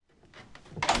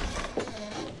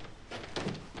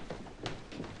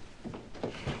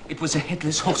was a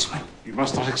headless horseman. You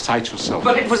must not excite yourself.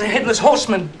 But it was a headless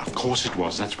horseman. Of course it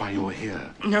was. That's why you're here.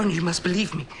 No, you must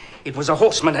believe me. It was a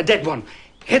horseman, a dead one.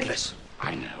 Headless.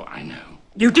 I know.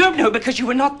 You don't know because you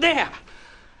were not there.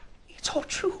 It's all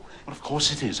true. Well, of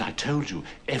course it is. I told you.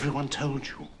 Everyone told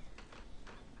you.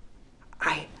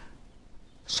 I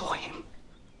saw him.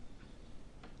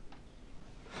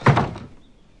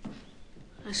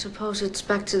 I suppose it's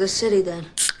back to the city then.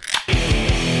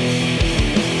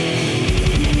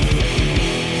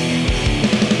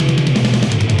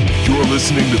 You're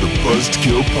listening to the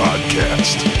Buzzkill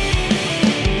Podcast.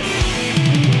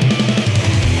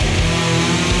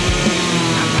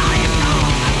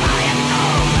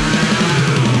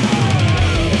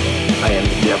 I am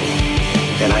the devil,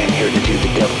 and I am here to do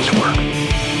the devil's work.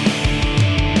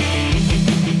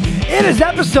 It is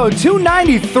episode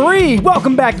 293.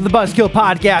 Welcome back to the Buzzkill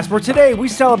Podcast, where today we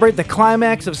celebrate the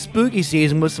climax of spooky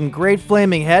season with some great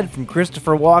flaming head from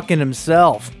Christopher Walken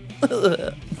himself.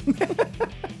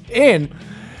 In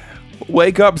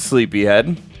Wake up,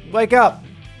 sleepyhead. Wake up.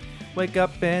 Wake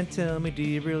up and tell me, do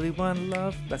you really want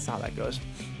love? That's not how that goes.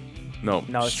 No,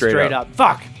 No, it's straight up.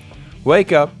 Fuck.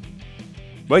 Wake up.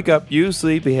 Wake up, you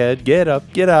sleepyhead. Get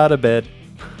up, get out of bed.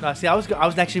 See, I was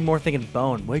actually more thinking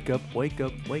bone. Wake up, wake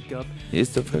up, wake up. It's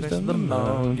the first of the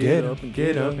morning. Get up and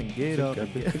get up and get up.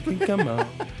 Come on.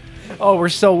 Oh, we're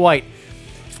so white.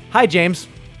 Hi, James.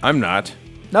 I'm not.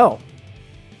 No.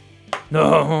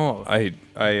 No. I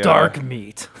Dark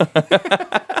meat.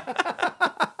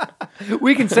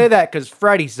 We can say that because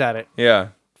Freddie said it Yeah.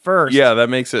 first. Yeah, that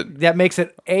makes it. That makes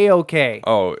it A-okay.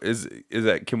 Oh, is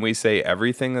that? Can we say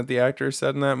everything that the actor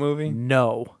said in that movie?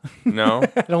 No. No.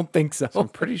 I don't think so. I'm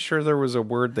pretty sure there was a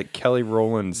word that Kelly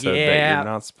Rowland said that Yeah. you're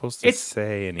not supposed to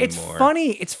say anymore.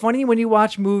 It's funny when you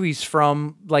watch movies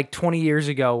from like 20 years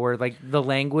ago where like the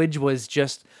language was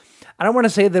just, I don't want to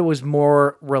say that it was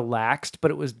more relaxed,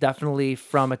 but it was definitely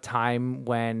from a time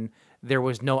when there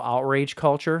was no outrage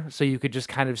culture, so you could just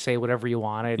kind of say whatever you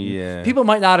wanted. Yeah. People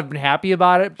might not have been happy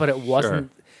about it, but it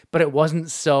wasn't. But it wasn't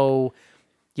so.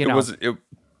 You know,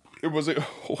 It wasn't.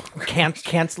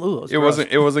 cancel. It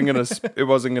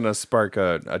wasn't gonna spark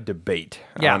a debate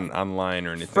online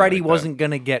or anything. Freddie like that. wasn't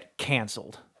gonna get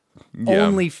canceled. Yeah.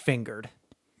 Only fingered.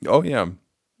 Oh yeah.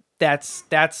 That's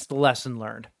the lesson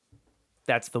learned.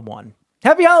 That's the one.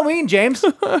 Happy Halloween, James.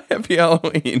 Happy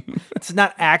Halloween. It's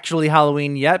not actually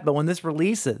Halloween yet, but when this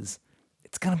releases,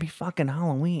 it's gonna be fucking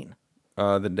Halloween.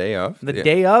 The day of? The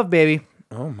day of, baby.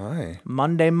 Oh my.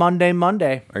 Monday.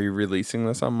 Are you releasing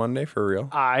this on Monday for real?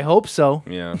 I hope so.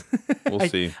 Yeah. We'll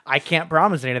see. I can't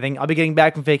promise anything. I'll be getting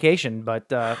back from vacation, but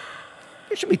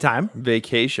it should be time.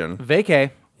 Vacation. Vacay.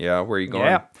 Yeah, where are you going?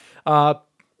 Yeah.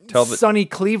 Tell the Sunny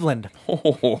Cleveland.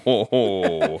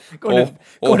 Ohio.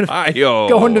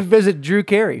 Going to visit Drew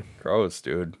Carey. Gross,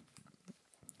 dude.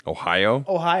 Ohio?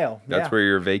 Ohio. That's where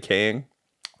you're vacaying?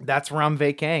 That's where I'm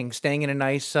vacaying, staying in a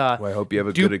nice Well, I hope you have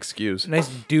a good excuse. nice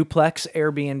duplex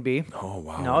Airbnb. Oh,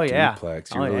 wow. Oh, yeah.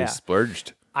 Duplex. You Oh, really yeah.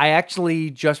 splurged. I actually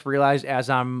just realized as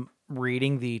I'm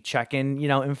reading the check-in,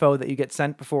 info that you get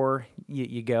sent before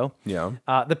you go. Yeah.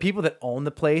 The people that own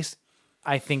the place,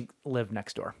 I think, live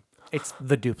next door. It's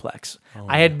the duplex.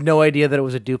 I had no idea that it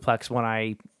was a duplex when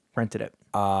I rented it.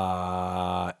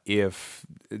 If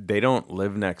they don't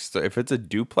live next, if it's a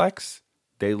duplex,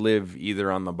 they live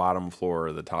either on the bottom floor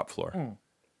or the top floor.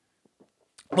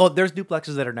 Well, there's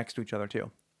duplexes that are next to each other too.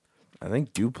 I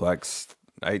think duplex.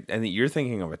 I think you're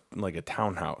thinking of a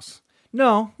townhouse.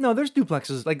 No, there's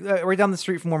duplexes like right down the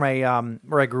street from where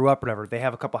I grew up, or whatever. They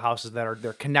have a couple houses that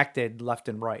they're connected left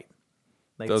and right,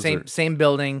 like Those same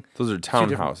building. Those are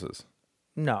different- townhouses.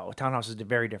 No, a townhouse is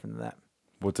very different than that.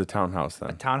 What's a townhouse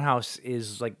then? Townhouse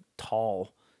is like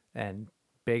tall and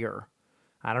bigger.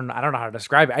 I don't know how to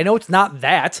describe it. I know it's not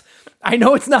that.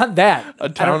 A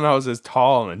townhouse is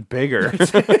tall and bigger.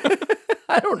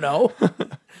 I don't know.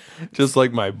 Just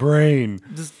like my brain.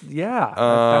 That's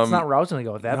not where I was gonna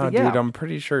go with that. No, but yeah, dude, I'm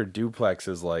pretty sure duplex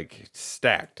is like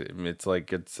stacked. It's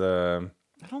like it's. I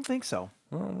don't think so.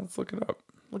 Well, let's look it up.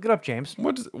 Look it up, James.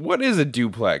 What is a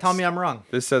duplex? Tell me I'm wrong.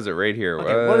 This says it right here.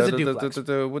 Okay, what is a duplex?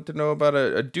 What to know about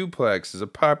a duplex is a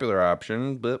popular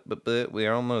option, but we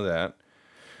all know that.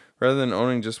 Rather than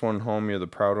owning just one home, you're the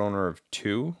proud owner of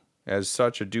two. As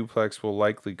such, a duplex will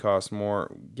likely cost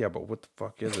more. Yeah, but what the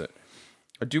fuck is it?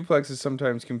 A duplex is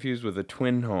sometimes confused with a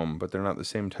twin home, but they're not the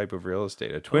same type of real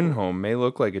estate. A twin home may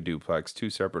look like a duplex,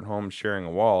 two separate homes sharing a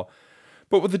wall.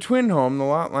 But with a twin home, the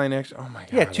lot line actually... Oh, my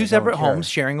God. Yeah, two separate homes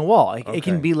sharing a wall. It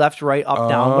can be left, right, up,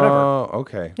 down, whatever. Oh,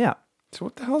 okay. Yeah. So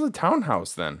what the hell is a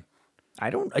townhouse then?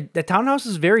 The townhouse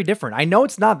is very different. I know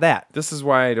it's not that. This is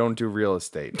why I don't do real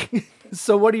estate.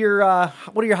 So what are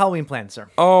your Halloween plans, sir?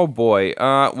 Oh boy.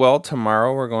 Well,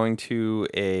 tomorrow we're going to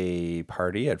a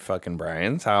party at fucking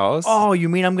Brian's house. Oh, you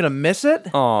mean I'm gonna miss it?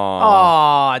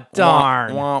 Aw. Oh,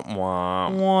 darn. Wah, wah, wah.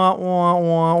 Wah, wah,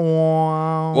 wah,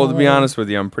 wah. Well, to be honest with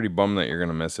you, I'm pretty bummed that you're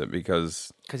gonna miss it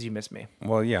because, Because you miss me.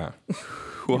 well, yeah.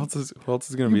 Who else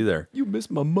is gonna be there? You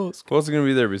miss my musk. Who else is gonna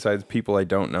be there besides people I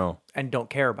don't know? And don't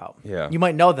care about. Yeah. You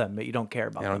might know them, but you don't care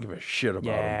about I don't them. give a shit about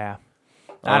them. Yeah.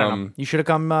 I don't know. You should have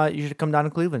come. You should come down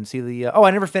to Cleveland. See the. Oh, I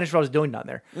never finished what I was doing down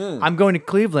there. I'm going to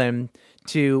Cleveland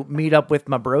to meet up with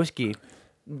my broski,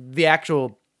 the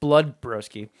actual blood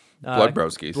broski. Blood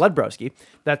broskies. Blood broski.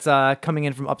 That's coming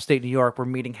in from upstate New York. We're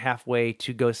meeting halfway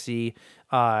to go see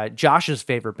Josh's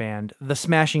favorite band, the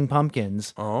Smashing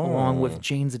Pumpkins, along with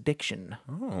Jane's Addiction.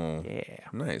 Oh, Yeah.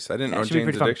 nice. I didn't know should be Jane's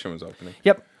pretty fun. Addiction was opening.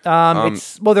 Yep.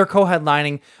 They're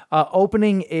co-headlining.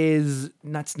 Opening is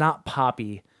that's not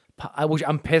Poppy, which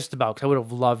I'm pissed about because I would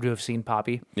have loved to have seen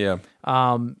Poppy. Yeah.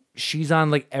 She's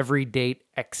on like every date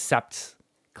except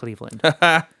Cleveland.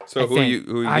 So who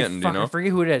you getting? Do you know? I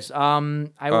forget who it is. I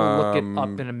will look it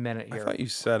up in a minute I here. thought you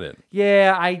said it.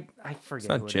 Yeah, I forget. It's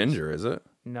not who it is. Ginger, is it?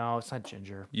 No, it's not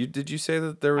Ginger. Did you say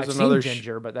that there was I've another seen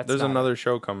Ginger, but that's there's not another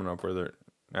show coming up where they're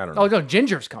I don't know. Oh no,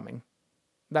 Ginger's coming.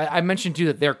 I mentioned to you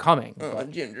that they're coming.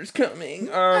 Ginger's coming.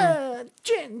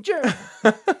 Ginger.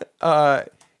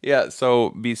 Yeah. So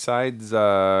besides,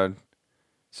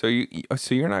 so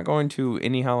you're not going to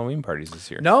any Halloween parties this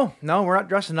year? No, we're not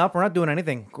dressing up. We're not doing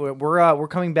anything. We're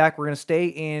coming back. We're gonna stay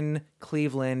in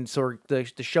Cleveland. So the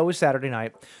show is Saturday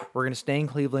night. We're gonna stay in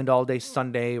Cleveland all day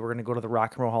Sunday. We're gonna go to the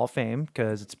Rock and Roll Hall of Fame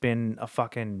because it's been a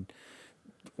fucking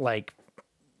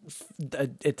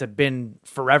it's been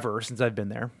forever since I've been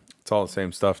there. It's all the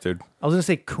same stuff, dude. I was gonna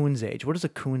say Coon's age. What is a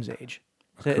Coon's age?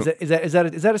 Is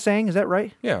that a saying? Is that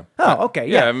right? Yeah. Oh, okay.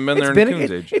 Yeah, I haven't been there in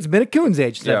Coon's age. It's been a Coon's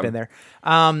age since Yeah. I've been there.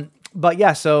 But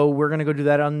yeah, so we're gonna go do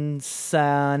that on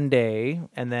Sunday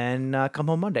and then come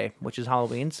home Monday, which is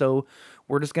Halloween. So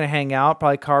we're just gonna hang out,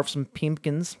 probably carve some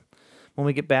pumpkins when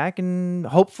we get back, and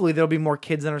hopefully there'll be more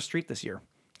kids on our street this year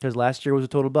because last year was a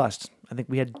total bust. I think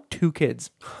we had 2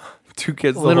 kids, 2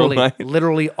 kids the whole night.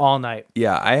 literally all night.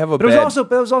 Yeah, I have a But bad. it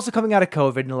was also coming out of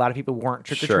COVID, and a lot of people weren't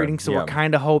trick or treating. So yeah. we're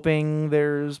kind of hoping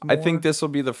there's more. I think this will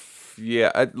be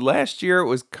last year it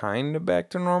was kind of back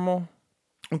to normal.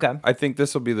 Okay. I think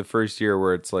this will be the first year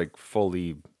where it's like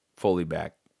fully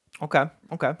back. Okay.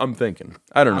 I'm thinking.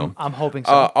 I don't know. I'm hoping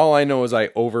so. All I know is I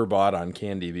overbought on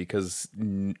candy because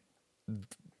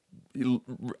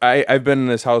I've been in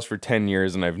this house for 10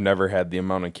 years and I've never had the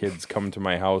amount of kids come to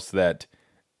my house that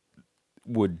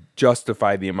would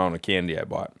justify the amount of candy I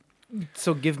bought.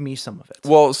 So give me some of it.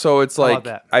 Well, so it's How like about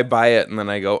that? I buy it and then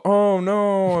I go, oh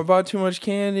no, I bought too much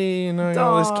candy and I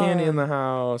got all this candy in the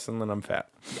house and then I'm fat.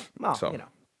 Well, so. you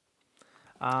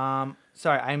know.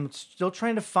 Sorry, I'm still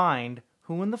trying to find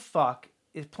who in the fuck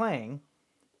is playing.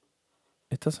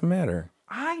 It doesn't matter.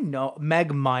 I know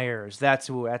Meg Myers. That's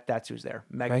who's there.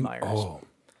 Meg Myers. Oh,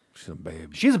 she's a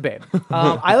babe. She's a babe.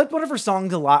 I liked one of her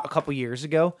songs a couple years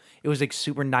ago. It was like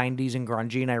super 90s and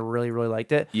grungy, and I really, really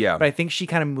liked it. Yeah. But I think she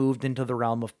kind of moved into the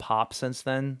realm of pop since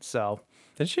then. So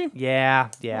Did she? yeah.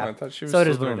 Oh, I thought she was so it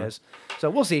still is what doing it it. is. So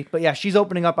we'll see. But yeah, she's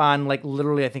opening up on like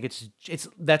literally. I think it's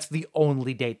that's the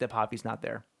only date that Poppy's not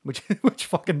there, which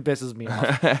fucking pisses me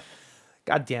off.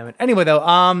 God damn it. Anyway, though,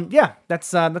 yeah,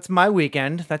 that's my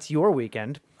weekend. That's your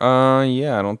weekend.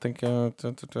 Yeah, I don't think I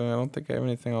have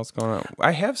anything else going on.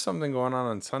 I have something going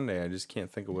on Sunday. I just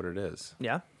can't think of what it is.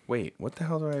 Yeah. Wait, what the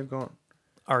hell do I have going?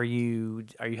 Are you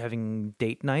having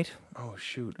date night? Oh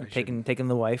shoot, Taking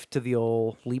the wife to the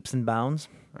old Leaps and Bounds?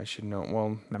 I should know.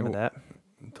 Well, Remember that?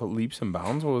 To Leaps and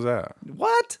Bounds. What was that?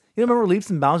 What? You don't remember Leaps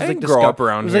and Bounds? I It was didn't grow up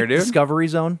around it was here, like dude. Discovery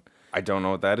Zone. I don't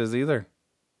know what that is either.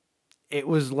 It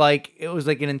was like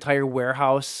an entire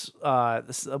warehouse, a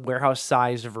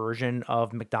warehouse-sized version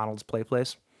of McDonald's Play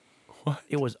Place. What?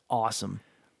 It was awesome.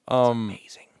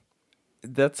 Amazing.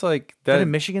 That's like Is that that. a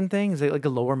Michigan thing? Is it like a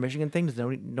lower Michigan thing? Does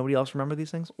nobody else remember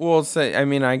these things? Well, say I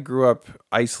mean, I grew up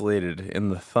isolated in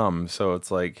the thumb, so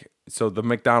it's like the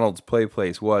McDonald's Play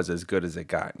Place was as good as it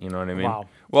got. You know what I mean? Wow.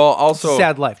 Well, also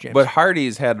sad life, James. But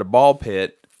Hardee's had a ball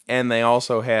pit. And they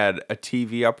also had a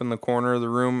TV up in the corner of the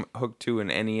room hooked to an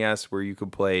NES where you could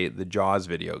play the Jaws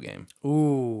video game.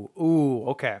 Ooh,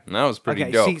 okay. And that was pretty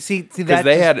Okay, dope. see because that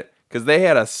they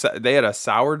had a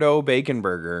sourdough bacon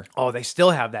burger. Oh, they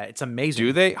still have that. It's amazing.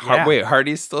 Do they? Yeah. Wait,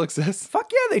 Hardee's still exists?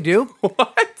 Fuck yeah, they do.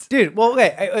 What? Dude, well,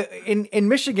 okay. In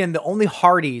Michigan, the only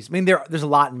Hardee's. I mean, there's a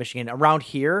lot in Michigan. Around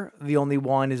here, the only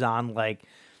one is on like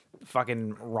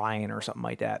fucking Ryan or something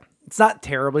like that. It's not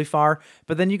terribly far,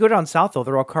 but then you go down south though,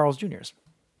 they're all Carl's Jr.'s.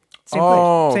 Same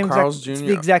Oh, place. Same Carl's exact, It's Jr..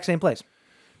 the exact same place.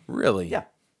 Really? Yeah.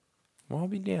 Well, I'll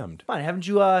be damned. Fine. Haven't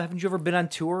you ever been on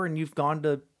tour and you've gone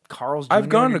to Carl's Jr.? I've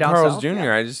gone when to you're down Carl's south? Jr.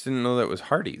 Yeah. I just didn't know that was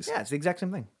Hardee's. Yeah, it's the exact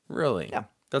same thing. Really? Yeah.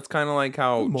 That's kind of like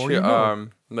how more you know.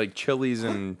 like Chili's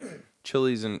and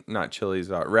not Chili's,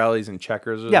 Rallies and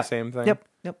Checkers are Yeah. the same thing. Yep.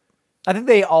 I think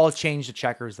they all changed to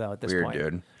Checkers though at this Weird, point.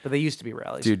 dude. But they used to be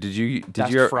Rallies. Dude, did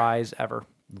Best you fries ever.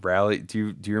 Rally?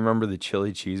 Do you remember the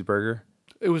chili cheeseburger?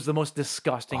 It was the most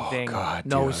disgusting thing. God,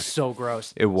 no, it was dude. so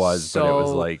gross. It was, but it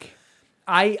was So- like,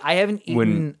 I haven't eaten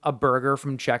When- a burger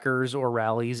from Checkers or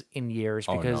Rallies in years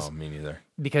oh because no, me neither.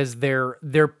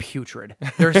 they're putrid.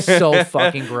 They're so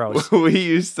fucking gross. We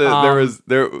used to. When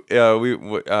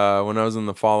I was in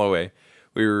the Fall Away,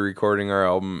 we were recording our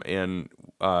album, and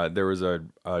there was a.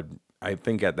 I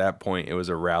think at that point it was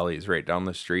a Rallies right down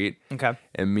the street. Okay.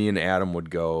 And me and Adam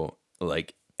would go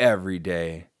like every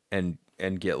day and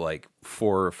get like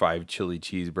 4 or 5 chili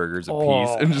cheeseburgers a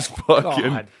piece and just fucking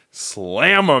God.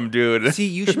 slam them, dude. See,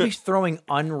 you should be throwing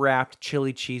unwrapped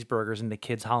chili cheeseburgers into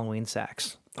kids' Halloween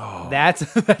sacks. Oh. That's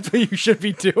what you should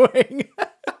be doing.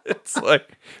 It's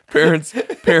like parents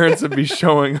would be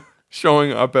showing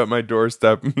up at my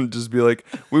doorstep and just be like,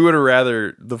 "We would have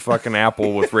rather the fucking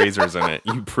apple with razors in it,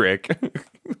 you prick."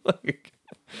 Like,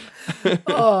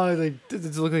 Oh, it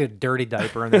looks like a dirty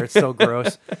diaper in there. It's so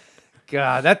gross.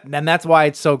 God, that's why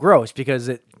it's so gross because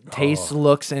it tastes,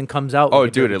 looks, and comes out. oh, like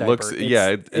a dude, dirty it looks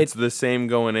diaper. it's the same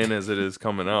going in as it is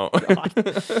coming out.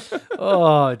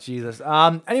 Oh, Jesus.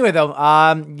 Anyway, though,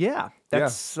 yeah,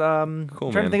 that's Cool, trying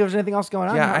to man. think if there's anything else going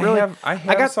on. Yeah, Not really. I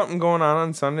have got something going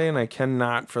on Sunday, and I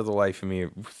cannot for the life of me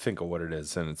think of what it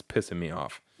is, and it's pissing me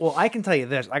off. Well, I can tell you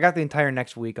this: I got the entire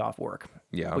next week off work.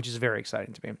 Yeah. which is very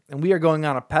exciting to me. And we are going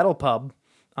on a pedal pub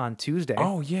on Tuesday.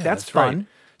 Oh yeah, that's fun. Right.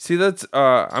 See, that's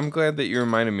I'm glad that you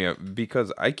reminded me of,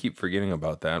 because I keep forgetting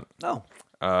about that. Oh.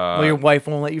 Well, your wife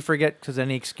won't let you forget because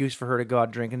any excuse for her to go out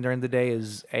drinking during the day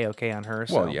is a-okay on her.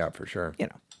 So, Well, yeah, for sure. you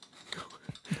know,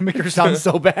 make her sound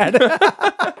so bad.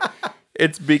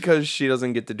 It's because she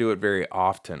doesn't get to do it very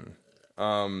often.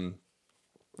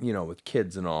 With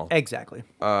kids and all. Exactly.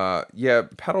 Yeah,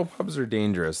 pedal pubs are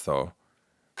dangerous though.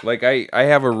 Like I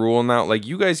have a rule now. Like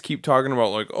you guys keep talking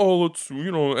about like, oh, let's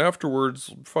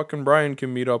afterwards, fucking Brian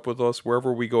can meet up with us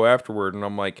wherever we go afterward, and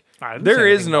I'm like, I didn't there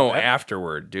say is anything no about that.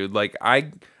 afterward, dude. Like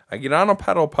I get on a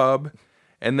pedal pub,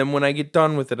 and then when I get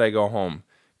done with it, I go home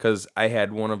because I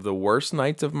had one of the worst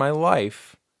nights of my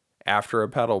life after a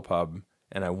pedal pub,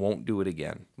 and I won't do it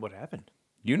again. What happened?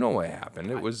 You know what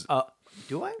happened? It was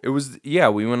Do I? it was yeah.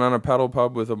 We went on a pedal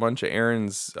pub with a bunch of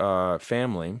Aaron's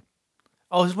family.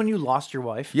 Oh, this is when you lost your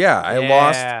wife? Yeah,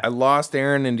 Yeah. I lost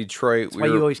Aaron in Detroit. That's why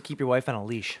you always keep your wife on a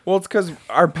leash. Well, it's because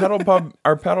our pedal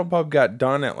pub got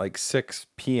done at like 6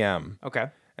 p.m. Okay.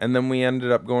 and then we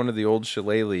ended up going to the old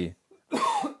Shillelagh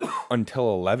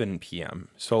until 11 p.m.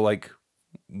 So like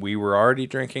we were already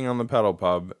drinking on the pedal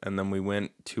pub, and then we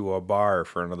went to a bar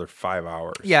for another 5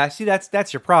 hours. Yeah, see,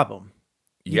 that's your problem.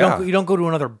 You don't go to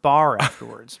another bar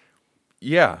afterwards.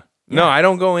 Yeah. No, I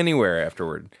don't go anywhere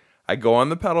afterward. I go on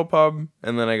the pedal pub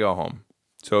and then I go home.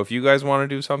 So if you guys want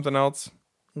to do something else,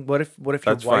 What if your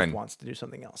That's wife fine. wants to do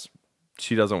something else?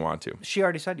 she doesn't want to. She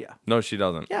already said yeah. No, she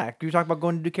doesn't. Yeah, you talked about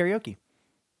going to do karaoke.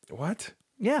 What?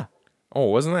 Yeah. Oh,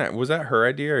 was that her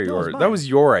idea or it was yours? mine. That was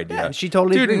your idea. Yeah, she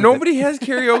totally Dude, agreed with nobody has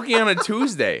karaoke on a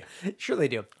Tuesday. Sure they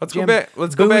do. Let's go back.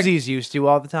 Let's go back. Boozies used to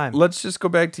all the time. Let's just go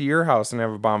back to your house and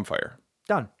have a bonfire.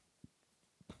 Done.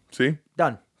 See?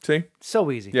 Done. See? So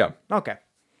easy. Yeah. Okay.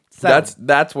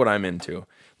 That's what I'm into.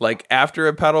 Like after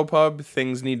a pedal pub,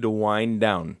 things need to wind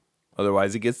down.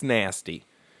 Otherwise it gets nasty.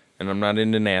 And I'm not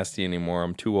into nasty anymore.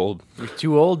 I'm too old. You're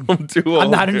too old. I'm too old.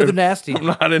 I'm not into the dude. nasty. I'm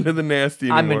not into the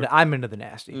nasty anymore. I'm into the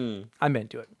nasty. I'm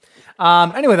into it.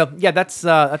 Anyway though, yeah, that's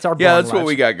our Yeah, bong that's what rest.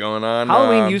 we got going on.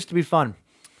 Halloween used to be fun.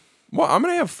 Well, I'm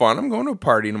gonna have fun. I'm going to a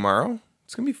party tomorrow.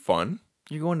 It's gonna be fun.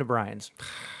 You're going to Brian's.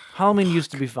 Halloween used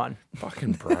to be fun.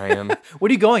 Fucking Brian. What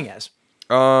are you going as?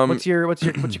 What's your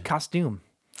costume?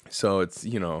 So it's,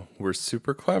 we're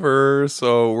super clever.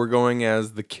 So we're going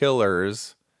as the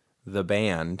Killers, the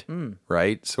band,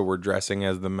 right? So we're dressing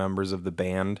as the members of the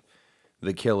band,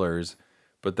 the Killers,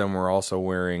 but then we're also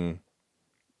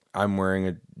I'm wearing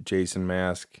a Jason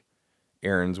mask.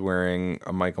 Aaron's wearing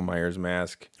a Michael Myers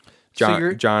mask.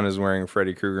 John is wearing a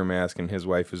Freddy Krueger mask, and his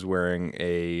wife is wearing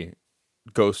a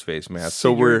Ghostface mask.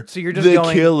 So you're just the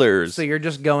going, Killers. So you're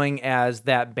just going as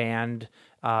that band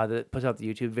that puts out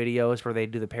the YouTube videos where they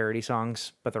do the parody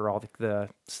songs, but they're all the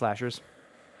slashers.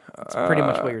 That's pretty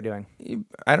much what you're doing.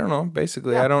 I don't know.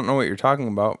 Basically, Yeah. I don't know what you're talking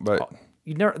about, but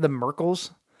You know the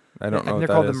Merkles? I don't know They're what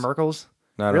that called is. the Merkles.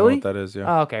 I don't Really? know what that is.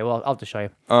 Yeah. Oh, okay. Well, I'll have to show you.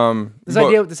 This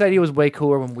but idea was way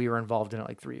cooler when we were involved in it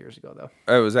like 3 years ago,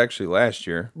 though. it was actually last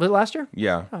year. Was it last year?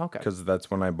 Yeah. Oh, okay. Because that's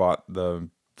when I bought the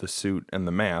suit and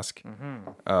the mask.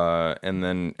 And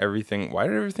then everything. Why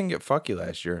did everything get fucky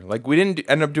last year? Like we didn't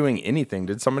end up doing anything.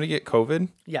 Did somebody get COVID?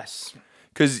 Yes.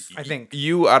 Because I think.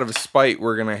 you, out of spite,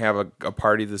 were gonna have a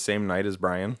party the same night as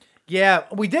Brian. Yeah,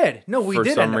 we did. No, we For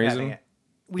did some end up reason? having it.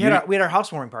 We You had our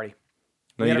housewarming party.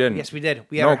 No, We you had our- didn't. Yes, we did.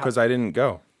 We had No, our because I didn't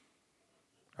go.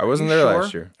 I wasn't You there sure?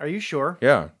 last year. Are you sure?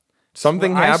 Yeah.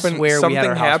 Something I happened. swear we had Something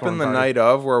our housewarming happened the party. night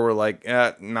of where we're like,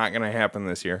 not gonna happen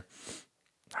this year.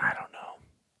 I don't know.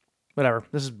 Whatever.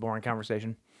 This is a boring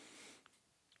conversation.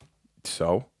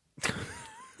 So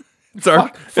it's our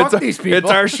fuck these people. It's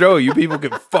our show. You people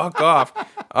can fuck off.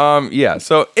 Yeah.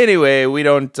 So anyway, we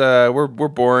don't. We're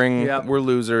boring. Yep. We're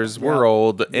losers. Yep. We're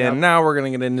old. Yep. And now we're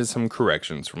gonna get into some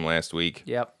corrections from last week.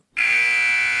 Yep.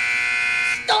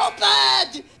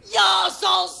 Stupid! You're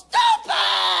so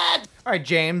stupid! All right,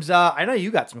 James. I know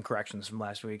you got some corrections from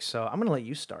last week, so I'm gonna let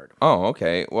you start. Oh,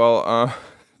 okay. Well,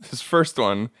 this first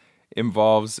one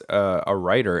involves a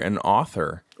writer, an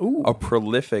author, a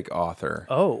prolific author.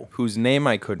 Oh. Whose name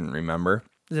I couldn't remember.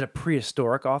 Is it a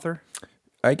prehistoric author?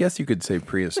 I guess you could say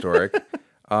prehistoric.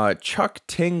 Chuck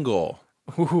Tingle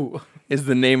Ooh. is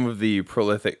the name of the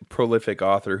prolific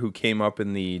author who came up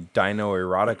in the dino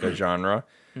erotica genre,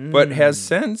 but has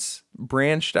since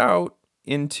branched out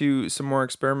into some more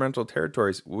experimental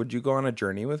territories. Would you go on a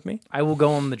journey with me? I will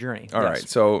go on the journey. All right. Yes.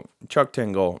 So Chuck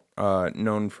Tingle,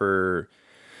 known for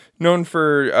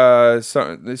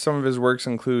some of his works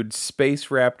include Space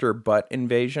Raptor Butt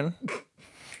Invasion.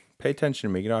 Pay attention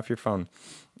to me. Get off your phone.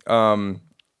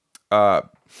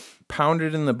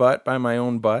 Pounded in the Butt by My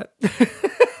Own Butt.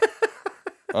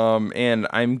 And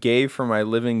I'm Gay for My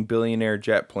Living Billionaire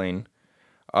Jet Plane.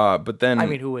 But then, I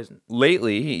mean, who isn't?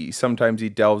 Lately, sometimes he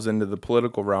delves into the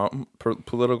political realm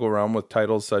with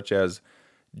titles such as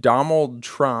Donald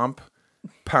Trump,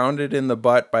 pounded in the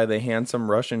butt by the handsome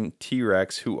Russian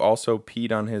T-Rex who also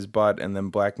peed on his butt and then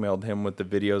blackmailed him with the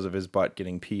videos of his butt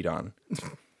getting peed on.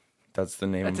 That's the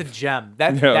name. That's a of gem.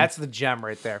 Yeah. That's the gem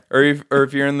right there. Or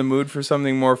if you're in the mood for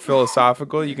something more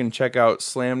philosophical, you can check out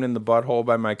Slammed in the Butthole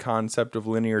by My Concept of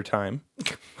Linear Time.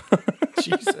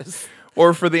 Jesus.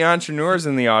 Or for the entrepreneurs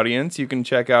in the audience, you can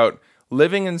check out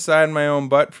Living Inside My Own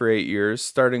Butt for 8 years,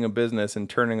 starting a business and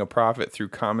turning a profit through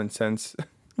common sense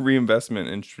reinvestment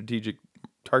and strategic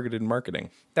targeted marketing.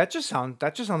 That just sounds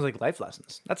like life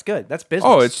lessons. That's good. That's business.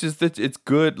 Oh, it's just it's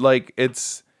good. Like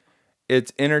it's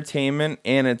entertainment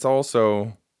and it's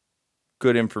also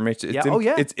good information. It's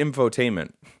yeah. It's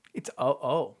infotainment. It's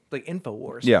like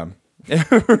InfoWars. Yeah.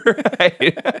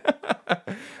 Right.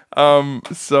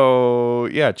 So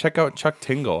yeah, check out Chuck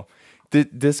Tingle.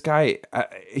 This guy,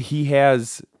 he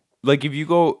has like if you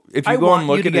go I and want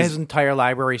look you to at get his his entire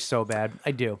library so bad.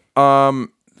 I do.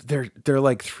 they're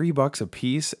like $3 a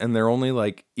piece, and they're only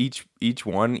like each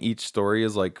story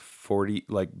is like 40,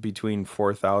 like between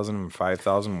 4,000 and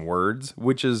 5,000 words,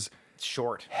 which is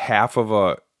Short. half of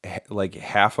a like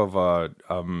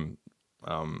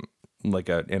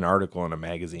an article in a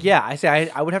magazine. Yeah, I say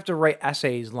I would have to write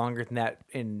essays longer than that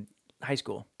in high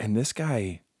school. And this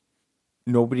guy,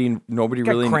 nobody Guy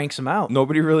really cranks them out.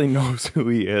 Nobody really knows who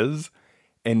he is,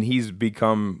 and he's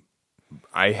become,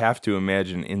 I have to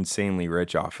imagine, insanely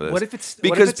rich off of this. What if it's-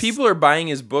 because people are buying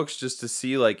his books just to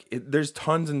see there's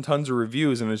tons and tons of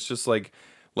reviews, and it's just like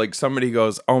somebody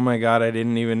goes, "Oh my god, I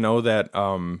didn't even know that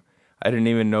Brexit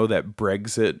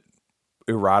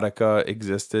erotica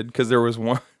existed," because there was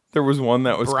one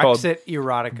that was called Brexit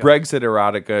erotica. Brexit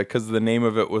erotica, because the name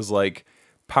of it was like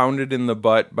pounded in the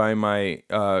butt by the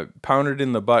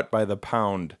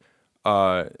pound,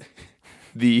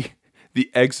 the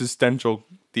existential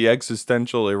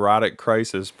erotic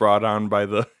crisis brought on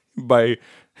by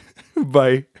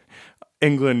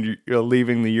England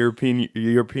leaving the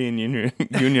European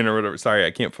Union or whatever. Sorry,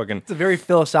 I can't fucking. It's a very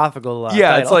philosophical.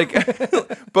 Yeah, title. it's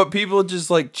like, but people just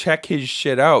like check his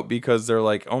shit out because they're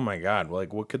like, oh my god,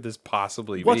 like what could this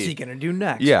possibly be? What's he gonna do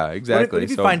next? Yeah, exactly. What if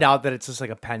you So- find out that it's just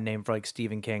like a pen name for like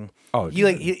Stephen King? Oh,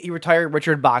 he retired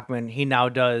Richard Bachman. He now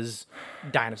does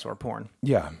dinosaur porn.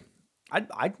 Yeah.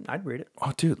 I'd read it.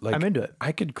 Oh, dude, like I'm into it.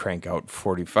 I could crank out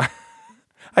 45.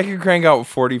 I could crank out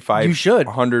 45. You should.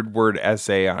 100-word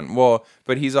essay on. Well,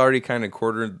 but he's already kind of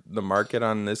quartered the market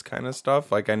on this kind of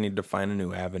stuff. Like I need to find a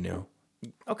new avenue.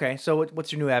 Okay, so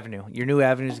what's your new avenue? Your new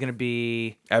avenue is gonna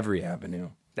be. Every avenue.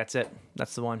 That's it.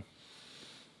 That's the one.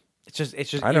 It's just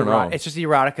I don't know. It's just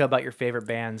erotica about your favorite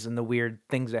bands and the weird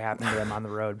things that happen to them on the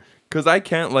road. Because I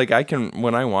can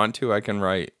when I want to, I can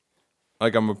write.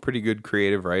 Like I'm a pretty good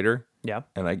creative writer. Yeah.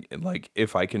 and I like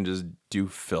if I can just do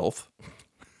filth,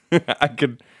 I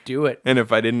could Do it. And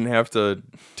if I didn't have to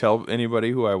tell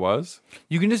anybody who I was,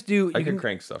 You can just do. I could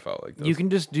crank stuff out like this. You can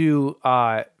just do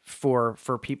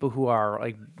for people who are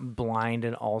like blind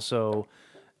and also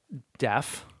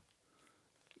deaf.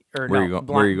 Or Where no, you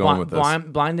go- where are you going with this?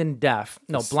 Blind and deaf.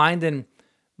 No, blind and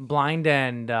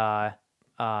I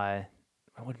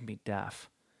wouldn't be deaf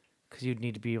because you'd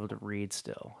need to be able to read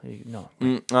still. No.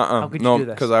 How could you no, do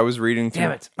this? because I was reading through.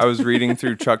 Damn it. I was reading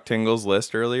through Chuck Tingle's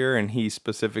list earlier, and he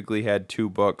specifically had 2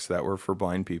 books that were for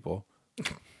blind people.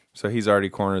 So he's already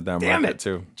cornered that Damn market it.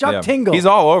 too. Chuck Tingle. He's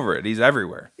all over it. He's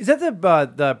everywhere. Is that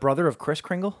the brother of Kris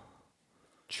Kringle?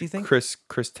 Do you think? Chris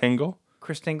Tingle.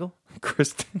 Chris Tingle?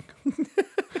 Chris Tingle.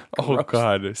 Oh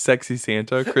God, sexy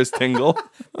Santa, Chris Tingle.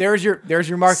 There's your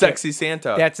market. Sexy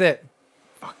Santa. That's it.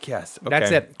 Fuck yes. Okay.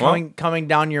 That's it. Well, Coming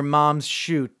down your mom's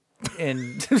chute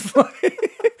and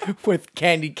with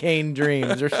candy cane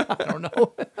dreams or I don't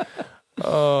know.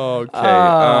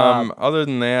 okay. Other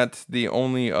than that, the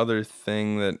only other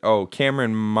thing that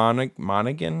Cameron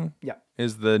Monaghan. Yeah.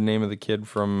 Is the name of the kid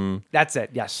from? That's it.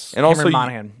 Yes. And also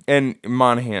Monahan.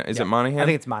 Monahan. Is it Monahan? I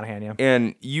think it's Monahan. Yeah.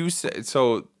 And you said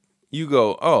so. You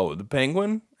go, oh, the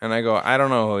Penguin, and I go, I don't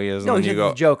know who he is. And No, then he's you the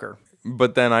go, Joker.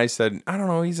 but then I said, I don't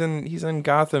know, he's in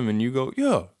Gotham, and you go,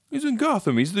 yeah, he's in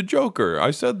Gotham. He's the Joker.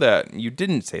 I said that. You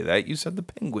didn't say that. You said the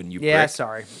Penguin. You Yeah. prick.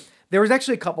 Sorry. There was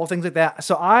actually a couple of things like that.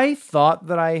 So I thought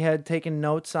that I had taken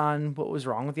notes on what was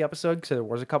wrong with the episode because there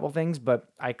was a couple of things, but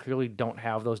I clearly don't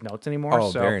have those notes anymore.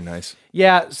 Oh, so, very nice.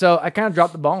 Yeah. So I kind of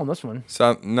dropped the ball on this one.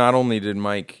 So not only did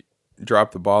Mike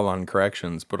drop the ball on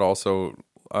corrections, but also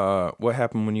what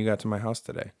happened when you got to my house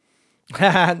today?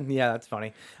 Yeah, that's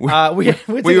funny. We took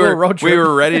a little road trip. We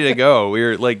were ready to go. We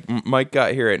were like, Mike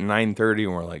got here at 9:30,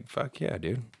 and we're like, fuck yeah,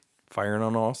 dude. Firing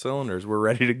on all cylinders. We're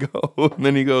ready to go. And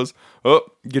then he goes, oh,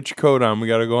 get your coat on. We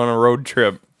got to go on a road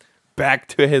trip back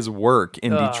to his work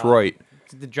in Detroit.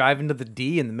 To drive into the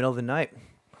D in the middle of the night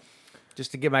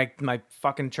just to get my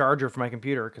fucking charger for my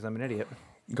computer because I'm an idiot.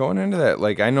 Going into that,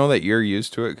 like, I know that you're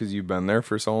used to it because you've been there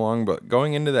for so long, but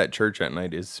going into that church at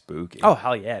night is spooky. Oh,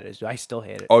 hell yeah, it is. I still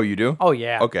hate it. Oh, you do? Oh,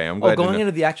 yeah. Okay, I'm glad to going know.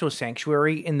 into the actual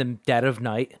sanctuary in the dead of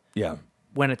night Yeah.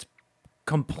 when it's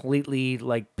completely,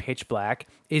 like, pitch black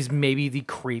is maybe the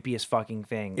creepiest fucking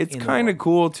thing. It's in the kind of world.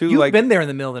 cool, too. You've like, been there in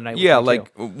the middle of the night with yeah, me,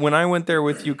 like, too. when I went there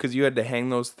with you because you had to hang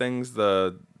those things, you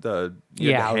had to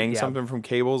hang yeah. something from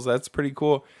cables. That's pretty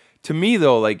cool. To me,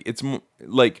 though, like, it's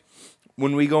like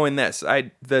when we go in the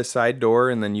side door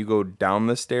and then you go down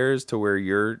the stairs to where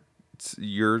your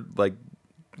like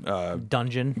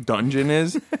dungeon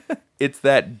is, it's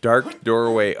that dark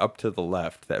doorway up to the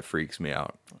left that freaks me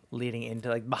out. leading into,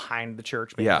 like, behind the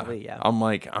church, Yeah. basically. Yeah. I'm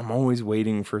like, I'm always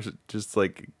waiting for just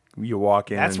like you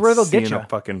walk in. That's and where they'll get seeing ya. a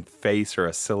fucking face or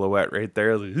a silhouette right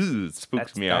there. Like, ooh, it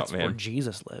spooks me out, That's where man.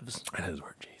 Jesus lives. That is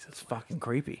where Jesus. It's fucking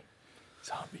creepy.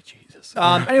 Zombie Jesus.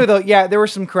 Anyway, though, yeah, there were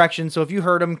some corrections. So if you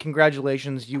heard them,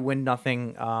 congratulations. You win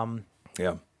nothing.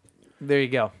 Yeah. There you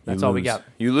go. That's You all we lose. got.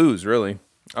 You lose, really.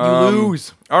 You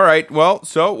lose. All right. Well,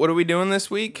 so what are we doing this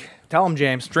week? Tell them,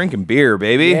 James. Drinking beer,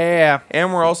 baby. Yeah.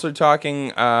 And we're also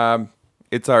talking.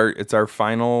 It's our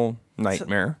final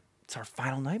nightmare. It's our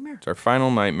final nightmare. It's our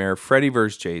final nightmare. Freddy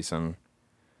vs. Jason.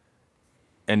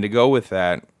 And to go with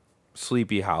that,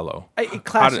 Sleepy Hollow.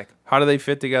 Classic. How do they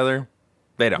fit together?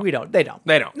 They don't. We don't. They don't.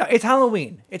 They don't. No, it's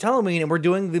Halloween. It's Halloween, and we're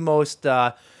doing the most.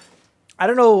 I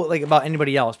don't know, like, about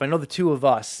anybody else, but I know the two of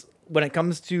us. When it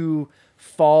comes to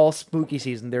fall spooky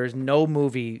season, there is no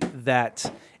movie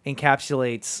that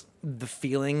encapsulates the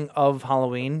feeling of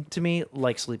Halloween to me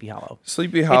like Sleepy Hollow.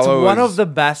 Sleepy Hollow. It's one of the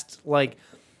best, like,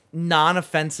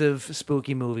 non-offensive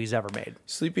spooky movies ever made.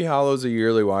 Sleepy Hollow is a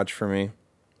yearly watch for me.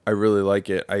 I really like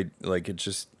it. I like it.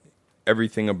 Just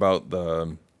everything about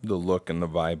the look and the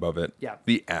vibe of it. Yeah.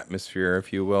 The atmosphere,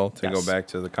 if you will, to go Yes. back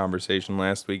to the conversation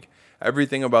last week.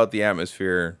 Everything about the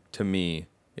atmosphere to me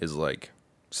is like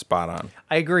spot on.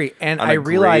 I agree, and On I a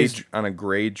realized on a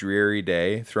gray, dreary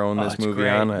day, throwing this it's movie great,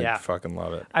 on, I yeah. fucking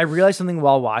love it. I realized something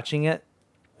while watching it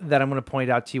that I'm going to point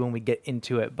out to you when we get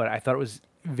into it, but I thought it was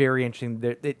very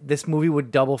interesting. This movie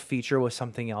would double feature with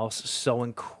something else so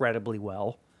incredibly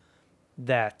well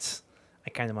that I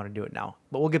kind of want to do it now.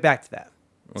 But we'll get back to that.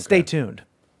 Stay tuned,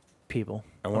 people.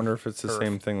 I wonder if it's the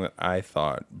same thing that I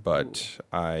thought, but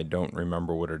I don't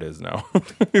remember what it is now.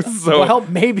 so, Well,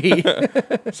 maybe.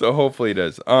 so hopefully it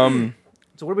is. So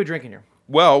what are we drinking here?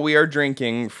 Well, we are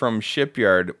drinking from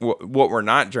Shipyard. What we're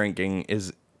not drinking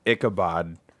is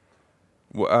Ichabod.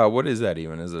 What is that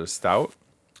even? Is it a stout?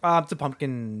 It's a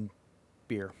pumpkin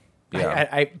beer. Yeah.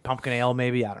 I pumpkin ale,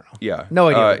 maybe. I don't know. Yeah. No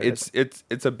idea what it is.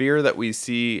 It's a beer that we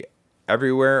see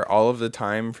everywhere, all of the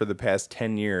time for the past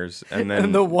 10 years, and then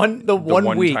And the one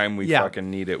week, time we yeah. fucking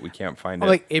need it, we can't find I'm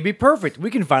it. like, it'd be perfect.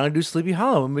 We can finally do Sleepy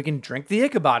Hollow and we can drink the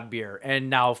Ichabod beer. And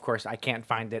now, of course, I can't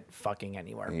find it fucking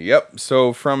anywhere. Yep.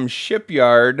 So from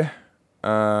Shipyard,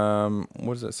 what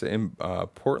does that say? In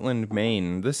Portland,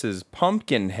 Maine. This is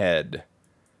Pumpkinhead,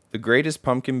 the greatest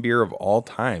pumpkin beer of all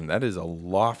time. That is a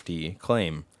lofty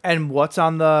claim. And what's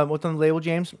on the label,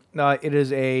 James? It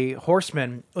is a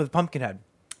horseman with a pumpkin head.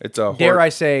 It's a Dare I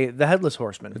say, the headless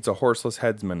horseman? It's a horseless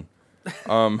headsman.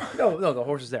 No, the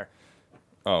horse is there.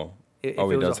 Oh, If oh,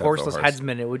 it he was does a have the horseless horse.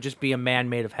 headsman, it would just be a man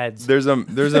made of heads. There's a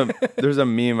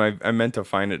meme. I meant to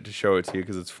find it to show it to you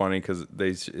because it's funny because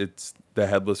it's the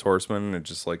headless horseman. And it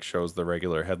just like shows the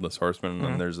regular headless horseman, and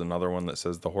then there's another one that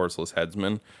says the horseless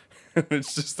headsman.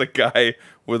 It's just a guy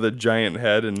with a giant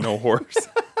head and no horse.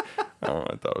 I don't know.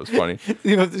 I thought it was funny.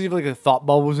 You have like a thought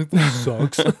bubble. Was like, this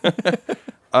sucks.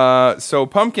 So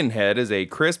Pumpkinhead is a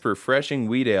crisp, refreshing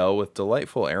wheat ale with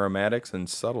delightful aromatics and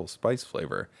subtle spice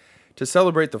flavor. To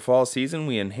celebrate the fall season,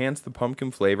 we enhance the pumpkin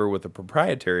flavor with a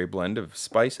proprietary blend of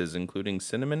spices, including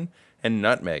cinnamon and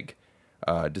nutmeg.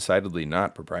 Decidedly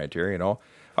not proprietary at all.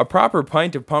 A proper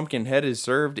pint of Pumpkinhead is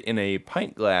served in a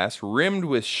pint glass rimmed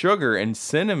with sugar and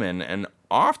cinnamon and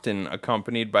often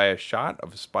accompanied by a shot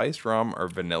of spiced rum or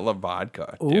vanilla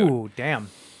vodka. Dude. Ooh, damn.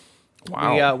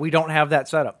 Wow. We don't have that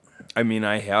setup. I mean,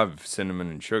 I have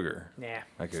cinnamon and sugar. Nah.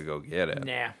 I could go get it.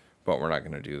 Nah. But we're not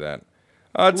going to do that.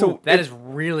 Ooh, that is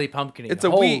really pumpkin-y. It's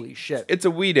a Holy wheat, shit. It's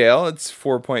a wheat ale. It's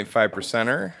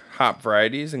 4.5%er. Hop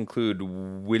varieties include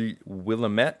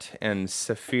Willamette and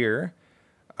Saphir.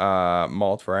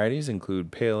 Malt varieties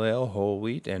include Pale Ale, Whole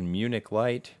Wheat, and Munich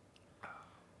Light.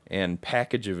 And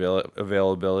package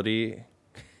availability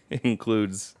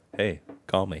includes, hey,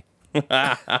 call me.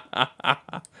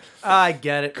 I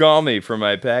get it. Call me for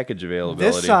my package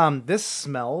availability. This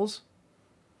smells,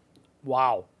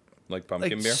 wow, Like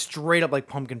pumpkin like beer? straight up like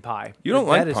pumpkin pie. You don't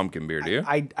that like is- pumpkin beer, do you?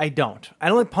 I don't. I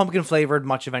don't like pumpkin flavored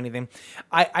much of anything.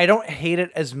 I don't hate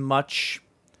it as much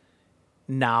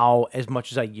now as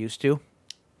much as I used to.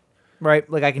 Right?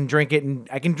 Like I can drink it and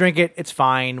it's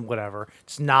fine, whatever.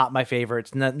 It's not my favorite.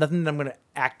 It's nothing that I'm gonna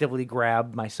actively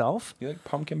grab myself. You like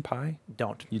pumpkin pie?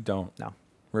 Don't. You don't? No.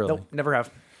 Really? Nope, never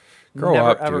have. Grow never,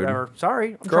 up, ever, dude. ever.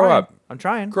 Sorry. Grow up. I'm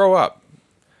trying. Grow up.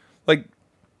 Like,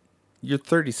 you're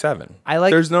 37. I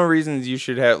like- There's no reasons you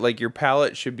should have, like, your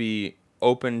palate should be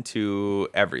open to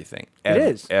everything. It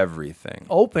is. Everything.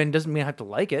 Open doesn't mean I have to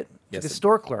like it. It's Yes, like a it-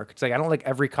 store clerk. It's like I don't like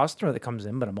every customer that comes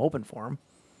in, but I'm open for them.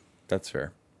 That's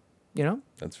fair. You know?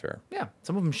 That's fair. Yeah.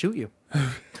 Some of them shoot you.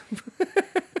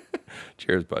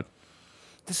 Cheers, bud.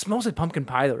 This smells like pumpkin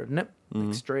pie, though, doesn't it? Mm-hmm.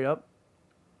 Like straight up.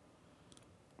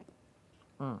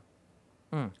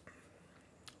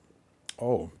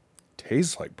 Oh,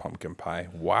 tastes like pumpkin pie.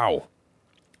 Wow.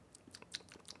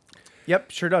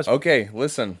 Yep, sure does. Okay,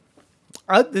 listen.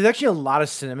 There's actually a lot of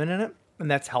cinnamon in it, and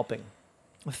that's helping.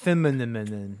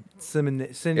 Cinnamon.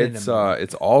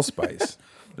 It's allspice.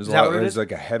 There's Is that what it there's is?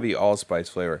 like a heavy allspice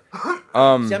flavor. See,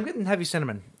 I'm getting heavy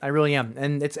cinnamon. I really am,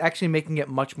 and it's actually making it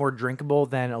much more drinkable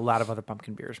than a lot of other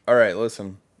pumpkin beers. All right,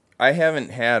 listen. I haven't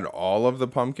had all of the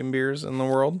pumpkin beers in the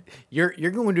world. You're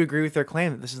going to agree with their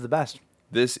claim that this is the best.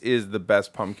 This is the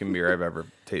best pumpkin beer I've ever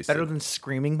tasted. Better than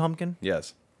Screaming Pumpkin.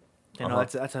 Yes. You know,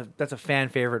 that's a fan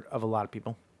favorite of a lot of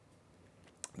people.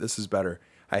 This is better.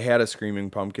 I had a Screaming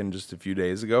Pumpkin just a few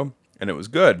days ago, and it was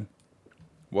good.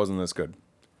 Wasn't this good?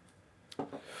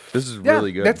 This is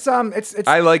really good. That's it's.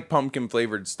 I like pumpkin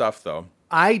flavored stuff though.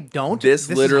 I don't. This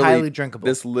literally is highly drinkable.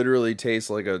 This literally tastes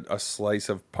like a slice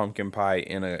of pumpkin pie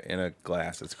in a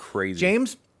glass. It's crazy.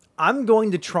 James, I'm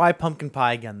going to try pumpkin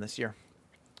pie again this year.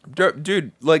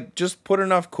 Dude, like just put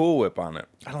enough Cool Whip on it.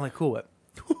 I don't like Cool Whip.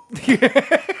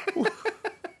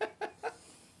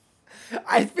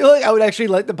 I feel like I would actually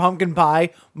like the pumpkin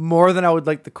pie more than I would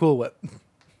like the Cool Whip.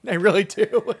 I really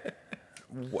do.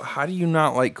 How do you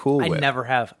not like Cool Whip? I never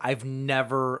have. I've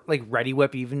never like Ready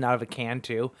Whip even out of a can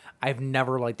too. I've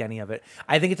never liked any of it.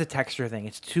 I think it's a texture thing.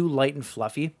 It's too light and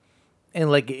fluffy, and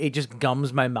like it just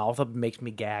gums my mouth up and makes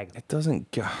me gag. It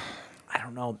doesn't. I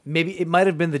don't know. Maybe it might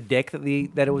have been the dick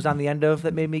that it was on the end of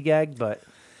that made me gag, but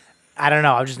I don't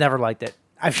know. I've just never liked it.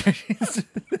 It's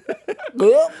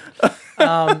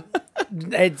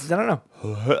I don't know.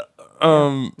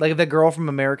 Like if the girl from not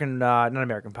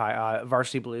American Pie,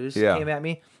 Varsity Blues came at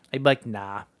me, I'd be like,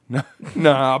 nah. I'm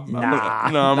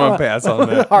gonna pass on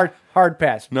that. hard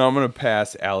pass. No, I'm gonna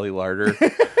pass Allie Larder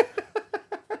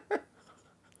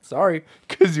Sorry.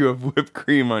 because you have whipped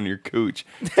cream on your cooch,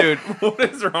 dude. What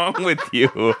is wrong with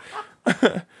you?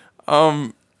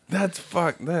 That's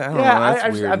fuck. That, I don't Yeah, know.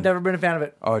 That's weird. I've never been a fan of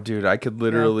it. Oh, dude, I could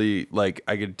literally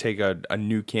I could take a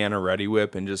new can of Ready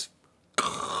Whip and just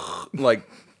like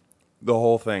the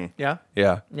whole thing. Yeah,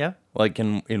 Yeah. yeah. Like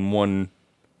in one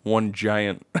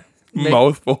giant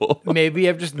mouthful. Maybe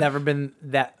I've just never been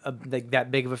that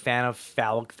that big of a fan of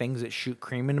phallic things that shoot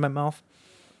cream into my mouth.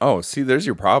 Oh, see, there's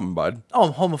your problem, bud. Oh,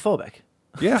 I'm homophobic.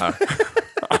 Yeah.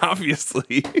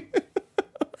 Obviously.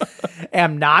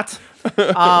 Am not.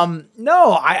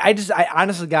 No, I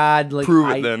honestly, God, like, Prove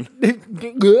it then.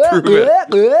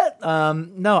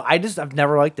 No, I've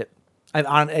never liked it.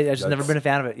 I've just never been a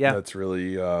fan of it. Yeah. That's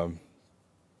really I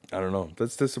don't know.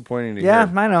 That's disappointing to Yeah,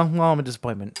 hear. I know. Well, I'm a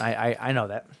disappointment. I know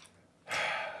that.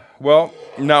 Well,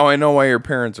 now I know why your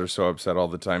parents are so upset all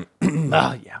the time.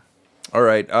 Yeah. All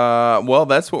right. Well,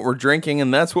 that's what we're drinking,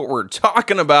 and that's what we're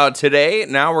talking about today.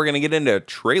 Now we're gonna get into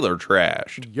trailer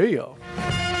trash. Yeah.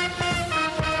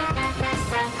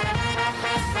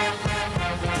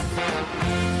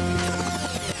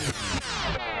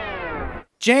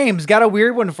 James, got a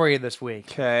weird one for you this week.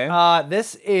 Okay.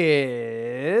 This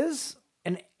is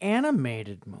an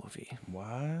animated movie.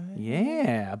 What?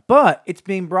 Yeah, but it's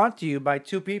being brought to you by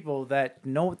two people that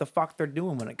know what the fuck they're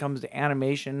doing when it comes to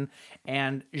animation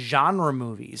and genre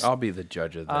movies. I'll be the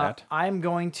judge of that. I'm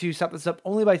going to set this up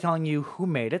only by telling you who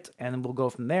made it, and then we'll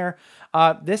go from there.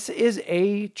 This is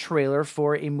a trailer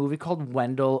for a movie called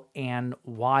Wendell and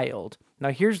Wild.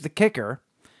 Now, here's the kicker.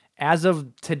 As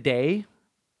of today,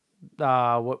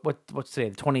 what's today?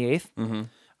 The 28th.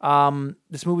 Mm-hmm.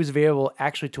 This movie is available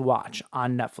actually to watch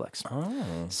on Netflix.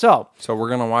 Oh. So we're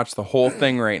gonna watch the whole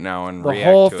thing right now and The react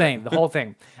whole to thing. it. The whole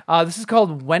thing. This is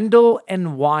called Wendell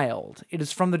and Wild. It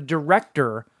is from the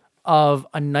director of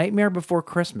A Nightmare Before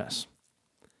Christmas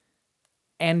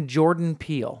and Jordan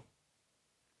Peele.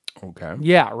 Okay.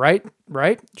 Yeah, right?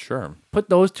 Sure. Put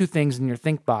those two things in your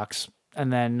think box,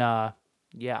 and then,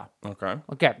 yeah. Okay.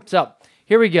 Okay, so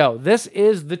here we go. This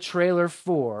is the trailer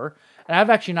for, and I've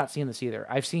actually not seen this either.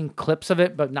 I've seen clips of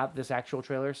it, but not this actual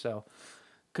trailer, so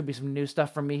could be some new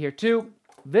stuff from me here too.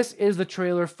 This is the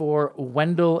trailer for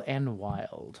Wendell and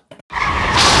Wild.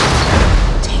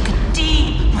 Take a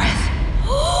deep breath.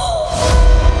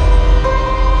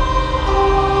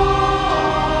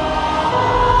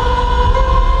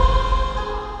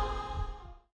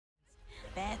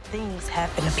 Bad things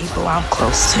happen to people I'm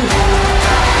close to. They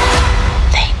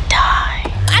die.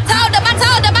 I told them.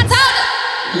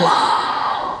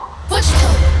 Whoa. What you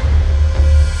told?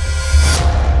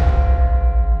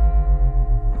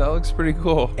 That looks pretty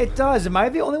cool. It does. Am I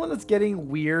the only one that's getting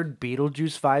weird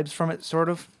Beetlejuice vibes from it, sort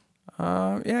of?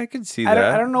 Yeah, I can see I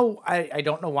that. don't know. I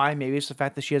don't know why. Maybe it's the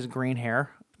fact that she has green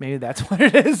hair. Maybe that's what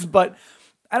it is. But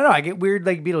I don't know. I get weird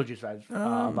like Beetlejuice vibes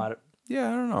about it. Yeah,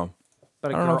 I don't know.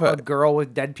 But I don't know if a girl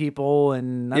with dead people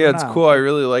and I Yeah, don't it's know. cool. I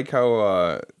really like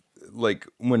how like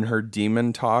when her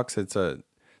demon talks, there's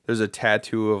a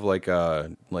tattoo of like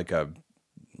a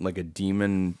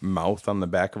demon mouth on the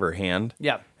back of her hand.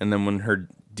 Yeah. And then when her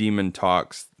demon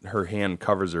talks, her hand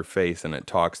covers her face and it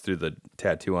talks through the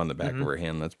tattoo on the back of her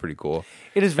hand. That's pretty cool.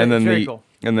 It is very cool.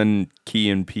 And then Key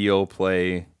and Peele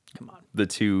play the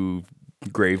two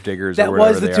gravediggers. That or whatever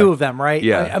was the they two are. of them, right?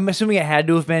 Yeah. I'm assuming it had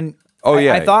to have been. Oh,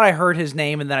 yeah. I thought I heard his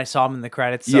name and then I saw him in the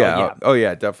credits. So, yeah. Oh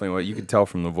yeah, definitely. What you could tell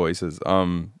from the voices.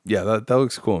 Yeah, that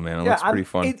looks cool, man. It looks pretty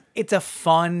fun. It's a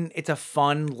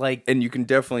fun like. And you can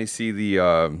definitely see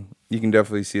the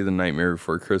Nightmare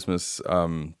Before Christmas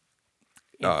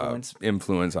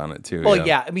influence on it too. Well,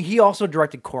 yeah. I mean, he also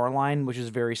directed Coraline, which is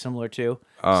very similar too.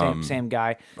 Same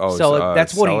guy. So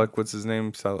that's what Selick, what's his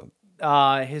name?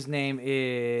 his name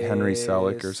is Henry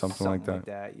Selick or something like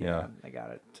that. Yeah, I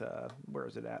got it. Where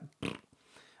is it at?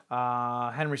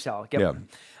 Henry Selick. Yep.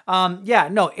 Yeah.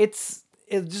 No, it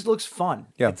just looks fun.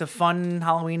 Yeah. It's a fun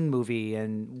Halloween movie,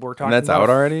 and we're talking. And that's about out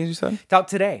already, you said? It's out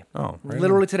today. Oh, right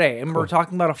literally today, and we're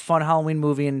talking about a fun Halloween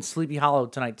movie in Sleepy Hollow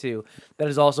tonight too. That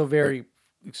is also very.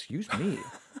 Excuse me.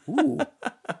 Ooh.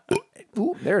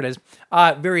 Ooh, there it is.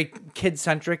 Very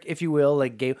kid-centric, if you will.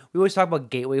 Like we always talk about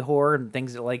gateway horror and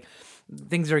things that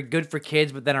are good for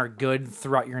kids, but then are good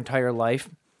throughout your entire life.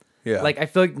 Yeah. Like I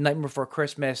feel like Nightmare Before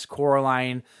Christmas,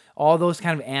 Coraline, all those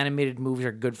kind of animated movies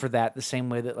are good for that. The same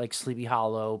way that like Sleepy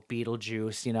Hollow,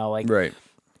 Beetlejuice, right.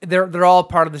 They're all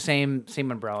part of the same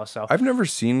umbrella. So I've never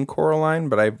seen Coraline,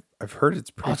 but I've heard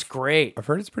it's pretty. it's great. I've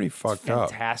heard it's pretty fucked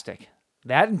up. Fantastic.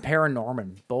 That and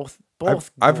Paranorman, both I've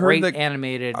great heard that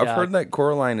animated. I've heard that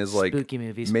Coraline is like spooky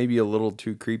movies. maybe a little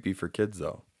too creepy for kids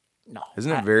though. No,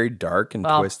 Isn't it very dark and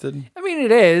twisted? I mean,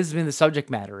 it is. I mean, the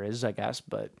subject matter is, I guess,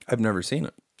 but I've never seen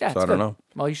it. yeah, so it's I don't good. know.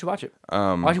 Well, you should watch it.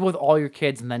 Watch it with all your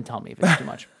kids and then tell me if it's too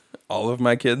much. All of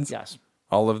my kids? Yes.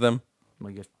 All of them? Well,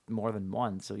 you have more than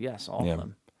one. So yes, all Yeah. of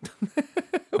them.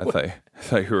 I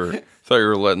thought you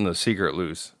were letting the secret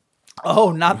loose.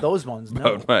 Oh, not those ones.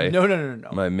 No. About my- No.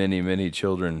 My many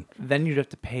children. Then you'd have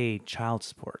to pay child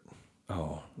support.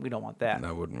 Oh, We don't want that.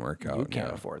 that wouldn't work out. You can't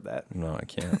yeah. afford that. No, I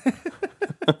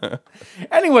can't.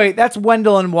 Anyway, that's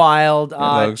Wendell and Wild.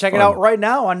 that looks Check it fun. out right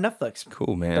now on Netflix.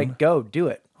 Cool, man. Like, go do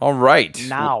it. All right.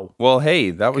 Now. Well,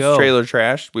 hey, that was Go. trailer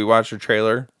trashed. We watched a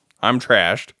trailer. I'm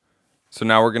trashed. So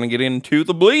now we're going to get into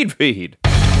the bleed feed.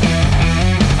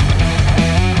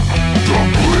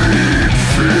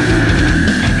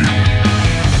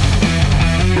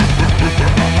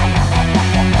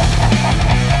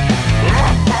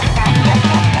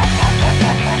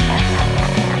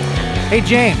 Hey,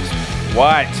 James,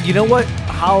 What? you know what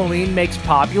Halloween makes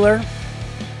popular?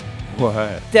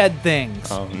 What? Dead things.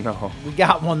 Oh, no. We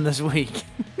got one this week.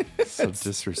 So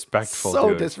disrespectful, So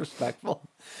dude. disrespectful.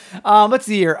 Let's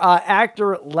see here.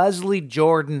 Actor Leslie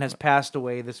Jordan has passed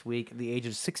away this week at the age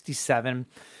of 67.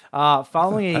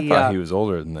 Following I a thought he was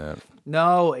older than that.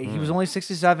 no, he was only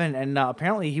 67, and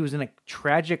apparently he was in a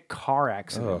tragic car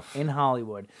accident in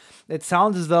Hollywood. It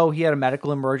sounds as though he had a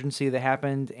medical emergency that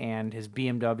happened, and his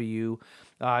BMW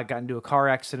got into a car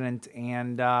accident,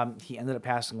 and he ended up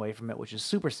passing away from it, which is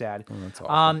super sad. that's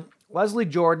awful. Leslie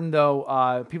Jordan,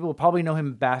 though, people will probably know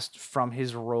him best from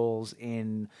his roles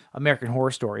in American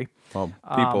Horror Story. Well,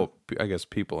 I guess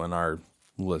people in our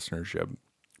listenership,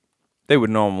 they would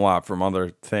know him a lot from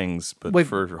other things, but Wait.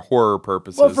 for horror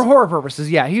purposes, Well, for horror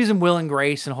purposes, yeah, he was in Will and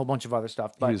Grace and a whole bunch of other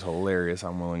stuff. he But was hilarious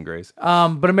on Will and Grace.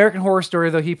 But American Horror Story,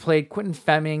 though, he played Quentin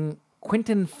Fleming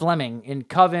in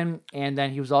Coven, and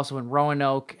then he was also in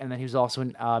Roanoke, and then he was also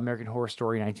in American Horror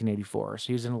Story 1984. So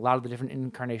he was in a lot of the different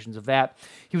incarnations of that.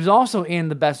 He was also in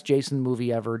the best Jason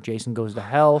movie ever, Jason Goes to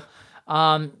Hell.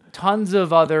 Tons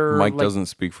of other... Mike doesn't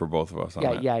speak for both of us on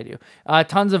that. Yeah, I do.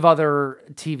 Tons of other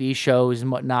TV shows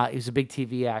and whatnot. He was a big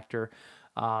TV actor.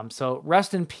 So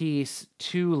rest in peace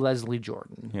to Leslie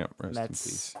Jordan. Yeah, rest in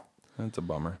peace. That's a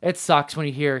bummer. It sucks when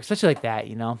you hear, especially like that,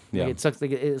 you know? Yeah. Like, it sucks.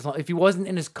 Like, if he wasn't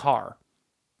in his car,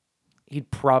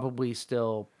 he'd probably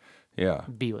still Yeah.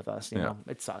 be with us, you Yeah. know?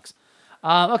 It sucks.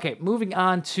 Okay, moving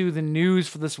on to the news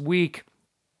for this week.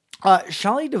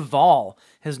 Shelley Duvall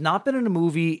has not been in a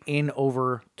movie in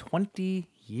over 20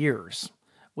 years,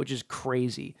 which is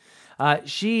crazy.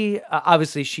 She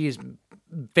obviously she is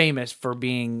famous for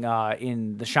being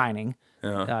in The Shining,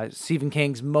 Stephen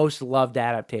King's most loved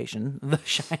adaptation, The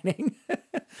Shining.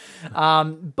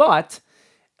 But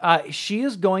she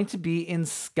is going to be in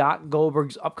Scott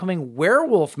Goldberg's upcoming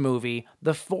werewolf movie,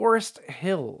 The Forest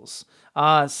Hills,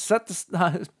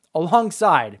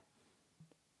 alongside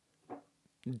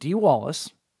Dee Wallace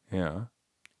Yeah.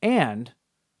 and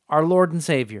our Lord and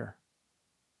Savior,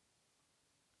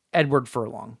 Edward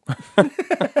Furlong.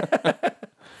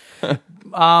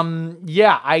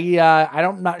 Yeah,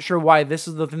 I'm not sure why this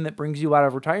is the thing that brings you out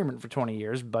of retirement for 20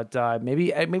 years, but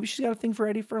maybe she's got a thing for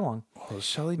Eddie Furlong. Well,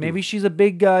 Shelley Maybe she's a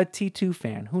big T2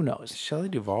 fan. Who knows? Shelley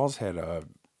Duvall's had a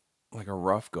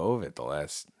rough go of it the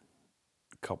last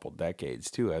couple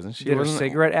decades too, hasn't she? Did her Wasn't it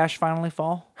cigarette ash finally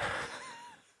fall?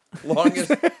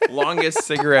 longest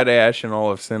cigarette ash in all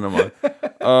of cinema.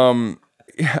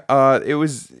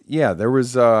 There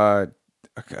was I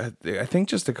think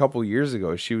just a couple years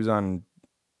ago she was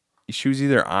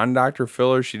either on Dr.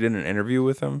 Phil or she did an interview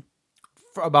with him.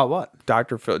 About what?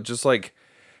 Dr. Phil, just like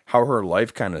how her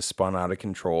life kind of spun out of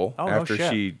control Oh, no after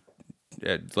shit. she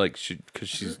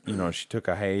took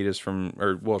a hiatus from,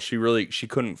 she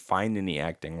couldn't find any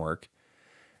acting work.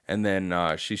 And then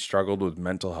she struggled with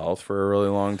mental health for a really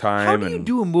long time. How do you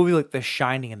do a movie like The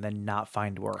Shining and then not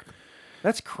find work?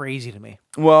 That's crazy to me.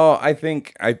 Well, I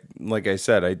think I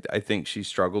think she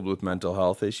struggled with mental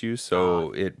health issues,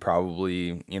 so it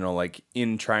probably, like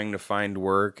in trying to find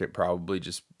work, it probably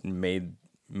just made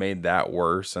that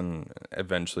worse, and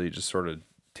eventually just sort of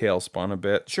tailspun a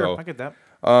bit. Sure, So, I get that.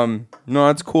 no,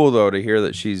 it's cool though to hear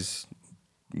that she's,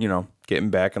 getting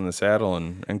back in the saddle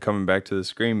and coming back to the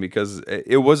screen, because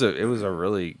it was a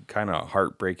really kind of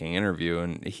heartbreaking interview,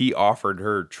 and he offered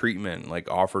her treatment,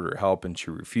 offered her help, and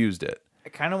she refused it. I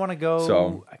kind of want to go.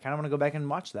 So- I kind of want to go back and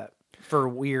watch that for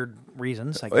weird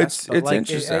reasons. I guess. It's But,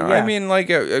 interesting. yeah. I mean,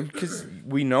 because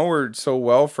we know her so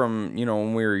well from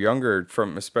when we were younger.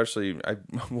 From especially,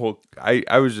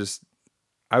 I was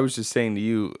just saying to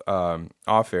you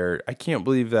off air. I can't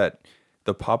believe that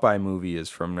the Popeye movie is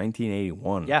from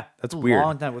 1981. Yeah, that's it's a weird.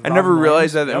 long time with I never Robin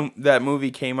realized that Williams. that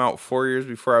movie came out 4 years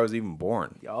before I was even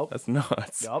born. Yup. That's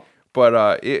nuts. Yup.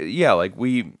 But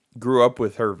we grew up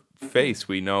with her face.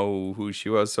 We know who she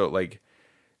was. So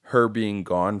her being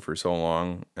gone for so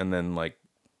long, and then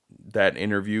that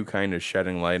interview kind of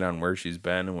shedding light on where she's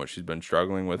been and what she's been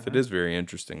struggling with. It is very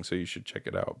interesting, so you should check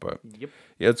it out. But yeah,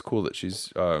 it's cool that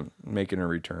she's making a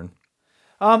return.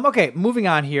 Okay, moving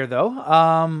on here,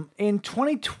 though. In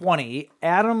 2020,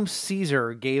 Adam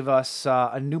Caesar gave us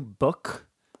a new book.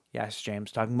 Yes,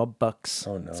 James, talking about books.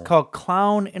 Oh, no. It's called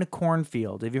Clown in a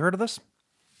Cornfield. Have you heard of this?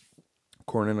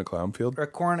 Corn in a clown field? Or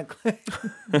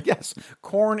yes,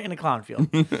 Corn in a Clown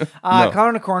Field. Clown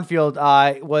in a Cornfield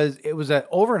was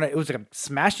like a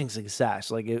smashing success,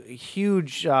 like a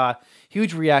huge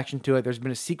reaction to it. There's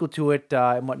been a sequel to it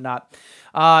and whatnot.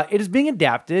 It is being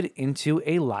adapted into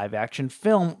a live action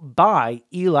film by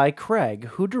Eli Craig,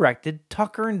 who directed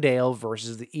Tucker and Dale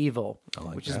versus the Evil,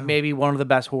 which is maybe one of the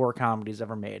best horror comedies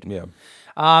ever made. Yeah.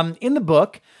 In the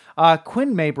book,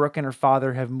 Quinn Maybrook and her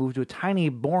father have moved to a tiny,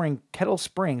 boring Kettle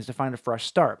Springs to find a fresh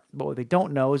start. But what they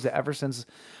don't know is that ever since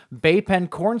Bay Pen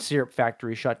corn syrup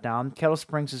factory shut down, Kettle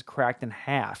Springs is cracked in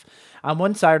half. On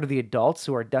one side are the adults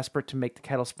who are desperate to make the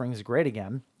Kettle Springs great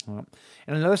again. And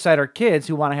on the other side are kids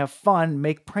who want to have fun,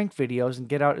 make prank videos, and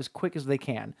get out as quick as they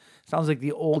can. Sounds like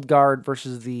the old guard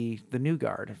versus the new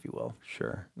guard, if you will.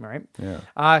 Sure. Right?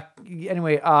 Yeah.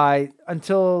 Anyway,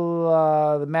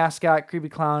 until the mascot, creepy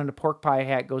clown in a pork pie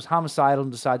hat, goes homicidal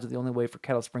and decides that the only way for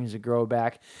Kettle Springs to grow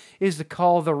back is to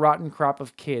call the rotten crop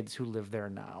of kids who live there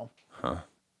now. Huh.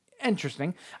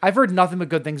 Interesting. I've heard nothing but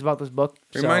good things about this book.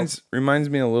 Reminds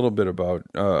me a little bit about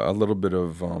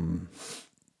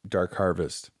Dark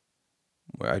Harvest.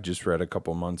 I just read a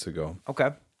couple months ago. Okay.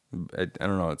 I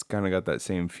don't know. It's kind of got that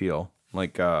same feel,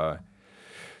 like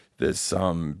this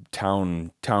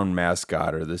town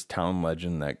mascot or this town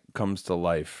legend that comes to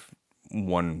life. I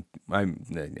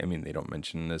mean, they don't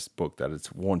mention in this book that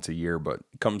it's once a year, but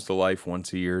comes to life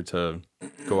once a year to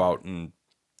go out and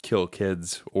kill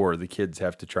kids, or the kids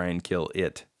have to try and kill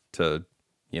it to,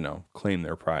 claim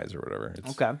their prize or whatever.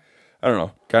 Okay. I don't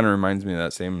know. Kind of reminds me of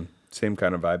that same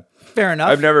kind of vibe. Fair enough.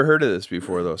 I've never heard of this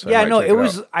before, though. So yeah, no, it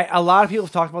was. A lot of people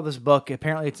have talked about this book.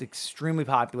 Apparently, it's extremely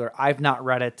popular. I've not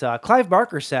read it. Clive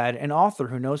Barker said, an author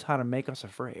who knows how to make us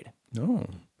afraid. No.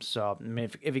 So, I mean,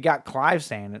 if you got Clive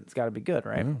saying it, it's got to be good,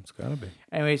 right? Yeah, it's got to be.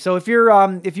 Anyway, so if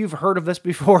you've heard of this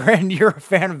before and you're a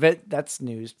fan of it, that's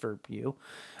news for you.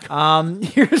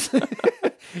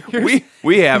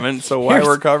 We haven't, so why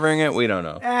we're covering it, we don't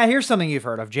know. Here's something you've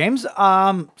heard of, James.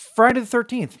 Friday the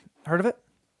 13th. Heard of it?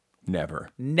 Never.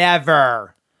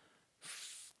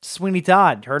 Sweeney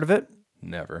Todd. Heard of it?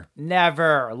 Never.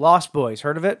 Lost Boys.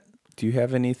 Heard of it? Do you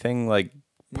have anything like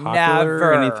popular?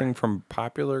 Never. Anything from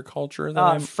popular culture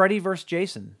that Freddy vs.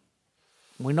 Jason.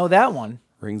 We know that one.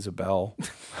 rings a bell?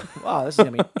 Wow, this is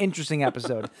going to be an interesting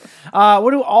episode.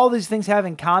 What do all these things have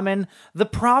in common? The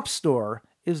prop store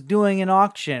is doing an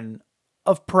auction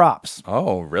of props.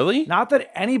 Oh, really? Not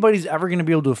that anybody's ever going to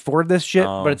be able to afford this shit,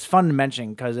 but it's fun to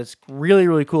mention because it's really,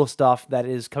 really cool stuff that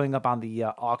is coming up on the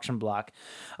auction block.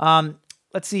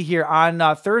 Let's see here. On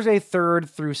Thursday 3rd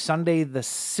through Sunday the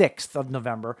 6th of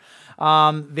November,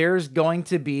 there's going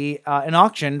to be an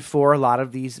auction for a lot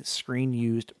of these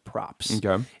screen-used props.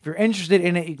 Okay. If you're interested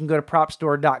in it, you can go to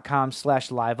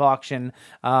propstore.com/live auction.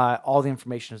 All the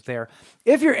information is there.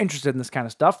 If you're interested in this kind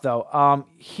of stuff, though,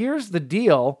 here's the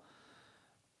deal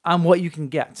on what you can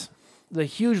get. The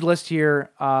huge list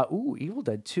here. Evil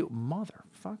Dead 2.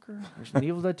 Motherfucker. There's an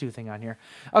Evil Dead 2 thing on here.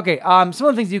 Okay, some of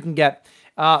the things you can get.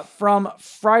 From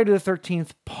Friday the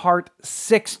 13th, Part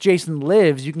 6, Jason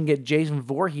Lives, you can get Jason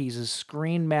Voorhees'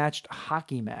 screen-matched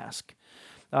hockey mask.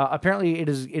 Apparently, it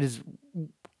is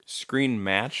screen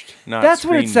matched, not that's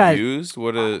screen what it says. used.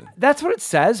 That's what it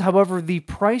says. However, the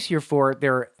price here for it,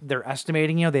 they're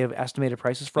estimating. They have estimated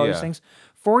prices for all these things: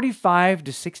 $45,000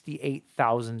 to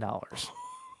 $68,000.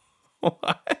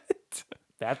 What?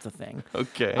 That's the thing.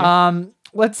 Okay.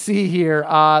 Let's see here.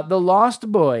 The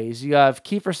Lost Boys. You have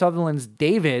Kiefer Sutherland's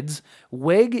David's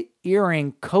wig,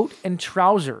 earring, coat, and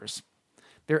trousers.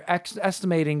 They're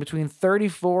estimating between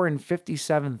 $34,000 and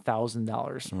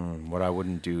 $57,000. What I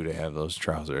wouldn't do to have those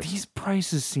trousers. These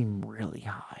prices seem really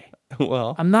high.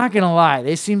 Well, I'm not gonna lie,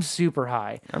 they seem super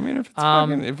high. I mean,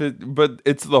 but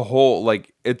it's the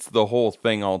whole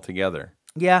thing altogether.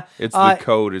 Yeah, it's the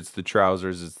coat, it's the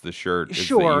trousers, it's the shirt, it's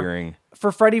the earring.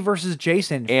 For Freddy versus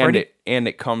Jason, and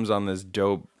it comes on this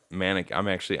dope mannequin. I'm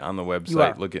actually on the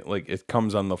website looking, like it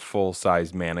comes on the full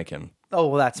size mannequin. Oh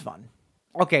well, that's fun.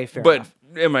 Okay, fair enough.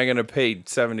 But am I gonna pay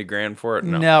 $70,000 for it?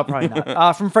 No, probably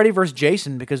not. From Freddy vs.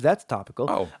 Jason, because that's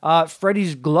topical.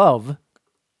 Freddy's glove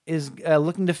is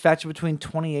looking to fetch between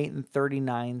 $28,000 and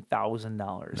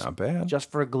 $39,000. Not bad.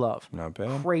 Just for a glove. Not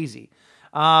bad. Crazy.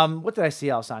 What did I see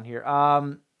else on here?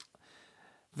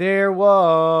 There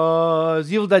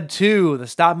was Evil Dead 2, the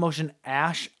stop motion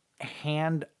Ash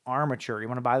hand armature. You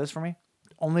want to buy this for me?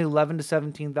 Only $11,000 to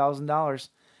 $17,000.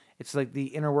 It's like the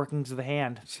inner workings of the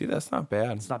hand. See, that's not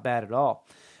bad. It's not bad at all.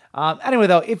 Anyway,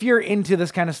 though, if you're into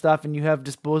this kind of stuff and you have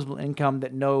disposable income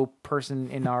that no person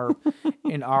in our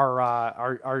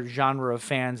our genre of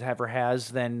fans ever has,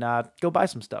 then go buy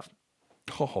some stuff.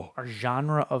 Oh, Our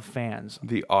genre of fans.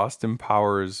 the Austin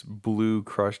Powers blue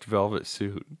crushed velvet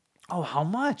suit. Oh, how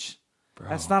much?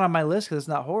 That's not on my list because it's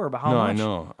not horror. But how No, much? I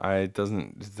know. It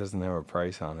doesn't have a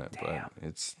price on it, Damn. but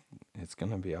it's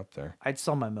gonna be up there. I'd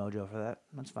sell my mojo for that.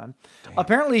 That's fine.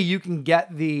 Apparently, you can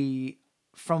get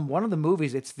from one of the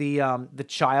movies. It's the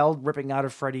child ripping out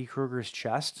of Freddy Krueger's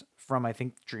chest from, I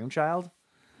think, Dream Child.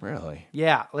 Really?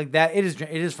 Yeah, like that. It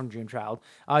is from Dream Child.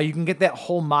 You can get that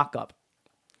whole mock-up.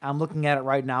 I'm looking at it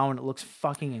right now, and it looks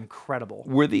fucking incredible.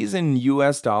 Were these in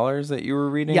U.S. dollars that you were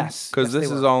reading? Yes, because yes, this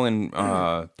they is were. all in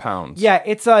pounds. Yeah,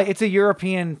 it's a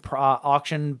European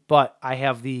auction, but I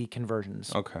have the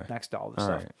conversions. Okay. Next to all this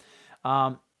All stuff.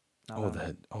 right.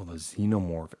 The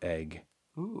xenomorph egg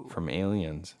from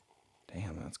Aliens.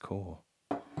 Damn, that's cool.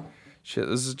 Shit,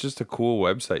 this is just a cool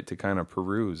website to kind of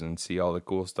peruse and see all the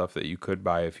cool stuff that you could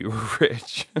buy if you were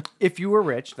rich. If you were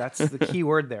rich, that's the key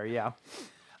word there. Yeah.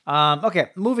 Okay,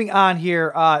 moving on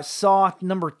here. Saw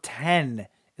number 10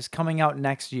 is coming out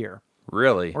next year.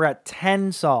 Really? We're at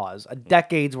 10 Saws, a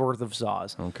decade's worth of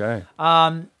Saws. Okay.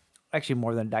 Actually,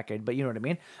 more than a decade, but you know what I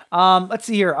mean. Let's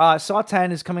see here. Saw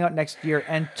 10 is coming out next year,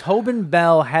 and Tobin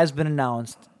Bell has been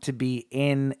announced to be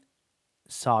in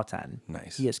Saw 10.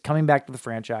 Nice. He is coming back to the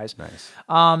franchise. Nice.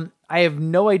 I have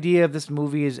no idea if this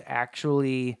movie is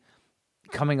actually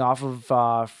coming off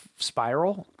of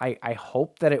Spiral. I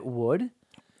hope that it would.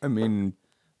 I mean,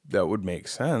 that would make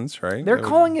sense, right? They're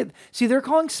calling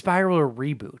Spiral a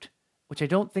reboot, which I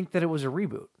don't think that it was a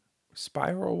reboot.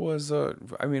 Spiral was it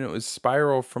was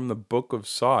Spiral from the Book of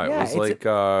Saw. Yeah, It was like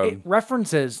it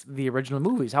references the original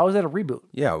movies. How is that a reboot?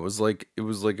 yeah, it was like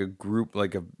a group,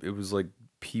 it was like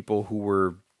people who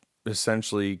were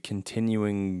essentially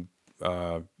continuing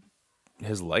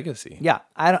his legacy. Yeah,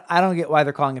 I don't get why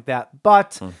they're calling it that,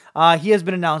 but he has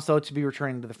been announced though to be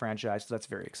returning to the franchise, so that's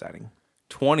very exciting.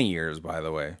 20 years, by the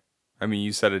way. I mean,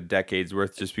 you said a decade's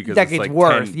worth just because Decade's it's like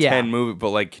worth, 10 movie,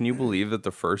 but like, can you believe that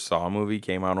the first Saw movie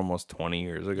came out almost 20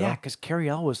 years ago? Yeah, because Cary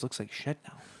Elwes looks like shit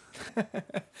now.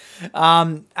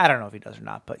 I don't know if he does or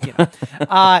not, but you know.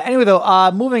 Anyway,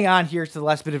 though, moving on here to the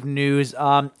last bit of news.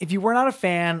 If you were not a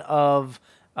fan of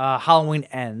Halloween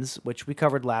Ends, which we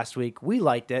covered last week, we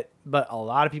liked it, but a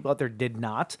lot of people out there did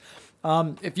not.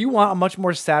 If you want a much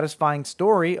more satisfying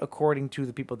story, according to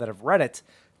the people that have read it,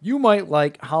 you might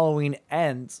like Halloween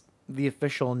Ends, the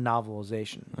official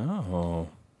novelization. Oh.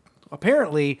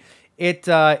 Apparently, it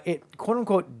quote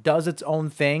unquote does its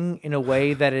own thing in a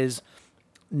way that is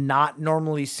not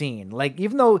normally seen. Like,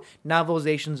 even though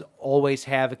novelizations always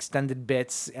have extended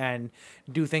bits and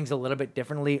do things a little bit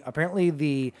differently, apparently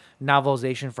the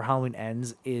novelization for Halloween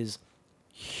Ends is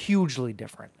hugely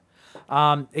different.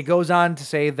 It goes on to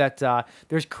say that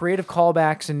there's creative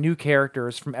callbacks and new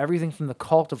characters from everything from the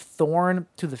Cult of Thorn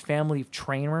to the family of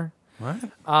Trainer.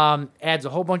 What? Adds a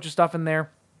whole bunch of stuff in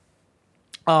there.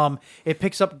 It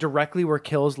picks up directly where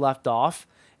Kills left off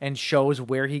and shows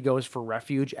where he goes for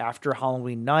refuge after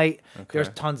Halloween night. Okay. There's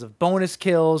tons of bonus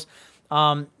kills.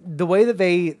 The way that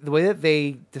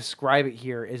they describe it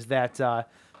here is that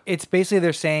it's basically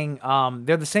they're saying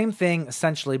they're the same thing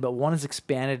essentially, but one is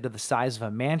expanded to the size of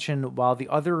a mansion while the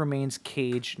other remains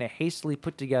caged in a hastily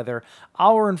put together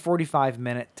hour and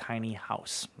 45-minute tiny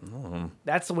house.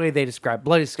 That's the way they describe.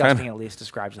 Bloody Disgusting at least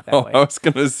describes it that way. I was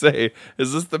gonna say,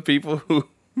 is this the people who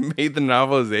made the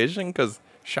novelization? Because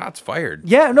shots fired.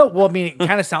 Yeah, no. Well, I mean, it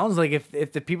kind of sounds like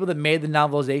if the people that made the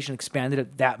novelization expanded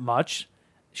it that much,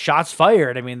 shots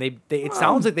fired. I mean, it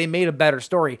sounds like they made a better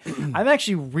story. I'm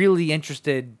actually really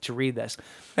interested to read this.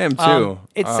 I am too.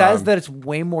 It says that it's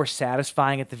way more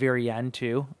satisfying at the very end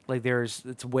too. Like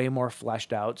it's way more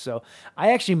fleshed out. So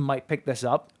I actually might pick this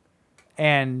up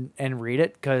and read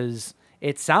it because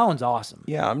it sounds awesome.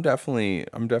 Yeah, I'm definitely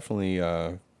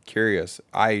curious.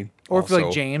 Or if you're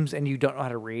like James and you don't know how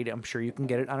to read, I'm sure you can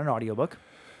get it on an audiobook.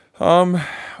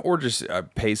 Or just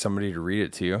pay somebody to read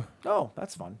it to you. Oh,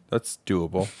 that's fun. That's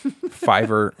doable.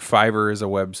 Fiverr is a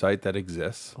website that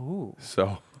exists. Ooh.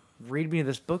 So read me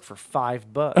this book for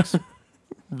 $5.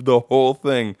 the whole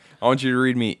thing. I want you to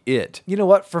read me it. You know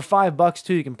what? For $5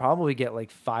 too, you can probably get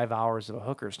like 5 hours of a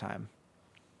hooker's time.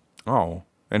 Oh,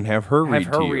 and have her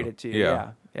read it to you.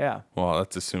 Yeah. Well,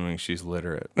 that's assuming she's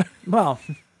literate. Well,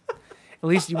 at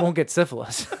least you won't get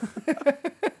syphilis.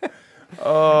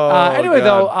 Anyway,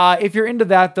 God. though, if you're into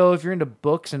that, though, if you're into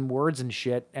books and words and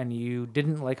shit, and you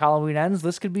didn't like Halloween Ends,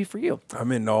 this could be for you.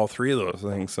 I'm into all three of those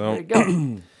things. So There you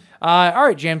go. All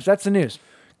right, James, that's the news.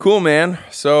 cool, man.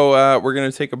 So we're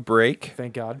gonna take a break.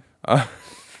 Thank God.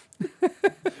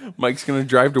 Mike's gonna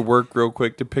drive to work real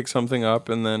quick to pick something up,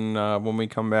 and then when we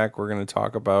come back, we're gonna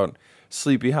talk about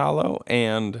Sleepy Hollow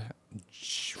and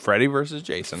Freddy versus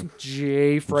Jason.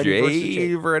 Freddy versus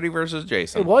Jay. Freddy versus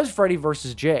Jason. It was Freddy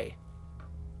versus Jay.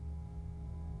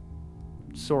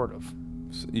 Sort of.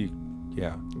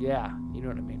 Yeah. Yeah, you know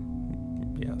what I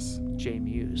mean. Yes. Jay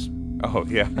Muse. Oh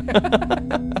yeah.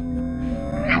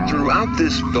 Throughout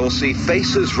this, they'll see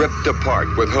faces ripped apart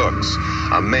with hooks,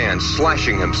 a man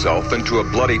slashing himself into a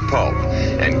bloody pulp,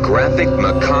 and graphic,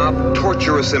 macabre,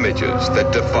 torturous images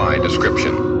that defy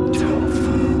description.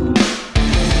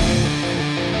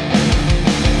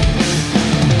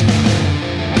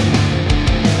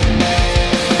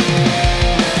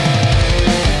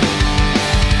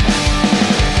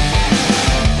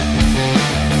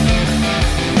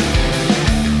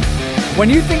 When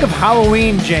you think of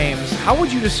Halloween, James, how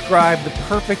would you describe the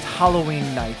perfect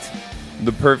Halloween night?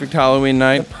 The perfect Halloween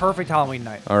night. The perfect Halloween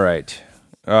night. All right.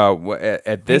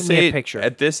 At this me a age, picture.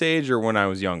 at this age, or when I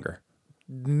was younger.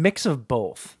 Mix of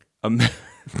both. A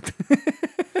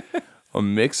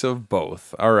mix of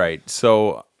both. All right.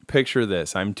 So picture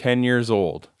this. I'm 10 years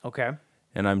old, Okay.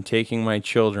 and I'm taking my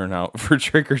children out for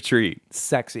trick or treat.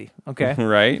 Sexy. Okay.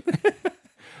 Right?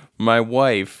 My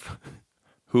wife,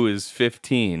 who is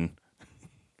 15,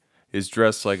 is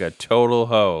dressed like a total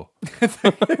hoe.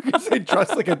 They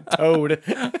dress like a toad.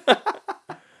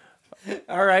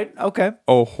 All right. Okay.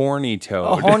 A horny A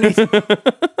toad. horny.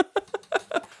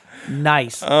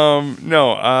 Nice.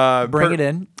 No. Bring it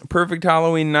in. Perfect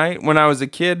Halloween night. When I was a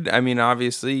kid, I mean,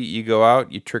 obviously, you go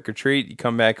out, you trick or treat, you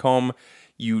come back home,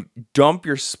 you dump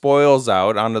your spoils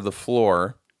out onto the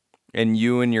floor, and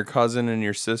you and your cousin and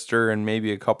your sister and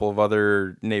maybe a couple of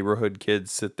other neighborhood kids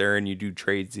sit there and you do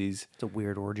tradesies. It's a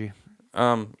weird orgy.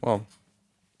 Well,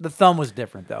 The thumb was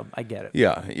different, though. I get it.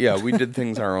 yeah, we did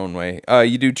things our own way.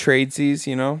 You do tradesies,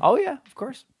 you know? Oh, yeah, of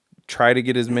course. Try to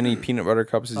get as many peanut butter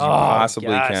cups as you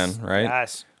possibly yes, can, right?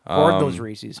 Yes. Hoard those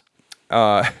Reese's.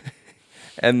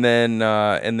 And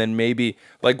then maybe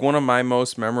like one of my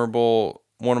most memorable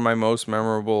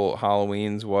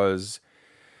Halloweens was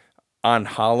on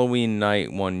Halloween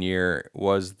night one year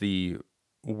was the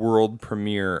world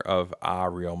premiere of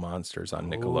Real Monsters on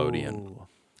Nickelodeon. Ooh.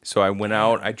 So I went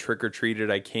out, I trick-or-treated,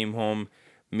 I came home,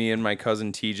 me and my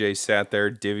cousin TJ sat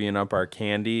there divvying up our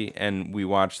candy, and we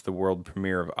watched the world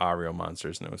premiere of Real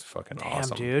Monsters, and it was fucking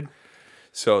awesome. Damn, dude.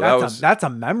 So That's a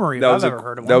memory if I've ever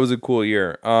heard of one. that was a cool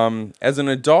year. As an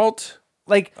adult,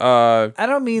 Like, I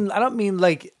don't mean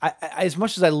like I, as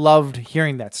much as I loved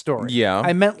hearing that story. Yeah.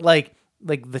 I meant like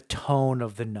the tone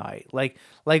of the night. Like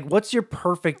what's your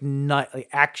perfect night, like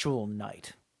actual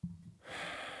night?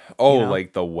 oh, know?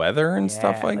 like the weather and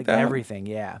stuff Yeah, like that. Everything,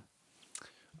 yeah.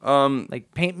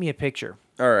 Like paint me a picture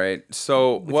All right.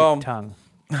 So, with well, your tongue.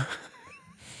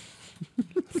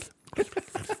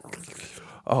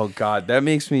 oh god, that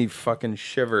makes me fucking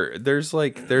shiver. There's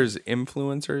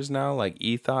influencers now, like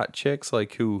e-thought chicks,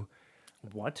 like who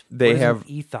What? They What is have- an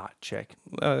e-thought chick.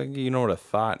 you know what a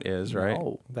thought is, right?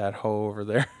 No. That hoe over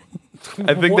there.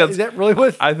 I think Is that really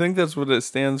what? I think that's what it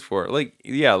stands for. Like,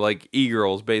 yeah, like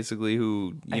e-girls, basically,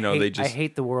 who I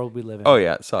hate the world we live in. Oh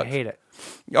yeah, it sucks. I hate it.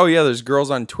 Oh yeah, there's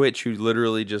girls on Twitch who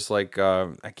literally just like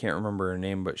I can't remember her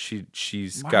name, but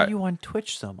she's Why got. are you on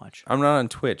Twitch so much? I'm not on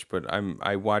Twitch, but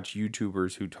I watch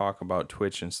YouTubers who talk about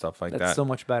Twitch and stuff like That's that. so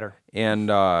much better. And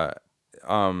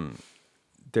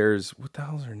there's what the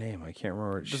hell's her name? I can't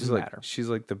remember. Doesn't matter. She's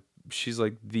like the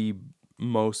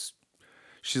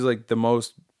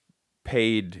most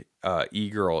paid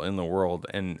e-girl in the world,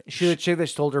 and She the chick that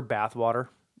stole her bathwater.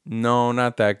 no,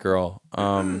 not that girl.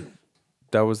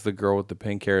 That was the girl with the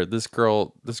pink hair. This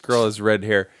girl has red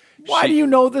hair. Why do you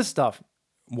know this stuff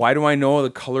Why do I know the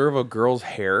color of a girl's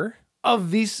hair?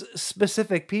 of these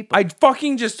specific people? I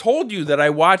fucking just told you that I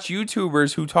watch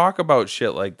YouTubers who talk about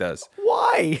shit like this.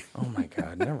 Why? Oh my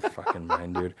god, never fucking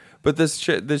mind, dude. But this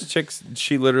chick,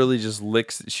 she literally just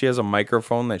licks. She has a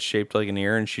microphone that's shaped like an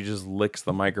ear, and she just licks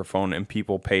the microphone, and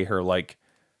people pay her like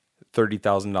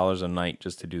 $30,000 a night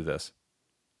just to do this.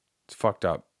 It's fucked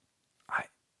up.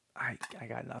 I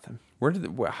got nothing.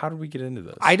 How did we get into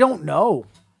this? I don't know.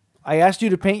 I asked you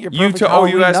to paint your perfect you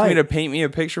Halloween asked night. me to paint me a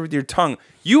picture with your tongue.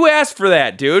 You asked for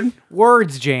that, dude.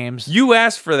 Words, James. You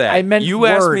asked for that. I meant you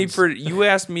words.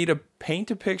 asked me to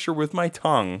paint a picture with my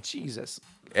tongue. Jesus.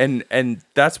 And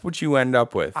that's what you end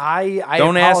up with. I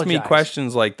Don't ask me apologize.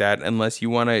 questions like that unless you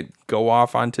want to go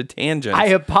off onto tangents. I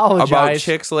apologize. About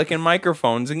chicks licking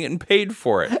microphones and getting paid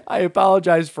for it. I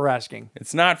apologize for asking.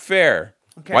 It's not fair.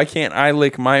 Okay. Why can't I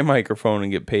lick my microphone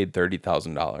and get paid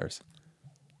 $30,000?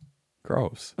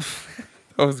 Gross.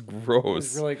 That was gross.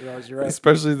 It's really gross. You're right.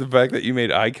 Especially the fact that you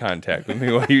made eye contact with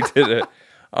me while you did it.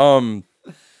 No,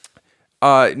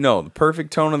 the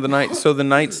perfect tone of the night. So the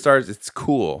night starts. It's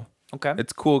cool. Okay.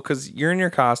 It's cool because you're in your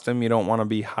costume. You don't want to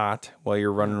be hot while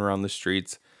you're running around the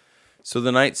streets. So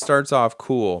the night starts off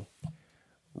cool.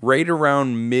 Right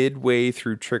around midway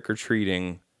through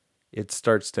trick-or-treating, it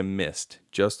starts to mist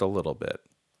just a little bit.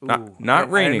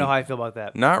 Not raining. I don't know how I feel about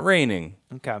that. Not raining.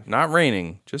 Okay. Not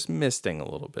raining. Just misting a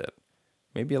little bit.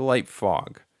 Maybe a light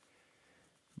fog.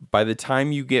 By the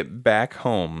time you get back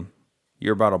home,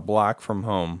 you're about a block from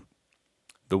home.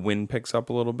 The wind picks up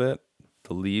a little bit.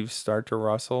 The leaves start to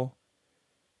rustle.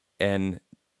 And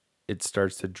it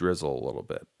starts to drizzle a little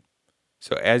bit.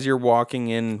 So as you're walking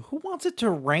in... Who wants it to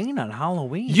rain on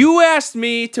Halloween? You asked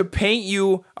me to paint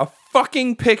you a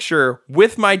fucking picture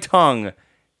with my tongue.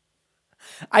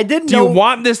 I didn't Do know. you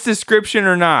want this description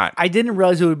or not? I didn't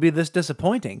realize it would be this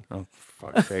disappointing. Oh,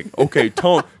 fuck's sake. Okay,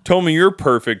 tell me your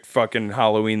perfect fucking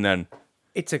Halloween then.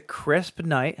 It's a crisp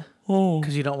night Oh,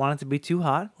 because you don't want it to be too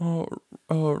hot. right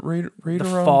The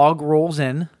around. fog rolls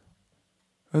in.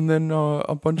 And then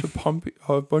a bunch of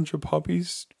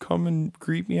puppies come and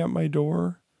greet me at my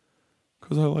door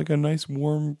because I like a nice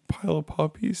warm pile of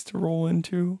puppies to roll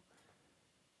into.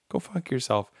 Go fuck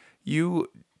yourself. You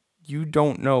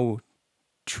don't know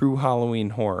true Halloween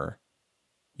horror.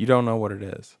 You don't know what it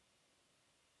is.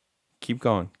 Keep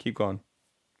going.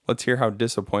 Let's hear how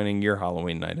disappointing your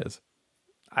Halloween night is.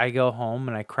 I go home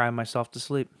and I cry myself to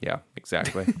sleep. Yeah,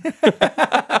 exactly.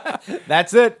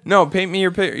 That's it. No, paint me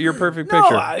your perfect No,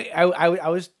 picture. I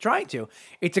was trying to.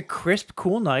 It's a crisp,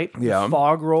 cool night. Yeah. The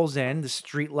fog rolls in. The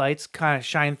street lights kind of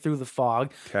shine through the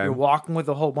fog. Okay. You're walking with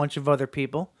a whole bunch of other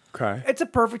people. Okay. It's a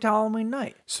perfect Halloween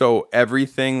night. So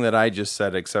everything that I just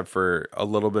said, except for a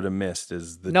little bit of mist,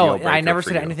 is the No, deal breaker I never for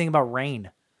said you. anything about rain.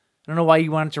 I don't know why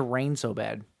you want it to rain so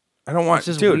bad. I don't want. It's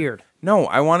just dude, weird. No,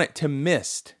 I want it to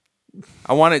mist.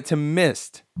 I want it to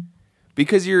mist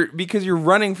because you're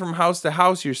running from house to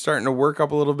house. You're starting to work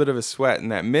up a little bit of a sweat,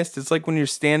 and that mist. It's like when you're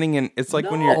standing in. It's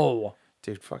like when you're.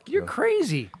 Dude, fuck you. You're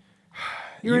crazy.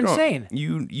 You're You don't- insane.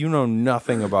 You know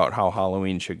nothing about how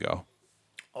Halloween should go.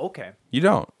 Okay. You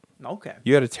don't. Okay.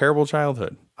 You had a terrible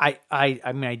childhood. I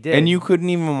mean, I did. And you couldn't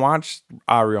even watch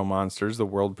Ariel Monsters, the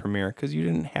world premiere, because you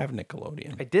didn't have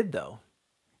Nickelodeon. I did, though.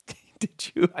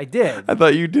 Did you? I did. I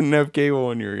thought you didn't have cable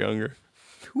when you were younger.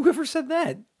 Whoever said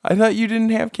that? I thought you didn't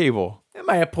have cable. Am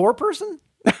I a poor person?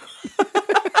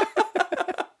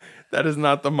 That is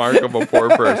not the mark of a poor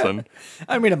person.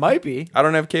 I mean, it might be. I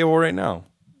don't have cable right now.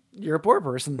 You're a poor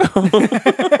person.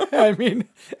 I mean,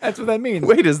 that's what that means.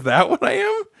 Wait, is that what I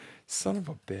am? Son of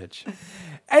a bitch.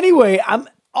 Anyway,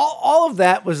 all of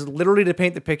that was literally to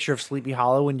paint the picture of Sleepy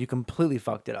Hollow, and you completely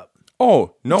fucked it up.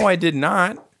 Oh, no, I did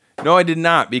not. No, I did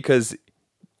not, because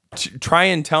try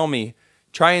and tell me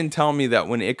that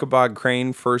when Ichabod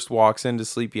Crane first walks into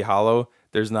Sleepy Hollow,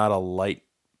 there's not a light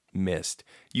mist.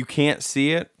 You can't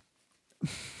see it,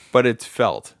 but it's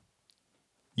felt.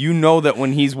 You know that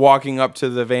when he's walking up to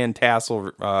the Van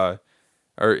Tassel,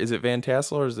 or is it Van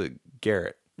Tassel or is it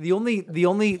Garrett? The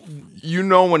only You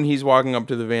know when he's walking up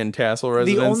to the Van Tassel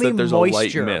residence that there's a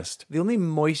light mist. The only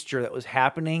moisture that was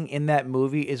happening in that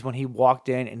movie is when he walked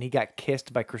in and he got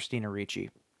kissed by Christina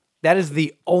Ricci. That is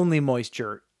the only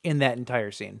moisture in that entire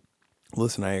scene.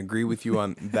 Listen, I agree with you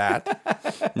on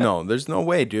that. No, there's no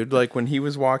way, dude. Like when he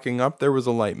was walking up, there was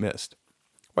a light mist.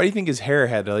 Why do you think his hair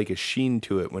had like a sheen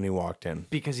to it when he walked in?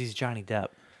 Because he's Johnny Depp.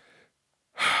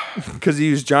 Because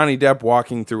he was Johnny Depp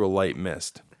walking through a light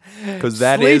mist. Because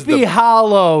that Sleepy is the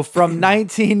Hollow from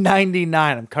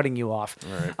 1999. I'm cutting you off.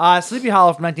 Sleepy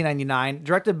Hollow from 1999,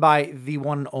 directed by the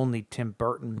one and only Tim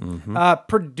Burton.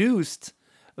 Produced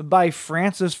by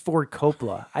Francis Ford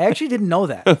Coppola. I actually didn't know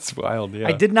that. That's wild. Yeah,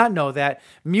 I did not know that.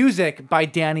 Music by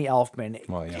Danny Elfman.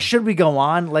 Well, yeah. Should we go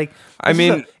on? Like, I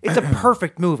mean, it's a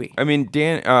perfect movie. I mean,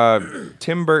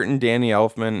 Tim Burton, Danny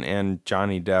Elfman, and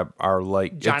Johnny Depp are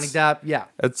like Johnny Depp, yeah.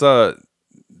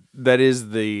 That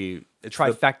is the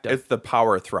Trifecta. It's the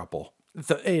power thruple.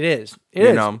 It is. It You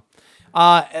is. know?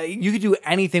 You could do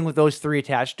anything with those three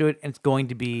attached to it, and it's going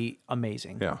to be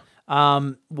amazing. Yeah.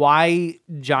 Why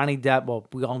Johnny Depp? Well,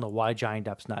 we all know why Johnny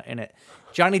Depp's not in it.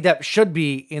 Johnny Depp should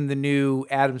be in the new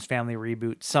Addams Family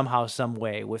reboot somehow, some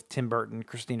way with Tim Burton,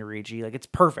 Christina Ricci. Like, it's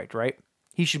perfect, right?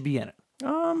 He should be in it.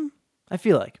 I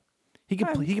feel like he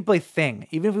could play Thing,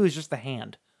 even if it was just the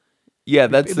hand. Yeah,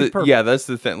 that's It'd be perfect. that's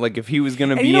the thing. Like if he was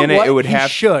gonna And be you know in it, what? it would He have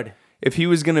should. If he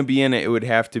was gonna be in it, it would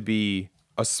have to be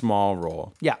a small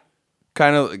role. Yeah.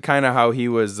 Kind of how he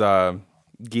was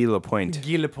Guy Lapointe.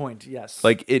 Guy Lapointe, yes.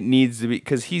 Like it needs to be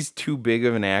because he's too big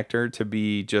of an actor to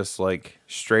be just like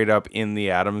straight up in the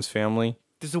Addams Family.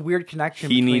 There's a weird connection.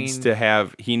 He needs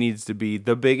to be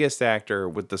the biggest actor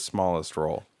with the smallest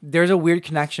role. There's a weird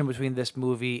connection between this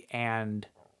movie and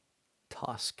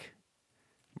Tusk.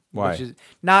 Why? Which is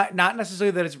not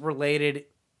necessarily that it's related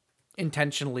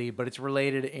intentionally, but it's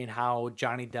related in how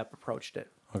Johnny Depp approached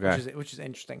it. Okay. Which is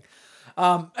interesting.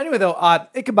 Anyway, though,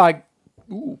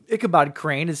 Ichabod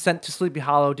Crane is sent to Sleepy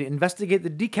Hollow to investigate the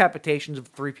decapitations of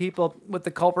 3 people, with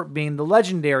the culprit being the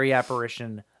legendary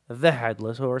apparition, the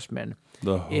Headless Horseman.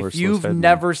 If you've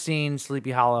never seen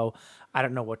Sleepy Hollow, I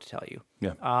don't know what to tell you.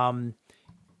 Yeah.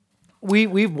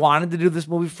 We've wanted to do this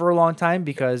movie for a long time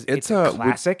because it's a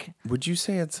classic. Would you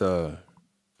say it's a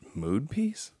mood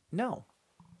piece? No,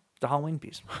 the Halloween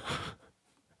piece.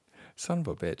 Son of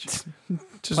a bitch.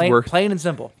 Plain and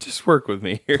simple. Just work with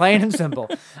me here. Plain and simple.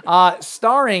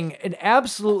 Starring an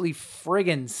absolutely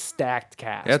friggin' stacked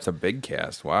cast. That's a big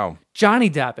cast. Wow.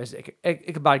 Johnny Depp as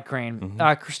Ichabod Crane.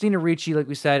 Christina Ricci, like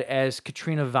we said, as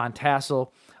Katrina Von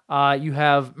Tassel. You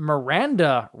have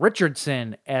Miranda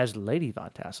Richardson as Lady Von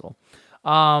Tassel.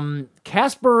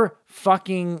 Casper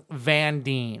fucking Van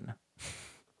Dien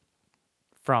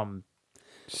from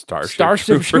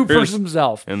Starship Troopers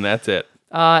himself. And that's it.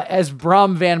 As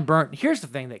Brom Van Burnt. Here's the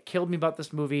thing that killed me about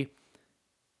this movie.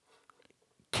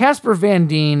 Casper Van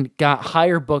Dien got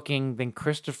higher booking than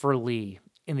Christopher Lee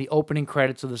in the opening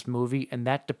credits of this movie, and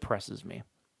that depresses me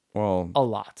Well, a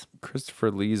lot.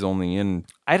 Christopher Lee's only in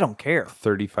I don't care.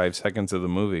 35 seconds of the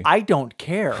movie. I don't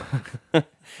care.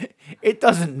 It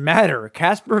doesn't matter.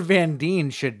 Casper Van Dien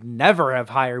should never have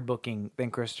higher booking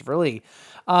than Christopher Lee.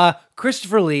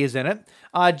 Christopher Lee is in it.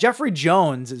 Jeffrey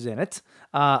Jones is in it,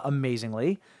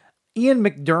 amazingly. Ian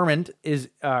McDermott is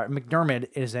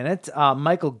in it.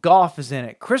 Michael Goff is in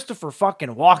it. Christopher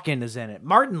fucking Walken is in it.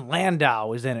 Martin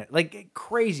Landau is in it. Like,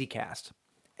 crazy cast.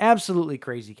 Absolutely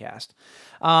crazy cast.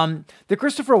 The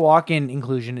Christopher Walken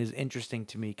inclusion is interesting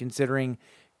to me, considering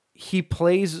he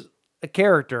plays a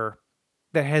character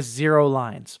that has 0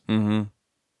 lines. Mm-hmm.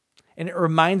 And it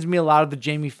reminds me a lot of the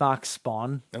Jamie Foxx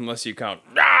Spawn. Unless you count.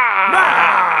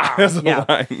 As a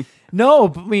line. No,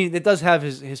 but I mean, it does have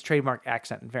his trademark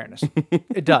accent, in fairness.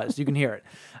 It does. You can hear it.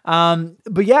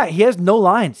 But yeah, he has no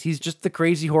lines. He's just the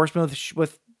crazy horseman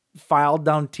with filed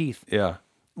down teeth. Yeah.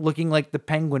 Looking like the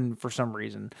Penguin for some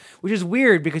reason, which is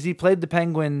weird because he played the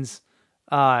Penguin's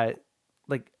like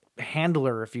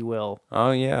handler, if you will.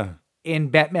 Oh yeah. In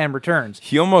Batman Returns.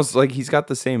 He almost he's got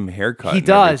the same haircut. He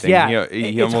does, everything. yeah.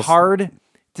 It's almost hard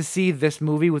to see this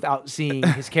movie without seeing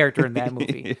his character in that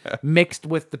movie mixed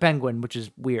with the Penguin, which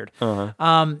is weird.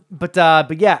 Uh-huh. But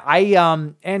yeah,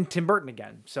 and Tim Burton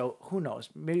again. So who knows?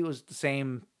 Maybe it was the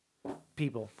same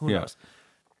people. Who knows?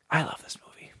 I love this movie.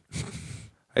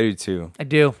 I do too. I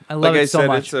do. I love it so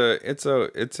much. It's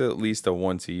at least a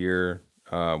once a year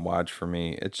watch for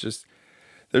me. It's just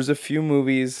there's a few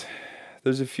movies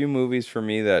for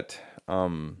me that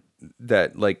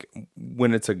that like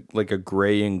when it's a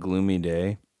gray and gloomy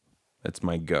day, that's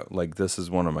my go. Like this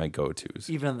is one of my go-tos.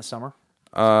 Even in the summer.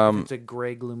 If it's a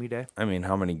gray, gloomy day. I mean,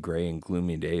 how many gray and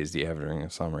gloomy days do you have during the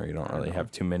summer? You don't really have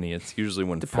too many. It's usually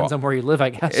when Depends on where you live,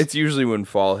 I guess. It's usually when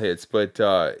fall hits, but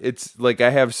it's like I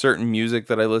have certain music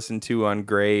that I listen to on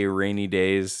gray, rainy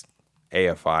days.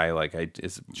 AFI,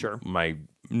 is my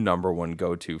number one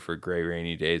go-to for gray,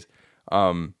 rainy days.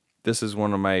 This is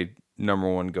one of my number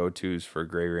one go-tos for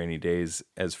gray, rainy days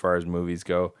as far as movies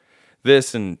go.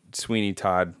 This and Sweeney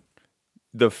Todd,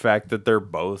 the fact that they're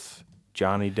both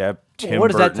Johnny Depp, Tim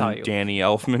what does Burton, that tell you? Danny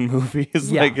Elfman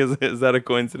movies. Yeah. Is that a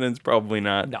coincidence? Probably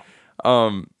not. No.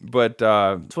 But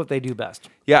it's what they do best.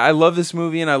 Yeah, I love this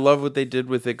movie, and I love what they did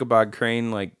with Ichabod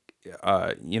Crane. Like,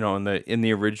 in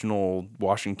the original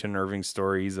Washington Irving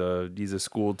story, he's a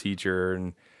school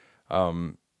teacher,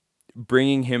 and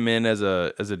bringing him in as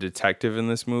a detective in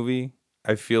this movie,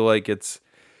 I feel like it's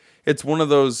one of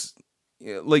those,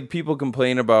 like, people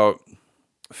complain about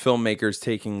filmmakers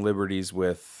taking liberties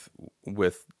with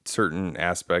certain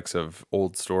aspects of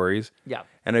old stories. Yeah.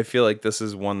 And I feel like this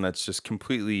is one that's just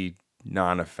completely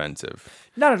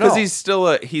non-offensive. Not at all.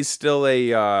 Because he's still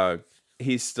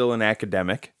an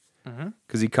academic.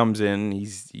 Because he comes in, he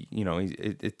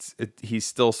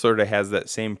still sort of has that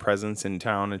same presence in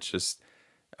town. It's just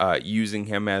using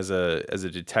him as a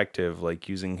detective, like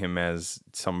using him as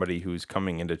somebody who's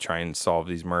coming in to try and solve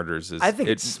these murders. I think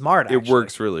it's smart, It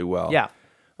works really well. Yeah.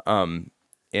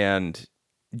 And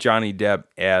Johnny Depp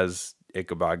as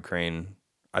Ichabod Crane.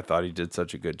 I thought he did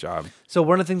such a good job. So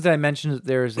one of the things that I mentioned is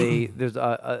there's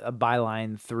a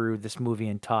byline through this movie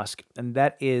in Tusk, and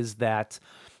that is that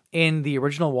in the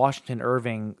original Washington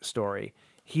Irving story,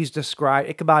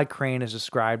 Ichabod Crane is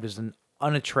described as an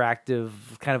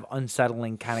unattractive, kind of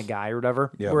unsettling kind of guy or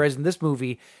whatever. Yeah. Whereas in this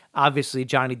movie, obviously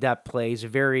Johnny Depp plays a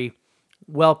very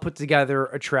well put together,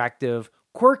 attractive,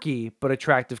 quirky, but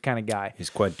attractive kind of guy. He's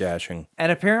quite dashing.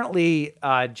 And apparently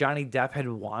Johnny Depp had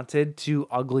wanted to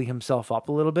ugly himself up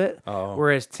a little bit,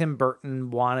 whereas Tim Burton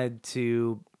wanted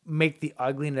to make the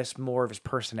ugliness more of his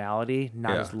personality,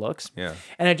 not his looks. Yeah.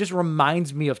 And it just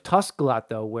reminds me of Tusk a lot,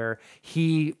 though, where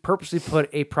he purposely put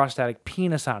a prosthetic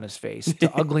penis on his face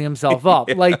to ugly himself up.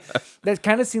 Like, that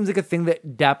kind of seems like a thing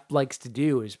that Depp likes to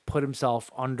do, is put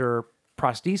himself under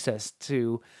prosthesis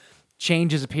to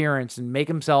change his appearance and make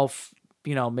himself,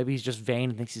 you know, maybe he's just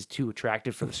vain and thinks he's too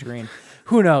attractive for the screen.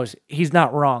 Who knows? He's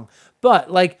not wrong.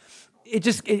 But, like,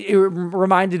 it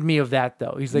reminded me of that,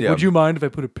 though. He's like, would you mind if I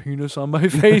put a penis on my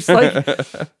face? Like,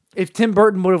 if Tim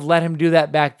Burton would have let him do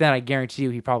that back then, I guarantee you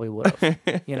he probably would have,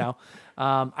 you know?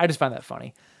 I just find that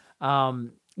funny.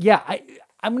 I'm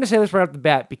going to say this right off the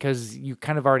bat because you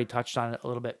kind of already touched on it a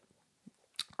little bit.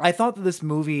 I thought that this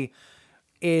movie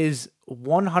is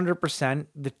 100%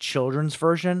 the children's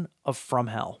version of From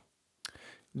Hell.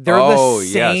 They're the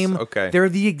same. Yes. Okay. They're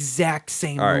the exact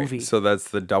same movie. So that's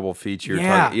the double feature.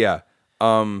 Yeah. Yeah.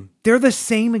 They're the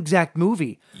same exact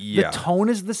movie. Yeah. The tone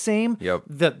is the same. Yep.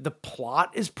 The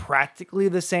plot is practically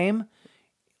the same.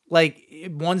 Like,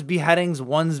 one's beheadings,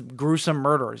 one's gruesome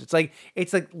murders. It's like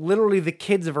literally the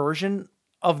kids' version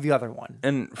of the other one,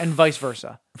 and vice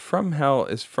versa. From Hell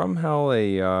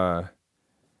a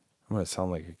I'm gonna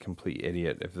sound like a complete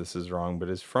idiot if this is wrong, but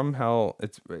is From Hell?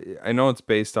 I know it's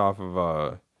based off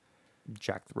of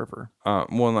Jack the Ripper.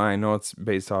 I know it's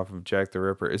based off of Jack the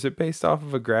Ripper. Is it based off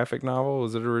of a graphic novel?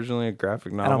 Was it originally a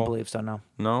graphic novel? I don't believe so. No.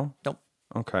 No. Nope.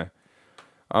 Okay.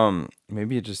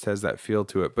 Maybe it just has that feel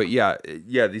to it. But yeah,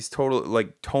 these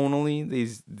tonally,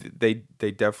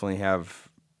 they definitely have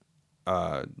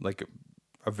like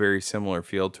a very similar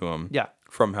feel to them. Yeah.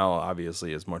 From Hell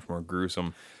obviously is much more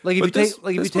gruesome. Like if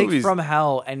But you take From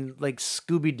Hell and like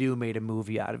Scooby-Doo made a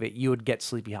movie out of it, you would get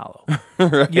Sleepy Hollow. Right. You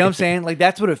know what I'm saying? Like,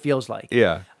 that's what it feels like.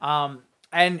 Yeah.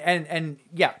 And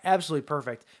yeah, absolutely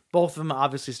perfect. Both of them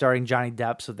obviously starring Johnny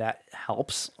Depp, so that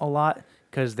helps a lot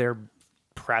because they're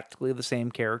practically the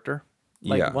same character.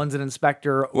 Like, Yeah. one's an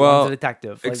inspector, one's a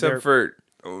detective. Like, Except for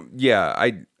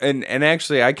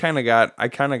actually I kind of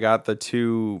got the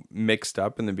two mixed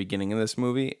up in the beginning of this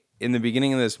movie. In the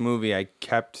beginning of this movie, I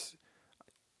kept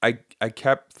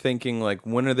thinking, like,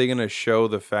 when are they gonna show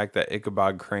the fact that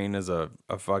Ichabod Crane is a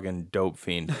fucking dope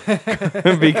fiend?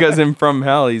 Because in From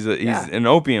Hell, he's an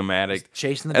opium addict,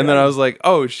 chasing the and then I drugs. was like,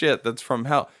 oh shit, that's From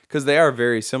Hell, because they are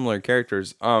very similar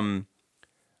characters. I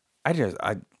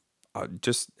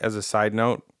just as a side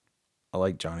note, I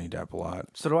like Johnny Depp a lot.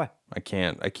 So do I. I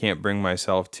can't bring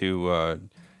myself to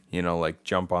like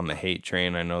jump on the hate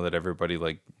train. I know that everybody,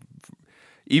 like,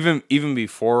 even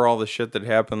before all the shit that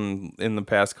happened in the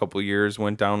past couple of years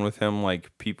went down with him,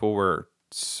 like, people were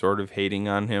sort of hating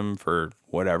on him for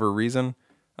whatever reason.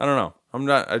 I don't know.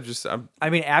 I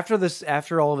mean,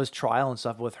 after all of his trial and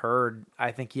stuff with Heard,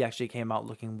 I think he actually came out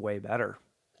looking way better.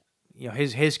 You know,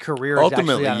 his career is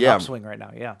Ultimately, actually on an yeah. upswing right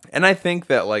now. Yeah. And I think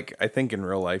that, like, in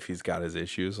real life he's got his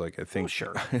issues. Like, I think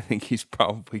I think he's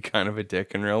probably kind of a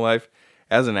dick in real life.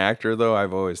 As an actor, though,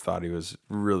 I've always thought he was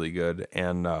really good,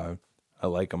 and I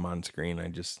like him on screen.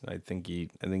 I think he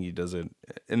does an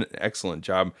excellent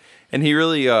job, and he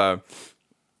really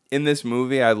in this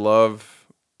movie, I love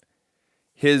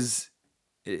his.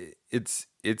 It's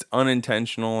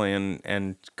unintentional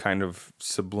and kind of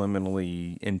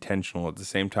subliminally intentional at the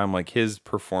same time. Like, his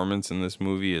performance in this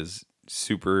movie is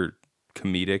super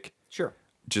comedic. Sure.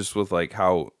 Just with, like,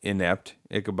 how inept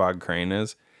Ichabod Crane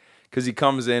is, because he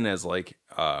comes in as, like,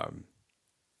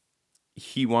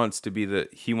 he wants to be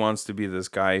this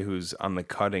guy who's on the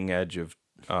cutting edge of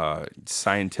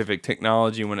scientific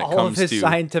technology when it all comes of his to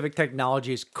scientific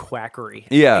technology is quackery.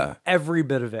 Yeah. Like, every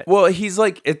bit of it. Well, he's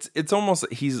like, it's almost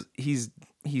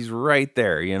he's right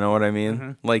there, you know what I mean?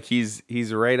 Mm-hmm. Like,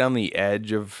 he's right on the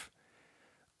edge of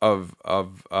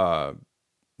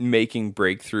making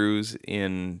breakthroughs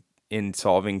in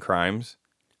solving crimes,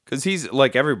 because he's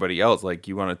like everybody else. Like,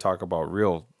 you want to talk about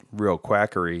real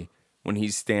quackery, when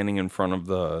he's standing in front of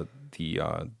the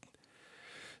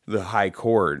high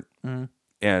court,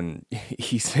 and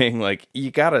he's saying, like,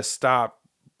 you gotta stop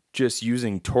just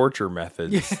using torture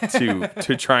methods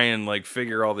to try and, like,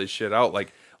 figure all this shit out.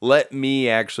 Like, let me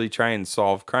actually try and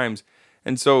solve crimes.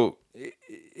 And so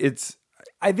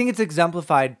I think it's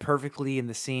exemplified perfectly in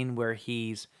the scene where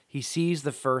he sees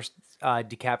the first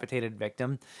decapitated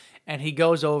victim, and he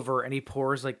goes over and he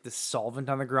pours like this solvent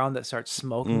on the ground that starts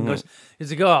smoking. Mm-hmm.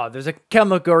 He's like, oh, there's a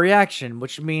chemical reaction,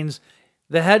 which means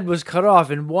the head was cut off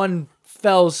in one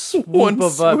fell swoop one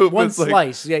It's like,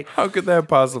 slice. Yeah. how could that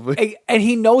possibly? And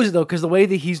he knows it though, because the way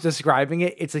that he's describing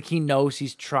it, it's like he knows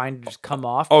he's trying to just come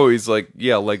off. Oh, he's like,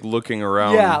 yeah, like looking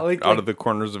around like out of the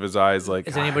corners of his eyes, like,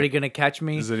 is anybody gonna catch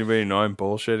me? Does anybody know I'm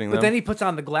bullshitting them? But then he puts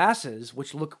on the glasses,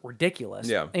 which look ridiculous.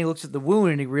 Yeah. And he looks at the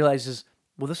wound and he realizes,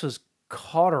 well, this was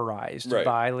cauterized Right.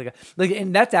 by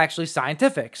and that's actually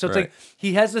scientific. So it's Right. like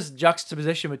he has this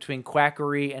juxtaposition between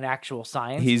quackery and actual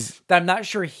science He's- that I'm not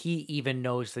sure he even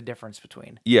knows the difference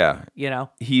between. yeah, You know?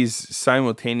 he's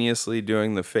simultaneously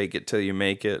doing the fake it till you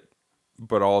make it,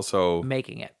 but also,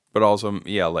 Making it.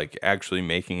 yeah, like actually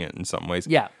making it in some ways.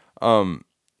 Yeah.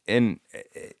 And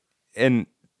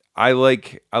I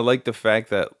like the fact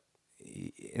that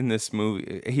in this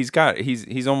movie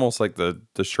he's almost like the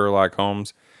Sherlock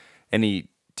Holmes, and he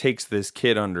takes this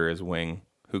kid under his wing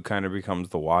who kind of becomes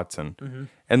the Watson. Mm-hmm.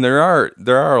 And there are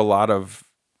a lot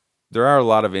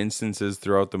of instances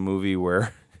throughout the movie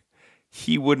where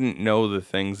he wouldn't know the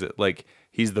things that, like,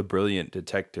 he's the brilliant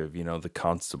detective, the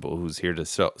constable who's here to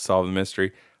solve the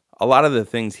mystery. A lot of the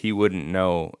things he wouldn't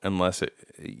know unless it,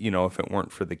 if it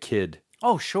weren't for the kid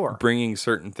Oh, sure. bringing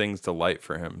certain things to light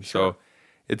for him. So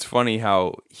it's funny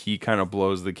how he kind of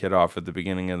blows the kid off at the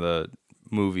beginning of the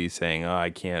movie saying, oh, I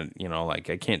can't,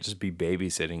 I can't just be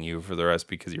babysitting you for the rest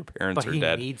because your parents But are he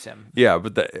dead. needs him. Yeah,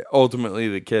 but ultimately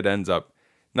the kid ends up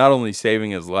not only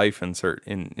saving his life in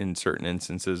certain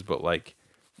instances, but like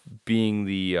being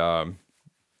the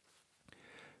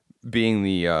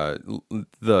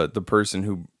person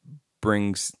who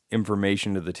brings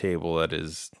information to the table that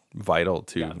is vital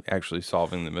to actually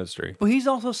solving the mystery. But he's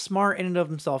also smart in and of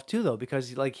himself too, though,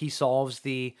 because like he solves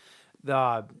the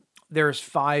there's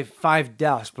five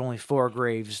deaths but only 4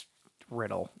 graves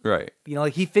riddle. Right.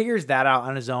 Like he figures that out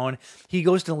on his own. He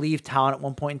goes to leave town at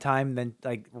one point in time, then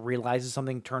like realizes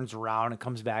something, turns around and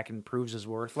comes back and proves his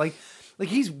worth. Like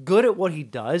he's good at what he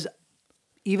does,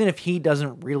 even if he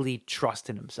doesn't really trust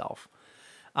in himself.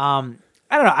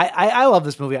 I don't know. I love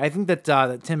this movie. I think that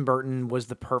that Tim Burton was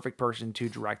the perfect person to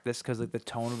direct this because like the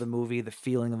tone of the movie, the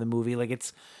feeling of the movie, like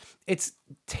it's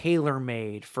tailor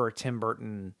made for a Tim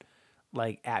Burton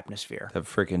like atmosphere. That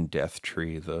freaking death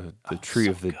tree, the tree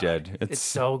of the dead. It's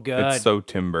so good. It's so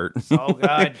Tim Burton. So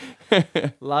good.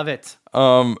 Love it.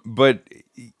 But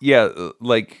yeah,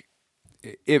 like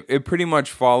it pretty much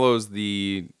follows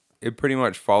the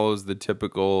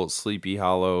typical Sleepy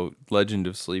Hollow, Legend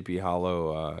of Sleepy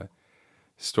Hollow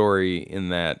story, in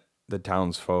that the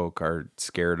townsfolk are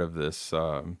scared of this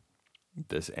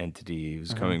this entity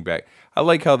who's coming back. I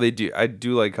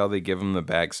do like how they give him the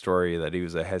backstory that he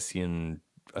was a Hessian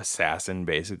assassin,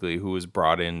 basically, who was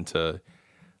brought in to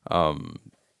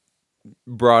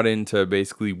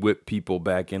basically whip people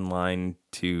back in line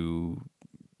to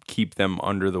keep them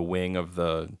under the wing of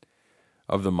the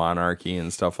monarchy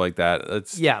and stuff like that.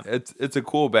 It's a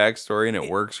cool backstory, and it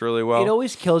works really well. It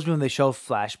always kills me when they show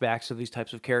flashbacks of these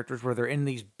types of characters where they're in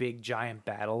these big giant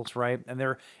battles, right?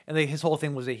 And his whole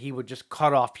thing was that he would just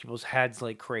cut off people's heads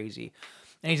like crazy.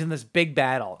 And he's in this big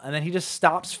battle, and then he just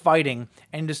stops fighting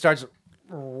and just starts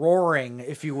roaring,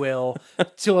 if you will,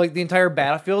 to like the entire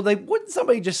battlefield. Like, wouldn't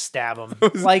somebody just stab him?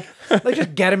 Like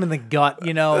just get him in the gut, or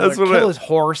kill his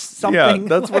horse, something. Yeah,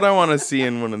 that's what I want to see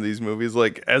in one of these movies.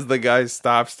 Like, as the guy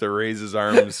stops to raise his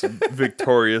arms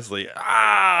victoriously,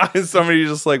 and somebody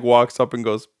just like walks up and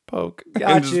goes, poke.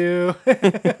 Got you.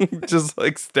 Just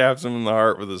like stabs him in the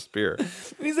heart with a spear. And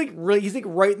he's like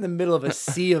right in the middle of a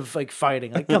sea of like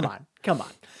fighting. Like, come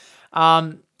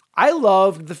on. I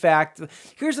loved the fact.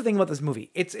 Here's the thing about this movie.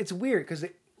 It's weird because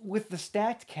with the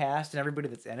stacked cast and everybody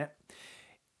that's in it,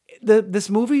 this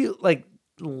movie like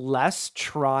less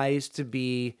tries to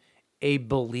be a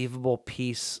believable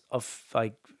piece of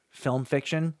like film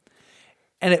fiction,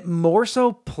 and it more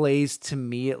so plays, to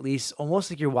me at least, almost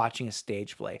like you're watching a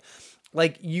stage play.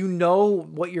 Like,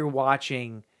 what you're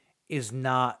watching is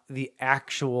not the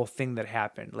actual thing that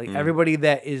happened. Like everybody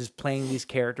that is playing these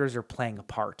characters are playing a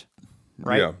part.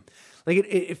 Right? Yeah. Like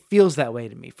it feels that way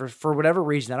to me for whatever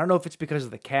reason. I don't know if it's because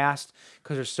of the cast,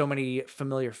 because there's so many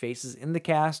familiar faces in the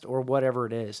cast, or whatever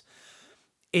it is.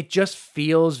 It just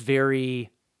feels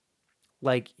very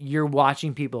like you're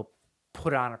watching people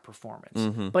put on a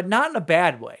performance, but not in a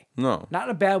bad way. No, not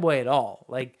in a bad way at all.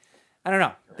 Like, I don't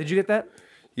know. Did you get that?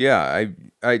 Yeah,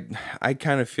 I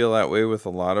kind of feel that way with a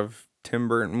lot of Tim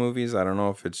Burton movies. I don't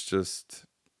know if it's just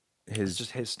his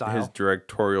style, his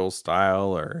directorial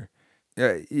style, or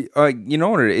You know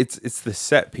what? It's the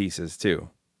set pieces too.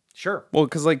 Sure. Well,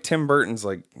 because like Tim Burton's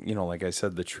like like I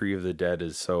said, the Tree of the Dead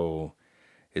is so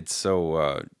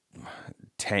not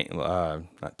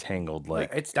tangled.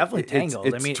 Like It's definitely tangled.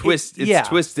 It's I mean, it's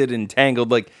twisted and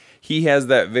tangled. Like he has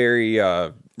that very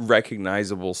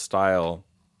recognizable style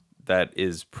that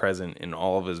is present in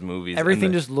all of his movies.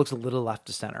 Everything just looks a little left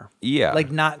to center. Yeah,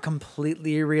 like not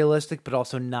completely realistic, but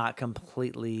also not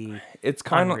completely. It's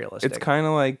kind of unrealistic. It's kind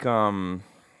of like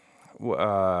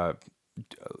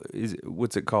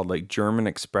what's it called? Like German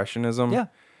expressionism. Yeah.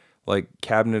 Like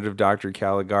Cabinet of Dr.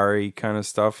 Caligari kind of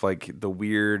stuff. Like the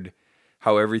weird,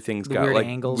 how everything's got weird like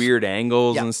angles. weird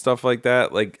angles Yeah. and stuff like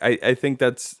that. Like I think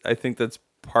that's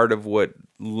part of what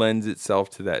lends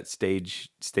itself to that stage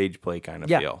play kind of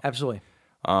feel. Absolutely.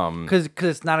 Because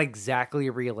it's not exactly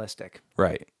realistic.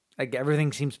 Right. Like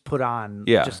everything seems put on.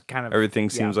 Yeah. Just kind of everything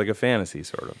seems like a fantasy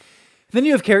sort of. Then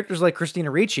you have characters like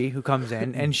Christina Ricci who comes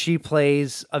in and she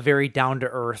plays a very down to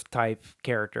earth type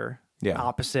character. Yeah.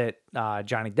 Opposite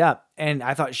Johnny Depp, and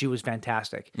I thought she was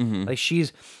fantastic. Mm-hmm. Like she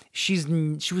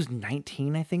was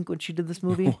 19, I think, when she did this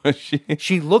movie. Was she?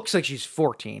 She looks like she's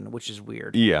 14, which is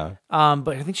weird. Yeah.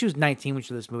 But I think she was 19 when she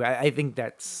did this movie. I think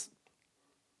that's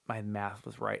my math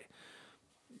was right.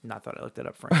 Not that I looked it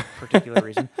up for any particular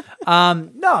reason.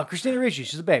 No, Christina Ricci,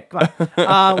 she's a babe. Come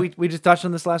on. We just touched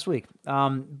on this last week.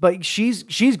 But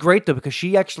she's great though because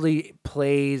she actually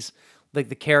plays like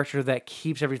the character that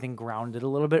keeps everything grounded a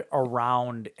little bit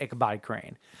around Ichabod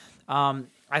Crane.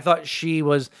 I thought she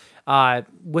was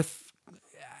with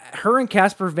her and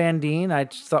Casper Van Dien. I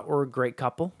just thought were a great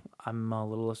couple. I'm a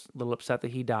little upset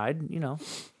that he died.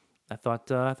 I thought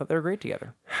they were great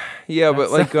together. Yeah,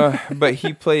 but like, but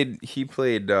he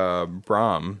played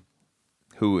Brom,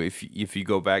 who if you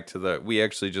go back to we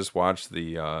actually just watched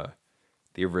the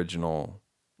original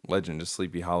Legend of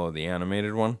Sleepy Hollow, the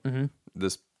animated one,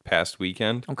 this past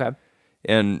weekend. Okay.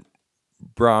 And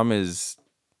Brom is,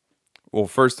 well,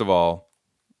 first of all,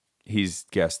 he's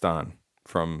Gaston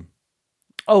from.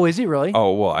 Oh, is he really?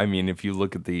 Oh well, I mean, if you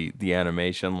look at the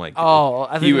animation, like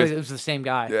I think it was the same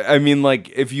guy. I mean,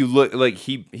 like if you look, like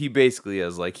he basically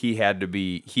is like he had to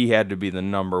be the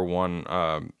number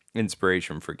one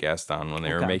inspiration for Gaston when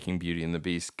they were making Beauty and the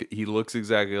Beast. He looks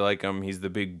exactly like him. He's the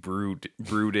big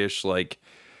brutish like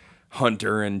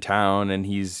hunter in town, and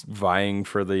he's vying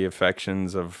for the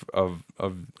affections of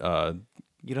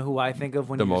you know who I think of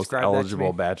when the you most describe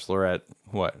eligible that to me? bachelorette.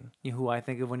 What? You know who I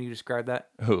think of when you describe that?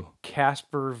 Who?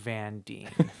 Casper Van Dien.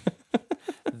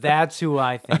 That's who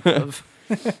I think of.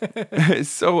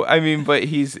 So I mean, but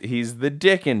he's the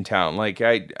dick in town. Like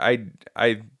I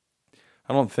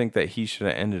don't think that he should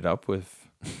have ended up with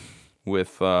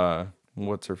what's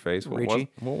her face? What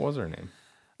was her name?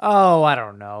 Oh, I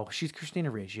don't know. She's Christina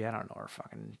Ricci. I don't know her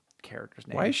fucking character's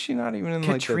name. Why is she not even in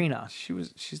Katrina?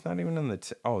 She's not even in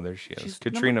the. Oh, there she is. She's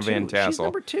Katrina number Van two. Tassel. She's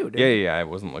number 2, dude. Yeah. I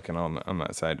wasn't looking on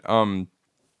that side.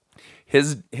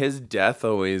 His death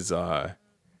always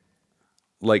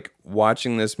like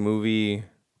watching this movie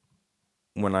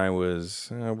when I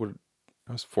was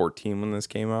 14 when this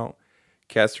came out.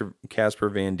 Casper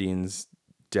Van Dien's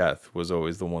death was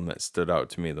always the one that stood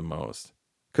out to me the most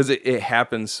because it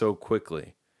happened so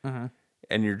quickly. Mm-hmm.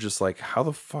 And you're just like, how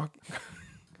the fuck?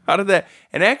 How did that?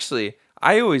 And actually,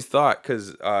 I always thought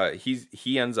because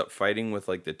he ends up fighting with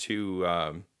like the two,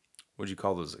 what'd you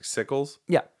call those? Like sickles?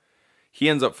 Yeah. He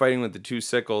ends up fighting with the two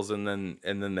sickles, and then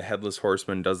the Headless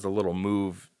Horseman does the little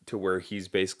move to where he's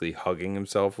basically hugging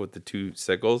himself with the two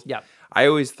sickles. Yeah. I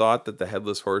always thought that the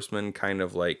Headless Horseman kind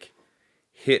of like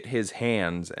hit his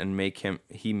hands and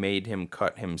he made him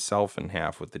cut himself in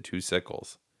half with the two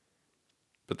sickles.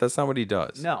 But that's not what he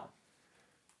does. No.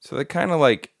 So they kind of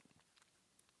like,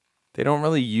 they don't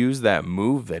really use that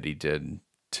move that he did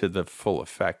to the full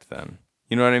effect then.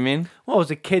 You know what I mean? Well, it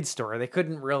was a kid's story. They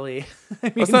couldn't really.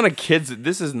 It's not a kid's.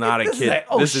 This is not a kid.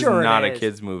 This is not a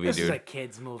kid's movie, dude. This is a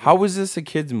kid's movie. How was this a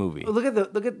kid's movie? Look at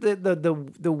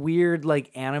the weird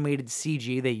like animated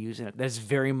CG they use in it. That's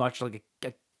very much like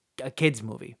a kid's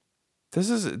movie.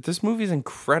 This movie is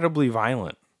incredibly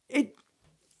violent. It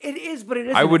is, but it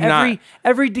isn't. I would not.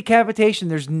 Every decapitation,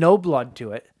 there's no blood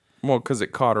to it. Well, because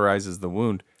it cauterizes the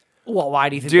wound. Well, why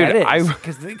do you think Dude, that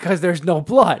is? Because there's no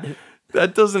blood.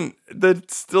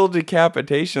 That's still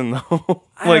decapitation though.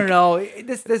 I don't know.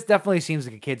 This definitely seems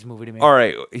like a kid's movie to me. All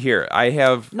right, here I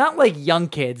have. Not like young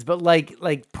kids, but like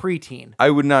preteen. I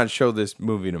would not show this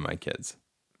movie to my kids.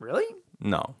 Really?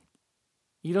 No.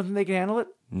 You don't think they can handle it?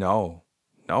 No,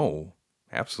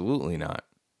 absolutely not.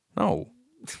 No.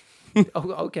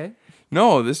 Oh, okay.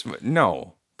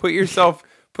 No. Put yourself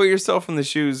Put yourself in the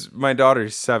shoes. My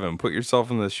daughter's 7. Put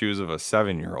yourself in the shoes of a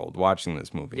 7-year-old watching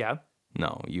this movie. Yeah.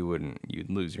 No, you wouldn't. You'd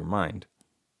lose your mind.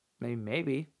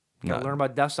 Maybe. No. Gotta learn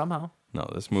about death somehow. No,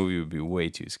 this movie would be way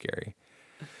too scary.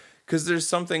 Because there's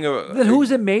something of. Then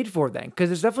who's it made for then?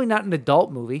 Because it's definitely not an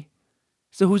adult movie.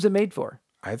 So who's it made for?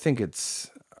 I think it's.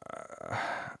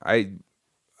 I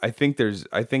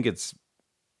think it's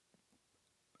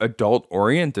adult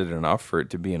oriented enough for it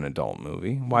to be an adult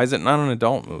movie. Why is it not an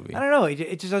adult movie? I don't know.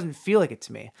 It just doesn't feel like it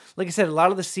to me. Like I said, a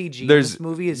lot of the CG in There's this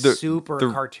movie is super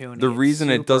cartoony. The It's reason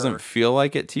it doesn't super- feel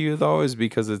like it to you though is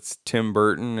because it's Tim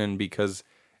Burton and because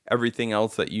everything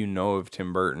else that you know of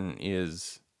Tim Burton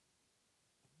is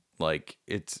like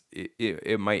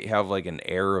it might have like an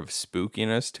air of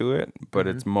spookiness to it, but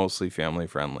it's mostly family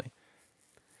friendly.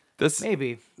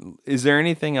 Maybe. Is there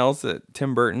anything else that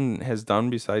Tim Burton has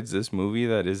done besides this movie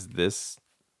that is this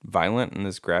violent and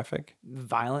this graphic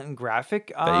Violent and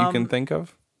graphic. that you can think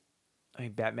of? I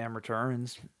mean, Batman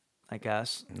Returns, I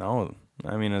guess. No,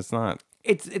 I mean it's not.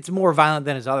 It's more violent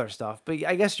than his other stuff, but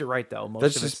I guess you're right though. Most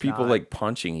That's of just it's people not. like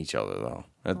punching each other though.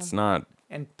 That's not.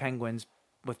 And penguins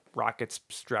with rockets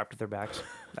strapped to their backs.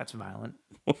 That's violent.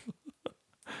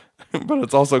 But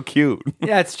it's also cute.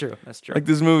 Yeah, it's true. That's true. Like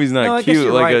this movie's not No, I guess cute.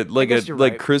 you're Like right. a like I a guess you're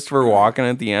like right. Christopher Walken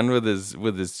at the end with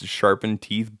his sharpened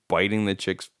teeth biting the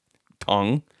chick's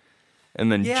tongue,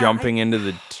 and then Yeah, jumping into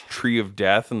the tree of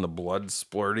death and the blood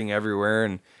splurting everywhere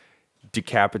and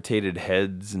decapitated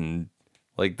heads and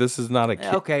like this is not a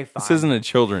kid. Okay, This fine. isn't a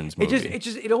children's movie.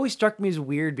 It always struck me as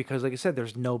weird because, like I said,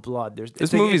 there's no blood.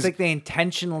 This movie's- it's like they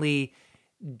intentionally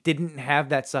didn't have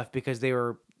that stuff because they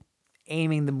were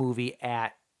aiming the movie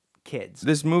at kids.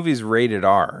 This movie's rated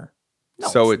R. No,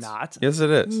 so it's not. Yes,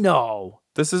 it is. No,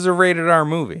 This is a rated R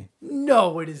movie.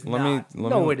 no, it is not.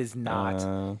 No, me- it is not.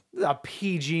 A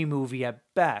PG movie at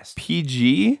best.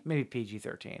 PG? Maybe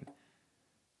PG-13.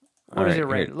 All What is right, it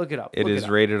rated? here. Look it up. It Look is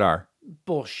up. rated R.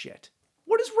 Bullshit.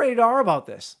 What is rated R about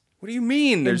this? What do you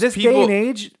mean? In There's this people. day and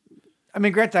age, I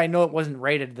mean, granted, I know it wasn't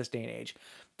rated this day and age.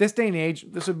 This day and age,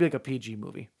 this would be like a PG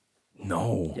movie.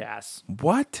 No. Yes.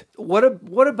 What? What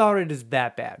about it is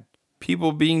that bad?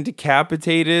 People being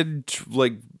decapitated,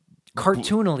 like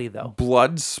Cartoonily, though.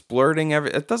 blood splurting.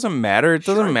 It doesn't matter. It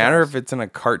doesn't Sure it matter does. if it's in a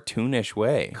cartoonish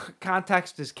way.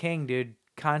 Context is king, dude.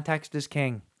 Context is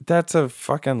king. That's a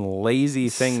fucking lazy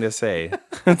thing to say.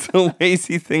 That's a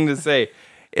lazy thing to say.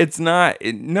 It's not.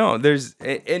 No, there's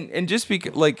and just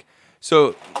because like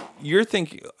so you're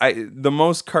thinking the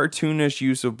most cartoonish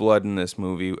use of blood in this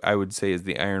movie I would say is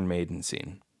the Iron Maiden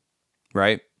scene,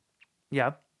 right?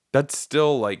 Yeah. That's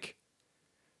still like.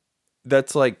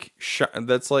 It's like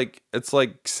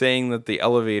saying that the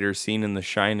elevator scene in The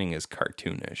Shining is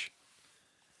cartoonish.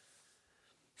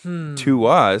 To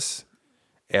us,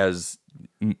 as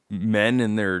men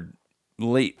in their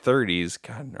late 30s,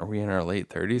 God, are we in our late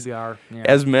 30s? We are. Yeah.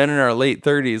 As men in our late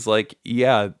 30s, like,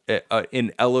 yeah,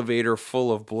 an elevator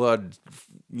full of blood,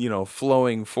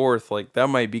 flowing forth, like, that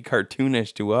might be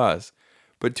cartoonish to us.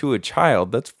 But to a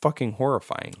child, that's fucking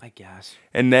horrifying. I guess.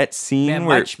 And that scene Man,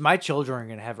 where my children are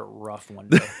gonna have it rough one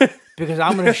day because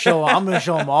I'm gonna show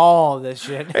them all this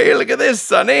shit. hey, look at this,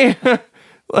 Sonny.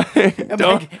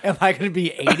 Am I gonna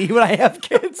be 80 when I have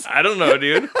kids? I don't know,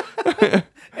 dude.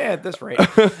 At this rate.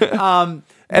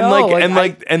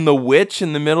 And the witch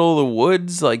in the middle of the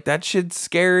woods, like that shit's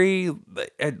scary.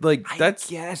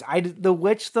 The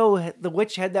witch though. The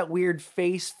witch had that weird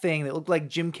face thing that looked like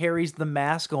Jim Carrey's The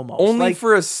Mask almost. only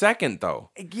for a second though.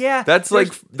 Yeah, That's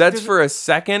there's- for a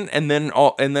second, and then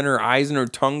her eyes and her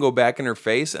tongue go back in her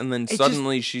face, and then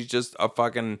suddenly she's just a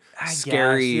fucking I guess,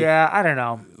 scary. Yeah, I don't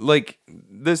know. Like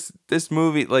this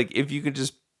movie, like if you could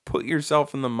just put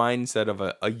yourself in the mindset of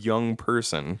a young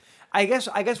person. I guess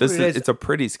It's a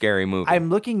pretty scary movie. I'm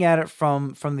looking at it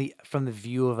from the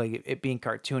view of like it being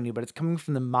cartoony, but it's coming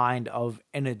from the mind of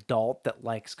an adult that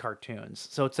likes cartoons.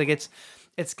 So it's like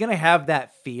it's gonna have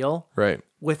that feel, right.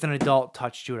 with an adult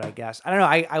touch to it. I guess I don't know.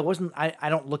 I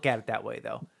don't look at it that way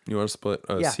though. You want to split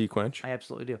a Yeah. sequence? I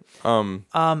absolutely do. Um.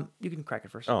 You can crack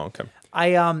it first. Oh, okay.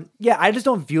 I just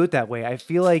don't view it that way. I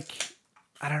feel like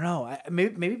I don't know.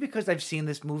 Maybe because I've seen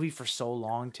this movie for so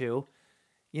long too.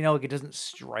 Like it doesn't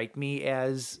strike me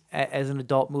as an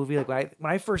adult movie. Like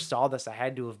when I first saw this, I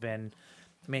had to have been.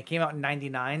 I mean, it came out in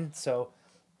 '99, so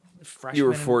freshman. You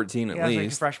were 14 at I was like a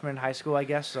least. freshman in high school, I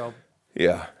guess. So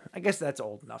Yeah. I guess that's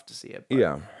old enough to see it. But,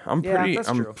 Yeah. I'm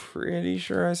that's true. pretty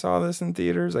sure I saw this in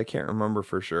theaters. I can't remember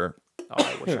for sure. Oh,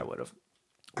 I wish I would have.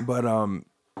 But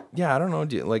yeah, I don't know,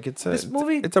 dude. Like it's This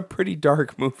movie- it's a pretty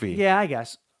dark movie. Yeah, I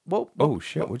guess. Whoa. Oh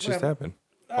shit, what just happened?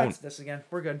 It's this again.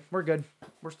 We're good.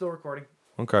 We're still recording.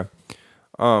 Okay.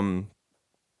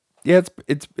 Yeah,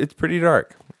 it's pretty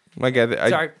dark. Like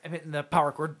Sorry, I'm hitting the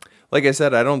power cord. like I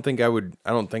said, I don't think I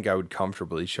would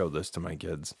comfortably show this to my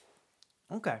kids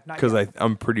Okay, not because yet.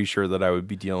 I'm pretty sure that I would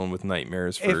be dealing with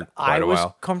nightmares for If quite I a was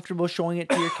while. comfortable showing it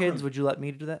to your kids, would you let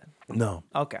me do that? No,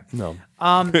 Okay. no.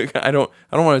 I don't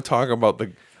want to talk about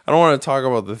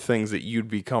the things that you'd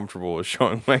be comfortable with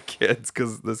showing my kids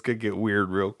because this could get weird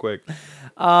real quick.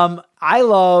 I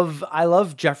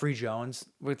love Jeffrey Jones.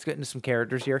 Let's get into some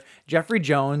characters here. Jeffrey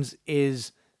Jones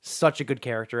is such a good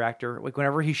character actor. Like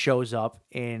whenever he shows up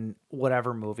in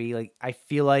whatever movie, like I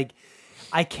feel like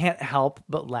I can't help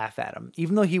but laugh at him.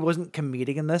 Even though he wasn't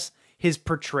comedic in this, his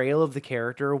portrayal of the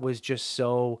character was just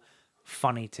so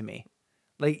funny to me.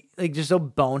 Like just so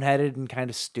boneheaded and kind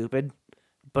of stupid,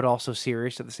 but also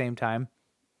serious at the same time.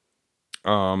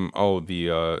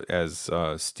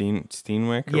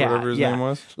 Steenwick or whatever his name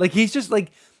was. Like he's just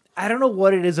like, I don't know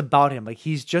what it is about him. Like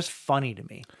he's just funny to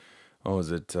me. Oh,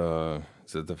 is it the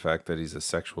fact that he's a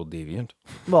sexual deviant?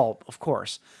 Well, of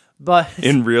course, but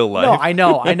In real life. No,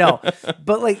 I know.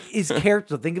 But like his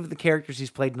character, think of the characters he's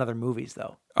played in other movies,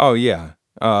 though. Oh yeah,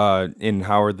 in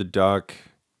Howard the Duck,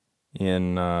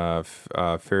 in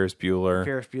Ferris Bueller,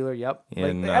 Ferris Bueller, yep.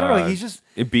 in I don't know. He's just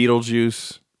in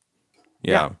Beetlejuice.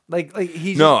 Yeah. like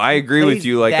he's No, just- I he agree with plays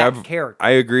you. Like that character.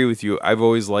 I agree with you. I've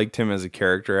always liked him as a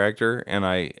character actor, and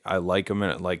I like him in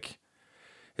it. Like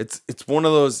it's one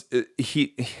of those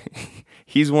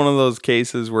he's one of those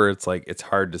cases where it's like it's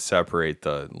hard to separate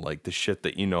the shit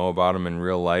that you know about him in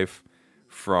real life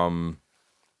from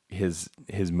his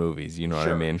movies. You know what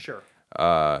I mean? Sure.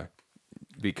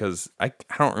 Because I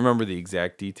don't remember the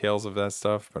exact details of that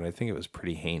stuff, but I think it was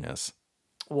pretty heinous.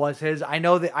 Was his? I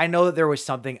know that there was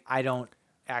something I don't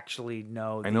actually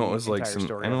know. I know it was like entire some.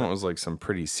 story I of know it. it was like some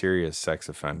pretty serious sex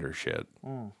offender shit.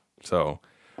 So,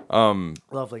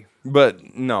 Lovely.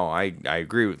 but no, I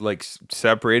agree with like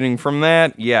separating from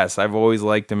that. Yes, I've always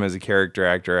liked him as a character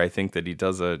actor. I think that he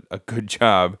does a good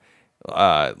job.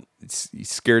 He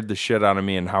scared the shit out of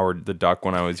me in Howard the Duck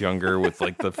when I was younger with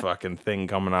like the fucking thing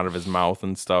coming out of his mouth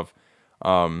and stuff.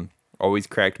 Always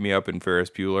cracked me up in Ferris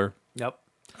Bueller. Yep.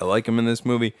 I like him in this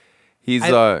movie. He's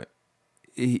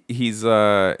he's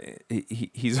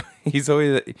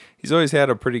always had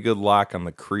a pretty good lock on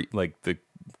the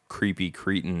creepy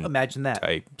cretin Imagine that.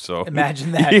 type. So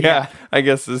Imagine that, yeah. I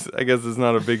guess it's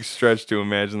not a big stretch to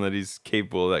imagine that he's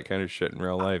capable of that kind of shit in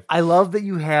real life. I love that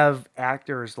you have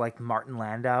actors like Martin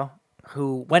Landau,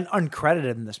 who went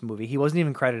uncredited in this movie. He wasn't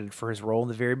even credited for his role in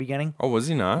the very beginning. Oh, was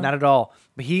he not? Not at all.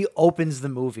 But he opens the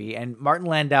movie, and Martin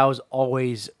Landau is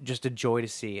always just a joy to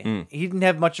see. He didn't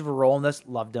have much of a role in this.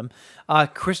 Loved him.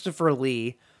 Christopher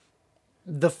Lee,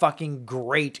 the fucking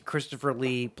great Christopher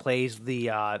Lee, plays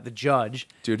the judge,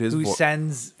 Dude, his who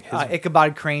sends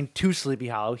Ichabod Crane to Sleepy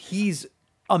Hollow. He's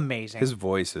amazing. His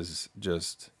voice is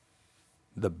just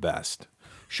the best.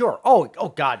 Sure. Oh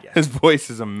God, yes. His voice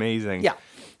is amazing. Yeah.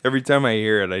 Every time I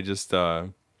hear it, I just I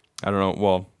don't know.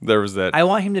 Well, there was that. I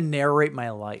want him to narrate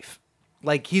my life.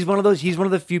 Like he's one of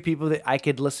the few people that I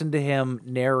could listen to him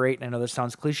narrate. And I know this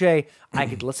sounds cliche. I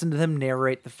could listen to him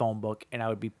narrate the phone book, and I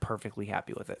would be perfectly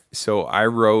happy with it. So I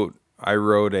wrote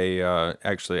a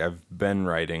actually I've been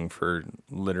writing for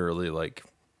literally like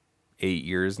 8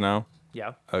 years now.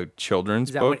 Yeah. A children's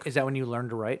Is that book. is that when you learned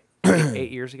to write?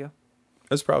 8 years ago.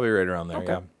 That's probably right around there.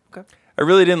 Yeah. Okay. I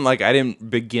really didn't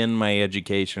begin my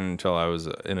education until I was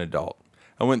an adult.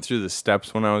 I went through the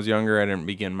steps when I was younger. I didn't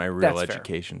begin my real That's fair.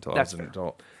 education until That's I was an fair.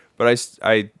 adult. But I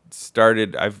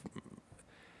started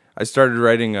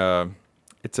writing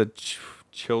it's a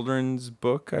children's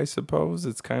book, I suppose.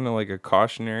 It's kind of like a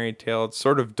cautionary tale. It's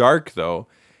sort of dark though,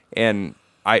 and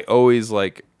I always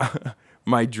like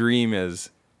my dream is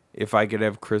if I could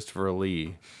have Christopher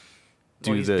Lee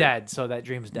Well, he's dead, so that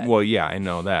dream's dead. Well, yeah, I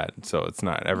know that, so it's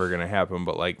not ever gonna happen.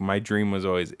 But like, my dream was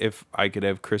always if I could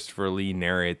have Christopher Lee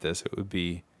narrate this, it would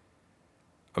be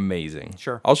amazing.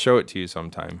 Sure. I'll show it to you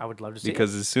sometime. I would love to see it.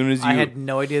 because as soon as you, I had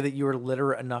no idea that you were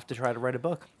literate enough to try to write a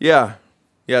book. yeah,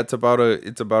 it's about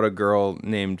a girl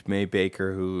named May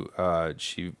Baker who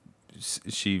she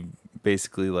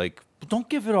basically like. Don't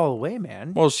give it all away,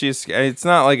 man. Well, it's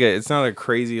not a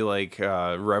crazy like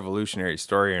revolutionary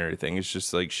story or anything. It's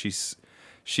just like she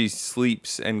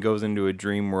sleeps and goes into a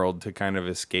dream world to kind of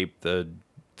escape the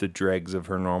dregs of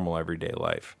her normal everyday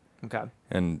life. Okay.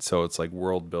 And so it's like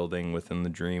world building within the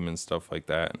dream and stuff like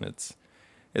that, and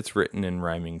it's written in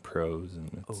rhyming prose,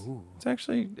 and it's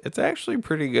actually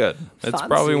pretty good. It's Fancy.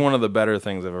 probably one of the better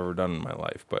things I've ever done in my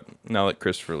life. But now that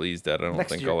Christopher Lee's dead, I don't Next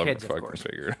to think your I'll kids, of ever fucking course.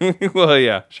 figure it. Well,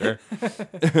 yeah, sure.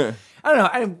 I don't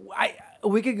know.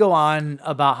 We could go on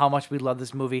about how much we love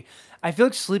this movie. I feel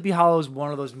like Sleepy Hollow is one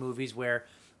of those movies where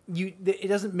it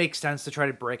doesn't make sense to try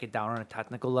to break it down on a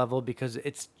technical level because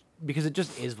it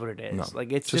just is what it is. No,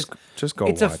 Like it's just go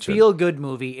it's watch a it. feel good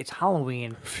movie. It's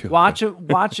Halloween. Watch it.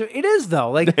 It is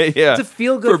though. Like Yeah, it's a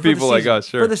feel good for people the like season, us,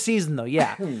 sure. for the season though.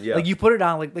 Yeah. Yeah. Like you put it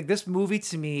on like this movie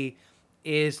to me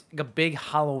is like a big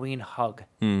Halloween hug.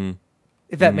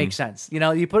 If that makes sense. You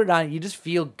know, you put it on, you just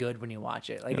feel good when you watch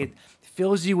it. Like it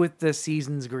fills you with the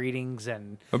season's greetings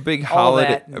and A big all holiday,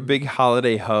 that and a big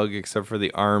holiday hug, except for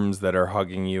the arms that are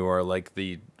hugging you are like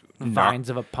the vines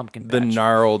of a pumpkin the patch.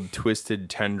 gnarled, twisted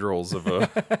tendrils of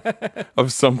a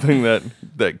of something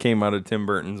that came out of Tim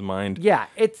Burton's mind. Yeah,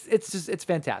 it's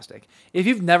fantastic. If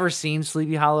you've never seen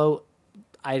Sleepy Hollow,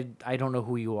 I don't know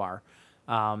who you are.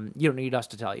 You don't need us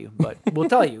to tell you, but we'll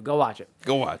tell you. Go watch it.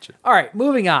 Go watch it. All right,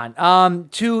 moving on.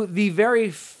 To the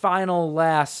very final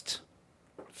last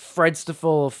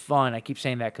Fredstafull of fun. I keep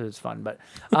saying that because it's fun, but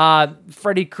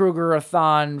Freddy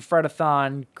Krueger-a-thon,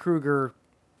 Fred-a-thon, Krueger,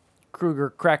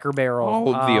 Cracker Barrel.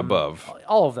 All of the above.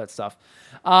 All of that stuff.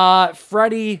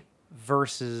 Freddy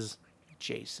versus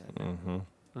Jason.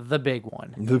 The big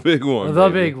one. The big one. The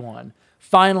baby. big one.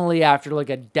 Finally, after like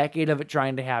a decade of it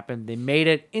trying to happen, they made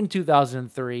it in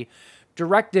 2003.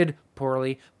 Directed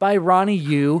poorly by Ronnie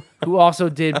Yu, who also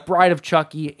did Bride of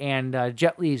Chucky and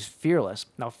Jet Li's Fearless.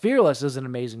 Now, Fearless is an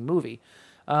amazing movie.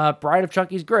 Bride of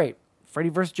Chucky's great. Freddy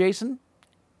vs. Jason?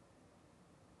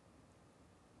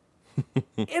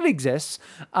 It exists.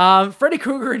 Freddy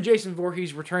Krueger and Jason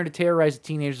Voorhees return to terrorize the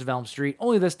teenagers of Elm Street.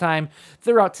 Only this time,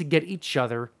 they're out to get each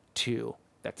other too.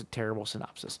 That's a terrible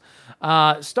synopsis.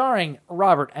 Starring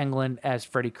Robert Englund as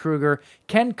Freddy Krueger.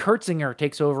 Ken Kurtzinger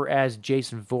takes over as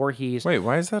Jason Voorhees. Wait,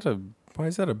 why is that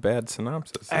a bad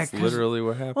synopsis? That's 'cause- literally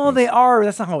what happens. Well, they are.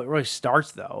 That's not how it really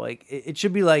starts, though. Like it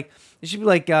should be like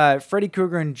Freddy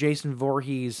Krueger and Jason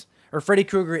Voorhees, or Freddy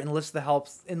Krueger enlists the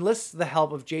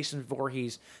help of Jason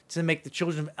Voorhees to make the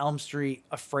children of Elm Street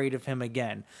afraid of him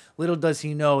again. Little does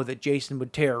he know that Jason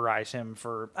would terrorize him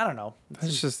for I don't know.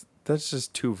 That's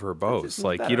just too verbose. seems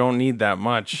Like better. you don't need that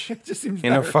much just seems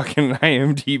in a better. fucking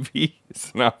IMDb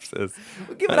synopsis.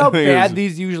 Given how I think it bad was-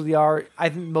 these usually are, I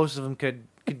think most of them could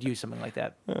use something like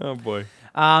that. Oh boy.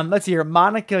 Let's see here.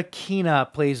 Monica Keena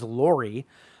plays Lori.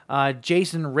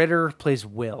 Jason Ritter plays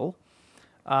Will.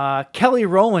 Kelly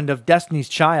Rowland of Destiny's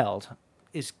Child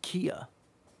is Kia.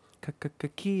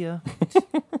 Kia.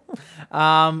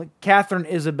 Catherine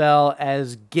Isabel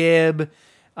as Gib.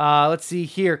 Let's see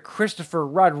here. Christopher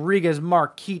Rodriguez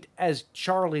Marquette as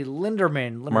Charlie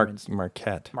Linderman.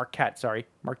 Marquette, sorry.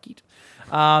 Marquette.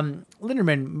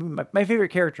 Linderman, my favorite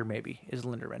character maybe is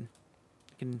Linderman.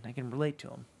 I can relate to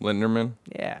him. Linderman?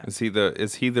 Yeah. Is he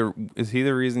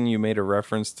the reason you made a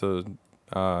reference to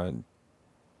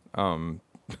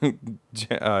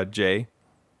Jay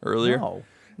earlier?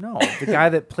 No. The guy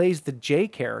that plays the J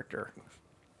character.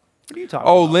 What are you talking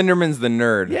Oh, about? Linderman's the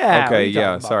nerd. Yeah, what are Okay, you talking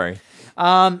yeah, about?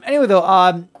 sorry. Anyway,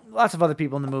 though, lots of other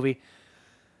people in the movie.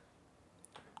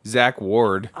 Zach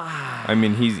Ward. I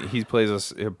mean, he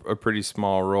plays a pretty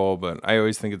small role, but I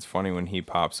always think it's funny when he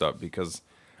pops up because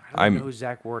I don't know who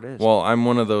Zach Ward is. Well, I'm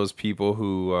one of those people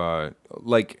who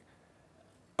like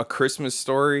A Christmas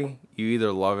Story. You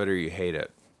either love it or you hate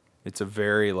it. It's a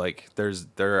very like there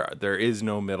is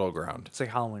no middle ground. It's like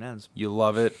Halloween Ends. You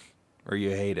love it or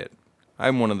you hate it.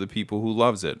 I'm one of the people who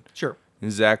loves it. Sure.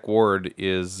 And Zach Ward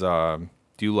is. Do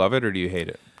you love it or do you hate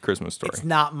it? Christmas Story. It's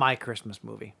not my Christmas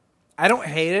movie. I don't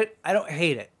hate it.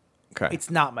 Okay. It's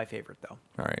not my favorite though.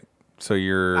 All right. So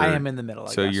you're. I am in the middle,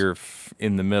 I So guess. you're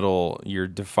in the middle. You're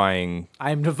defying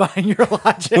I'm defying your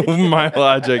logic. my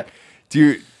logic.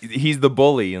 He's the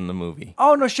bully in the movie.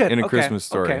 Oh no shit. In A Okay, Christmas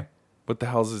Story. Okay. What the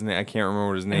hell's his name? I can't remember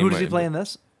what his And name who does he might play be. in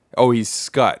this? Oh, he's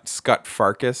Scott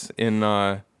Farkas in.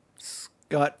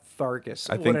 Gut Farkas.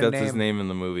 I think that's his name in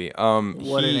the movie.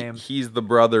 What a name. He's the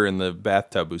brother in the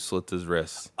bathtub who slits his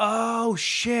wrists. Oh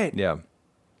shit. Yeah.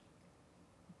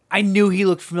 I knew he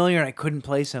looked familiar and I couldn't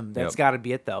place him. That's Yep. got to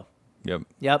be it though. Yep.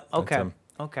 Yep. Okay. him.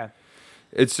 Okay.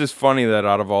 It's just funny that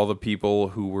out of all the people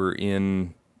who were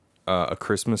in A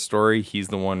Christmas Story, he's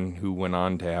the one who went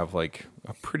on to have like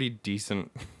a pretty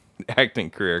decent acting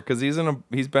career because he's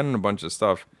been in a bunch of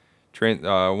stuff.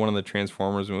 One of the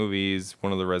Transformers movies,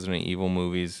 one of the Resident Evil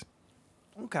movies.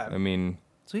 Okay. I mean,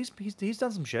 So he's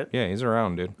done some shit. yeah, he's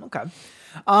around, dude. Okay.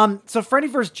 So Freddy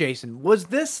vs. Jason, was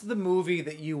this the movie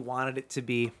that you wanted it to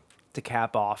be to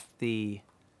cap off the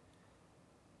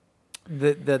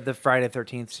Friday the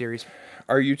 13th series?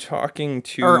 Are you talking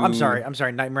to? Or I'm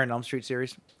sorry, Nightmare on Elm Street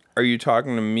series. Are you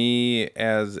talking to me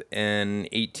as an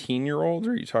 18-year-old,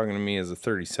 or are you talking to me as a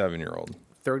 37-year-old?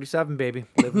 37, baby.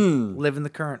 Living the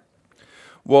current.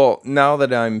 Well, now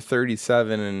that I'm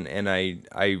 37 and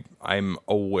I'm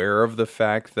aware of the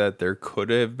fact that there could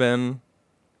have been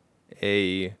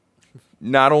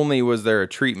not only was there a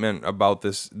treatment about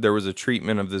this, there was a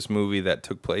treatment of this movie that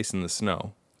took place in the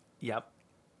snow, Yep.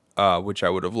 which I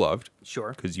would have loved.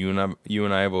 Sure. Because you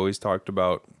and I have always talked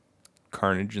about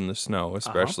carnage in the snow,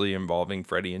 especially involving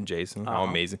Freddy and Jason. How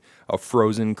amazing! A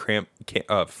frozen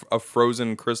a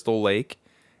frozen crystal lake,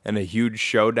 and a huge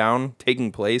showdown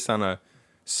taking place on a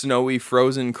snowy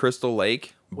frozen crystal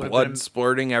lake. Blood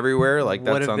splurting everywhere. Like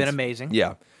that would have sounds been amazing.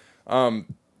 Yeah. And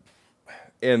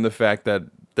the fact that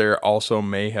there also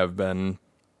may have been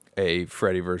a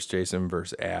Freddy vs. Jason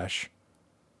vs. Ash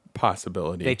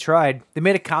possibility. They tried. They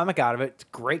made a comic out of it. It's a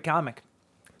great comic.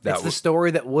 It's the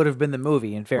story that would have been the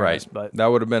movie, in fairness. Right. But that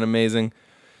would have been amazing.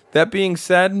 That being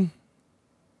said,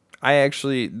 I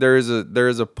actually there is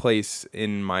a place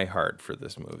in my heart for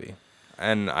this movie,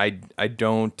 and I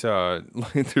don't.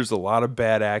 There's a lot of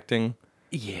bad acting.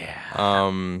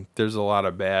 Yeah. There's a lot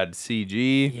of bad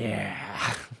CG.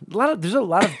 Yeah. There's a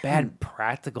lot of bad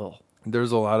practical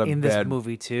There's a lot of in bad this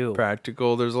movie too.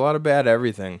 practical. There's a lot of bad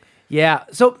everything. Yeah.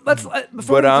 So let's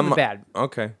before we get to the bad.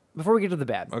 Okay. Before we get to the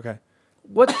bad. Okay.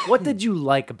 What did you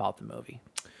like about the movie?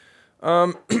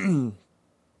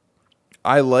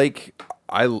 I like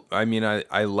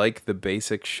the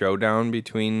basic showdown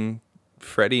between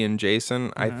Freddy and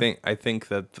Jason. Mm-hmm.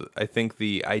 I think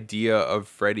the idea of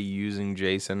Freddy using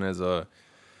Jason as a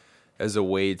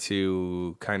way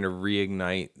to kind of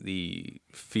reignite the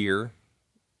fear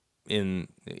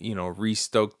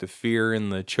restoke the fear in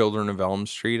the children of Elm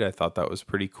Street. I thought that was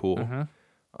pretty cool.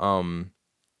 Mm-hmm.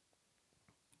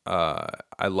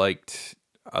 I liked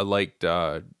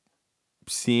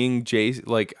seeing Jason.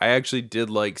 Like, I actually did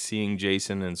like seeing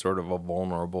Jason in sort of a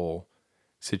vulnerable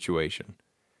situation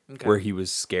where he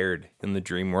was scared in the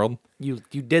dream world. You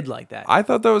did like that. I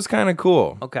thought that was kind of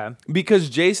cool. Okay. Because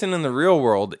Jason in the real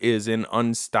world is an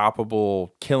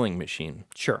unstoppable killing machine.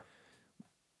 Sure.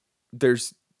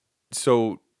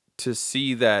 So to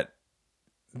see that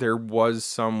there was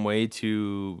some way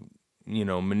to,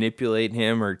 manipulate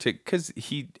him because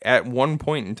he, at one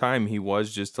point in time, he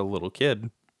was just a little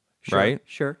kid, right?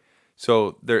 Sure.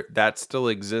 So that still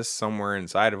exists somewhere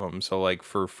inside of him. So like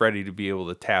for Freddy to be able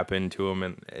to tap into him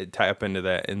and tap into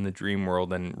that in the dream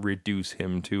world and reduce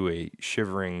him to a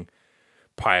shivering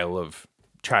pile of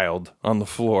child on the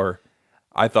floor,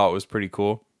 I thought was pretty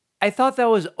cool. I thought that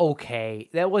was okay.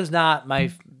 That was not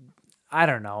my, I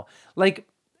don't know. Like,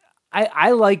 I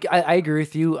agree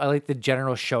with you. I like the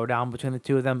general showdown between the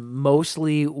two of them,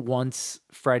 mostly once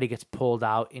Freddy gets pulled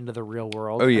out into the real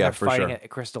world. Oh, yeah, and they're for fighting sure. at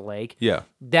Crystal Lake. Yeah.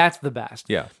 That's the best.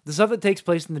 Yeah. The stuff that takes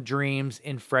place in the dreams,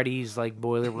 in Freddy's like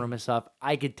boiler room and stuff,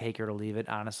 I could take her to leave it,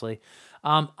 honestly.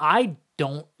 I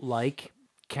don't like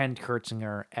Ken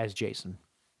Kurtzinger as Jason.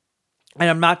 And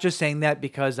I'm not just saying that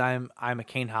because I'm a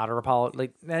Kane Hodder not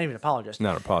even apologist.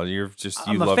 Not apology. You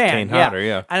I'm love a fan, Kane Hodder,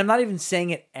 yeah. And I'm not even saying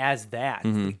it as that.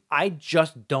 Mm-hmm. I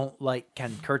just don't like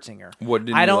Ken Kurtzinger. What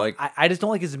didn't you like? I just don't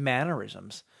like his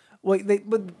mannerisms. Well,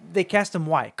 they cast him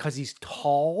why? Because he's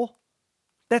tall.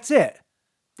 That's it.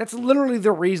 That's literally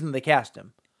the reason they cast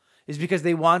him. Is because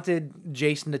they wanted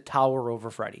Jason to tower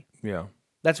over Freddy. Yeah.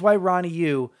 That's why Ronnie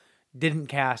Yu didn't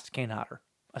cast Kane Hodder,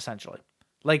 essentially.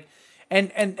 Like.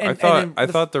 I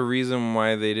thought the reason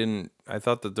why they didn't. I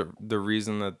thought that the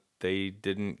reason that they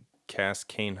didn't cast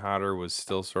Kane Hodder was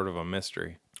still sort of a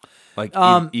mystery, like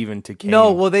even to Kane.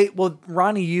 No,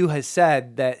 Ronnie Yu has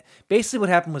said that basically what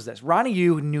happened was this: Ronnie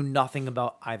Yu knew nothing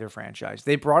about either franchise.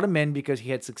 They brought him in because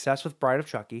he had success with Bride of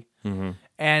Chucky,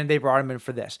 and they brought him in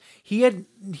for this. He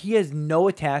has no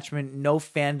attachment, no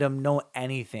fandom, no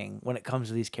anything when it comes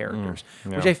to these characters,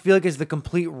 which I feel like is the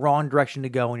complete wrong direction to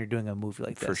go when you're doing a movie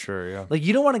like this. For sure, yeah. Like,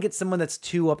 you don't want to get someone that's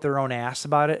too up their own ass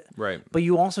about it, right? But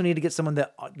you also need to get someone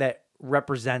that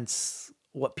represents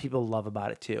what people love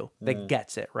about it too, that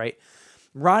gets it, right?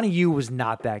 Ronnie Yu was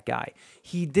not that guy.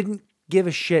 He didn't give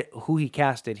a shit who he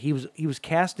casted. He was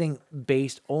casting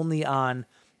based only on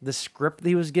the script that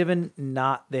he was given,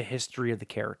 not the history of the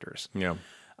characters. Yeah.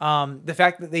 The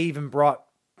fact that they even brought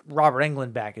Robert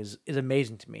Englund back is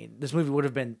amazing to me. This movie would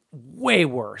have been way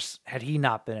worse had he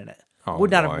not been in it. Would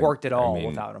not have worked at all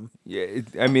without him. Yeah,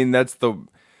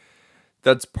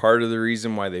 that's part of the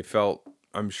reason why they felt,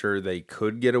 I'm sure, they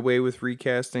could get away with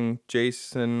recasting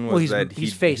Jason. That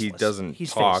he's faceless. He doesn't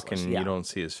talk faceless, and you don't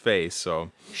see his face.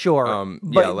 So sure,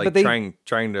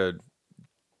 trying to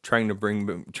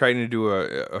do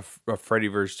a Freddy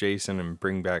vs. Jason and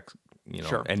bring back,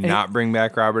 and not bring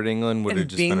back Robert Englund would have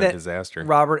just been a disaster.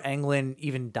 Robert Englund,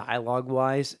 even dialogue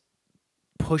wise,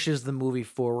 pushes the movie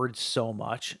forward so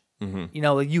much You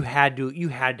know, like you had to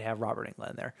have Robert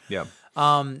Englund there. Yeah.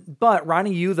 But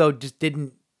Ronnie Yu though just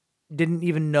didn't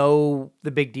even know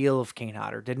the big deal of Kane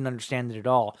Hodder, didn't understand it at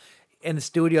all. And the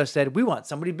studio said, "We want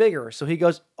somebody bigger." So he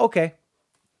goes, "Okay,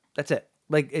 that's it."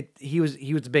 Like he was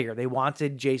bigger. They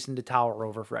wanted Jason to tower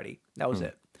over Freddy. That was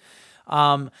it.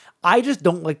 I just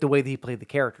don't like the way that he played the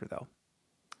character though.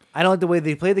 I don't like the way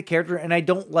they played the character, and I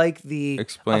don't like the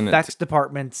effects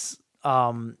department's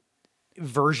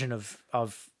version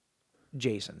of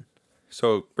Jason.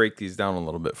 So break these down a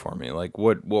little bit for me. Like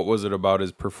what was it about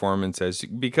his performance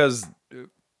because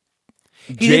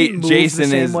Jason the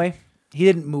same is way. He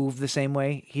didn't move the same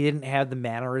way. He didn't have the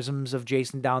mannerisms of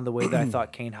Jason down the way that I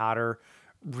thought Kane Hodder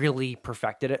really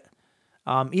perfected it.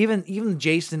 Even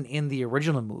Jason in the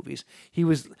original movies, he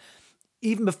was,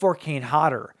 even before Kane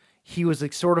Hodder, he was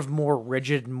like sort of more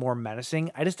rigid and more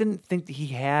menacing. I just didn't think that he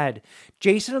had.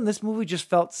 Jason in this movie just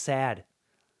felt sad.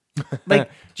 Like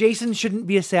Jason shouldn't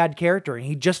be a sad character, and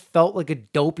he just felt like a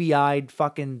dopey-eyed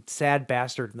fucking sad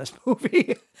bastard in this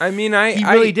movie. I mean, he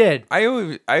really did. I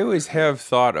always have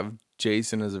thought of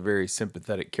Jason as a very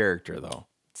sympathetic character, though.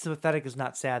 Sympathetic is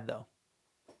not sad, though.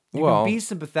 You Well, can be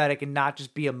sympathetic and not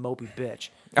just be a mopey bitch.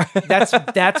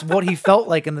 That's what he felt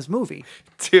like in this movie.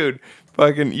 dude,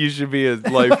 fucking, you should be a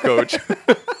life coach.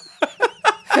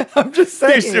 I'm just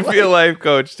saying. You should be a life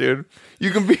coach, dude.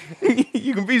 You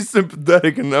can be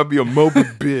sympathetic and not be a mopey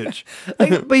bitch.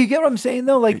 But you get what I'm saying,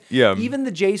 though? Like, Yeah. even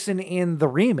the Jason in the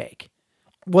remake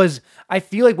was, I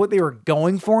feel like what they were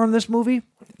going for in this movie,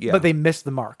 Yeah. but they missed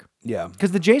the mark. Yeah.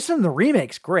 Because the Jason in the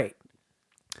remake's great.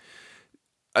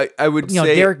 I would You know,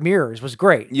 say Derek Mears was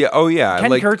great. Yeah. Oh yeah.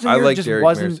 Ken Kurtzinger I like just Derek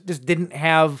wasn't, Mears. just didn't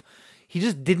have, he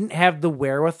just didn't have the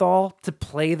wherewithal to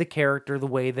play the character the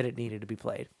way that it needed to be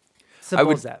played.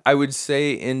 Simple as that. I would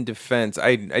say in defense,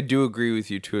 I do agree with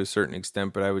you to a certain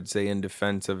extent, but I would say in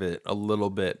defense of it a little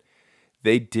bit,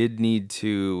 they did need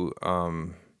to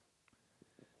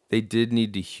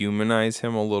humanize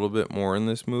him a little bit more in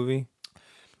this movie.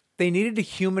 They needed to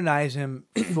humanize him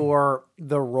for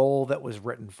the role that was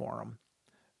written for him,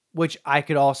 which I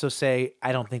could also say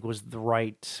I don't think was the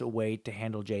right way to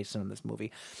handle Jason in this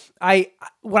movie.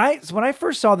 When I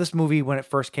first saw this movie when it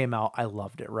first came out, I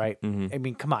loved it. Right? Mm-hmm. I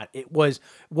mean, come on, it was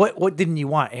what didn't you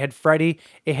want? It had Freddy,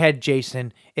 it had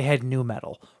Jason, it had nu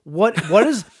metal. What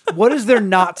is there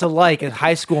not to like as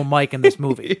High School Mike in this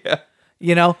movie? Yeah.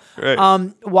 You know,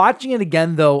 Right. Watching it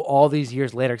again though, all these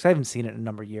years later, because I haven't seen it in a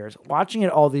number of years. Watching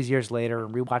it all these years later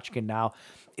and rewatching it now,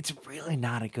 it's really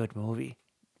not a good movie.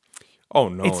 Oh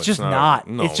no, It's just not.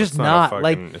 No, It's just not. not. A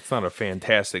Like- fucking, it's not a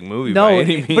fantastic movie No, by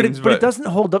any means. but it doesn't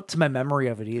hold up to my memory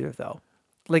of it either, though.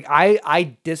 Like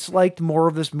I disliked more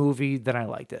of this movie than I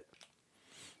liked it.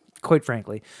 Quite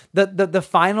frankly, the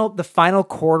final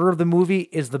quarter of the movie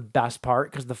is the best part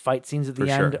because the fight scenes at the For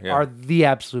sure, end yeah. are the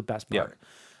absolute best Yeah. part.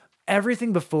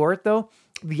 Everything before it, though,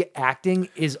 the acting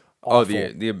is Oh, awful.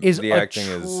 the acting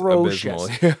is atrocious.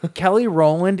 abysmal. Kelly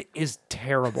Rowland is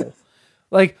terrible,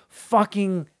 like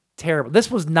fucking terrible. This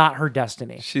was not her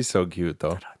destiny. She's so cute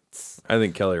though. I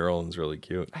think Kelly Rowland's really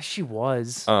cute. She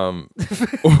was.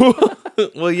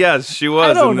 Well, yes, she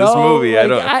was don't in this know. movie.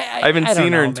 Like, I haven't I don't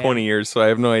seen her know, in man. 20 years, so I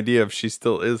have no idea if she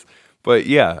still is. But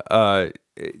yeah,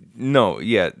 no,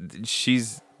 yeah,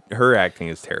 her acting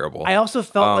is terrible. I also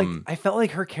felt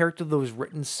like her character that was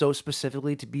written so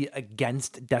specifically to be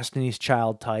against Destiny's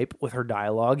Child type with her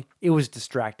dialogue. It was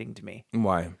distracting to me.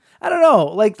 Why? I don't know.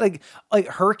 Like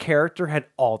her character had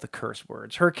all the curse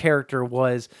words. Her character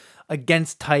was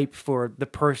against type for the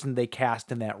person they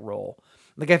cast in that role.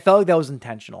 Like I felt like that was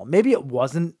intentional. Maybe it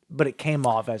wasn't, but it came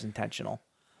off as intentional,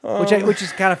 which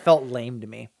just kind of felt lame to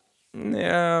me.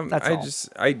 Yeah, That's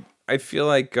all. I feel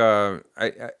like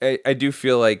I do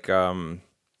feel like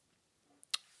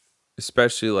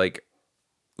especially like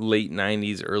late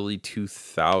 90s, early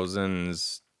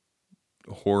 2000s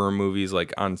horror movies,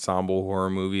 like ensemble horror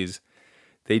movies,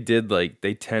 they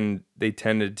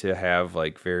tended to have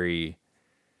like very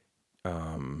I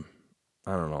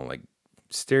don't know, like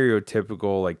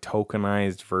stereotypical, like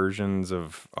tokenized versions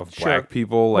of black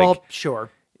people. Like, Well, sure.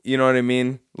 you know what I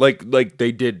mean? Like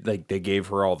they did, like they gave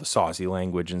her all the saucy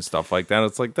language and stuff like that.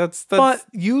 It's like that's. But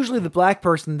usually the black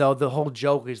person, though, the whole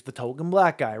joke is the token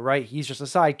black guy, right? He's just a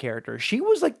side character. She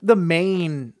was like the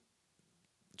main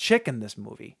chick in this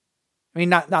movie. I mean,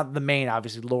 not the main,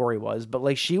 obviously Lori was, but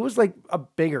like she was like a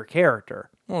bigger character,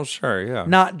 well, sure, yeah,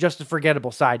 not just a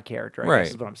forgettable side character. I Right. guess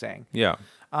is what I'm saying. yeah.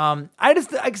 I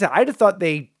just, like I said, I just thought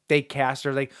they cast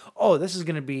her like, oh, this is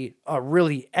going to be a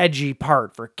really edgy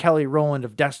part for Kelly Rowland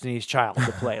of Destiny's Child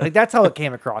to play. Like that's how it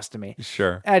came across to me.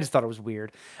 Sure. I just thought it was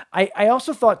weird. I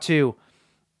also thought too,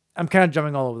 I'm kind of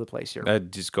jumping all over the place here.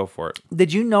 Just go for it.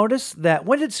 Did you notice that,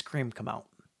 when did Scream come out?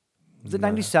 Was it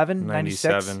 97, 96?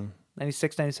 97.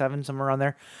 96, 97, somewhere around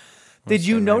there. Did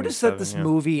you notice that this 97,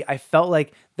 movie, I felt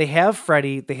like they have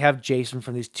Freddy, they have Jason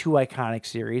from these two iconic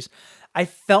series. I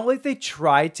felt like they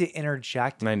tried to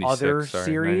interject 96, other sorry,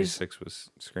 series. 96 was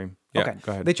Scream. Yeah, Okay.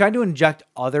 go ahead. They tried to inject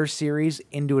other series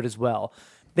into it as well.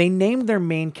 They named their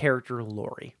main character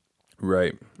Laurie,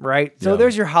 Right. right? So Yeah.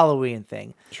 there's your Halloween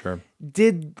thing. Sure.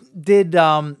 Did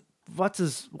what's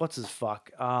his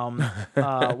fuck?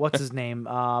 What's his name?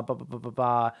 I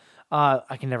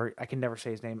can never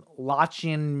say his name.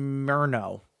 Lachian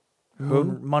Murno.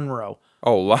 Monroe.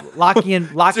 Oh,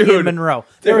 Lockian Dude. Monroe.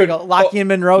 There we go. Lockian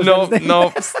Monroe.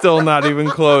 No, still not even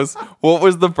close. What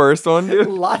was the first one, dude?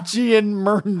 Lachian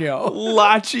Murno.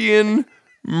 Lachian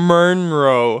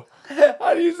Monroe.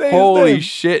 How do you say Holy his name?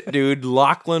 shit, dude.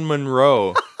 Lachlan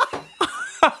Monroe.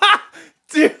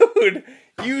 Dude,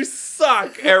 you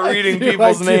suck at reading do,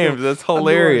 people's I do. names. That's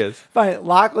hilarious. Fine,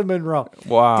 Lachlan Monroe.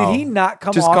 Wow. Did he not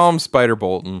come Just off? call him Spider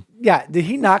Bolton. Yeah, did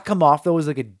he not come off though as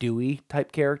like a Dewey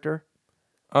type character?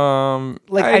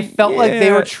 Like I felt like they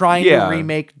were trying to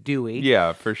remake Dewey.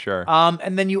 Yeah, for sure.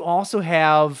 And then you also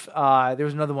have there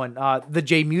was another one, the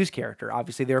Jay Muse character.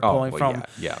 Obviously, they were pulling well, from.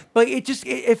 yeah. But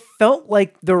it felt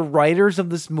like the writers of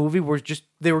this movie were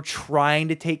they were trying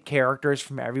to take characters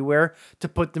from everywhere to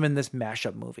put them in this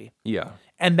mashup movie, Yeah.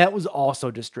 and that was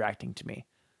also distracting to me.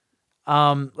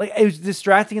 Like it was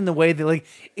distracting in the way that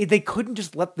they couldn't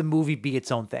just let the movie be its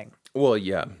own thing. Well,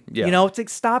 yeah. Yeah. You know, it's like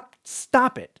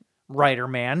stop it, writer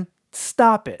man,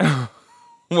 stop it.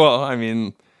 Well, I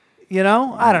mean, You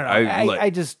know, I don't know. I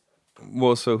just.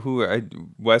 well, so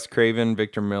Wes Craven,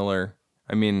 Victor Miller.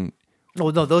 I mean, Oh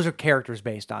no, those are characters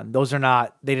based on. Those are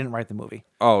not. They didn't write the movie.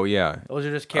 oh yeah. Those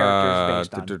are just characters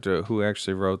based on Who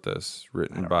actually wrote this?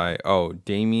 Written by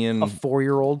Damien a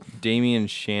 4-year-old. Damien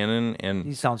Shannon He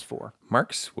and sounds 4.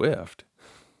 Mark Swift.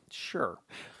 Sure.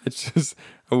 It's just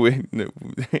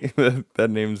that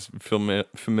name's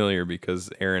familiar because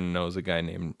Aaron knows a guy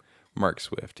named Mark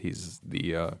Swift. He's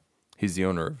the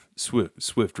owner of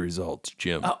Swift Results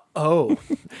Gym. Oh,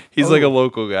 He's like a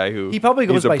local guy who he probably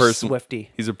goes he's a by person-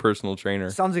 Swifty. He's a personal trainer.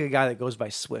 Sounds like a guy that goes by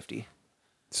Swifty.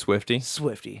 Swifty?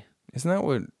 Swifty. Isn't that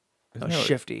what? No,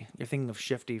 Shifty. You're thinking of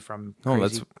Shifty from No,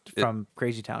 Crazy, from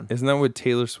Crazy Town. Isn't that what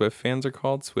Taylor Swift fans are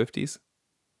called? Swifties?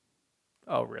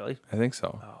 Oh, really? I think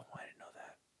so. Oh, I didn't know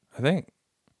that. I think.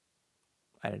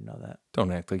 I didn't know that.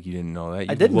 Don't act like you didn't know that.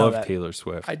 You I did know love that. Taylor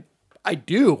Swift. I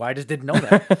do. I just didn't know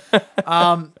that.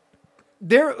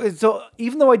 So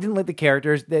even though I didn't like the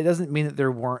characters, that doesn't mean that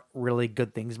there weren't really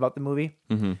good things about the movie.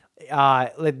 Mm-hmm.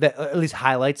 At least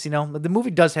highlights. You know, the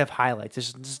movie does have highlights.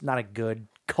 It's just not a good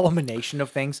culmination of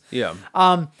things. Yeah.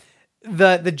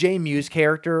 The Jay Muse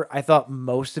character, I thought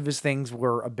most of his things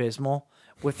were abysmal,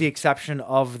 with the exception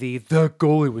of that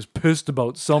goalie was pissed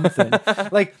about something.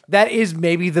 Like that is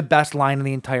maybe the best line in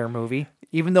the entire movie,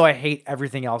 even though I hate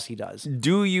everything else he does.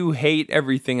 Do you hate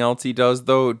everything else he does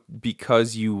though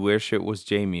because you wish it was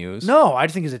Jay Muse? No, I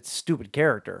just think he's a stupid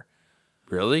character.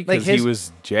 Really? Like Because he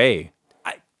was Jay.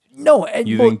 No, and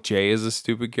You think Jay is a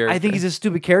stupid character? I think he's a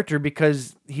stupid character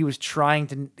because he was because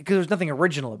there's nothing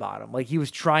original about him. Like he was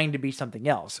trying to be something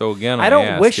else. So again, I don't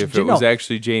asked wish if it was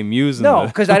actually Jay Muse. In no, the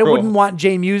because I role. wouldn't want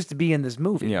Jay Muse to be in this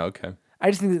movie. Yeah, okay. I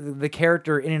just think that the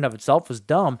character in and of itself was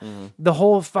dumb. Mm-hmm. The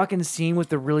whole fucking scene with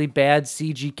the really bad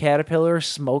CG caterpillar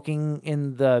smoking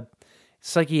in the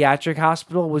psychiatric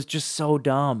hospital was just so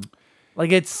dumb.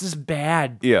 Like it's just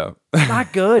bad. Yeah. It's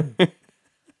not good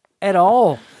at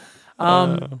all.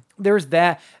 There's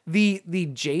that. The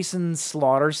Jason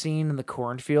slaughter scene in the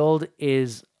cornfield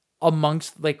is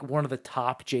amongst like one of the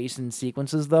top Jason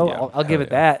sequences though. Yeah, I'll give hell it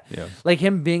that. yeah. Like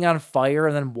him being on fire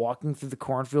and then walking through the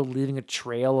cornfield leaving a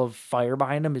trail of fire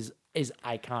behind him is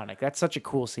iconic. That's such a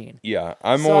cool scene. Yeah,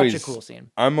 Such a cool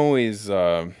scene. I'm always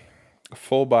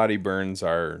full body burns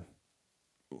are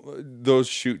those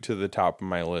shoot to the top of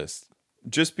my list.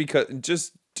 Just because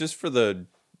just for the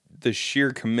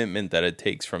sheer commitment that it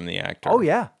takes from the actor. Oh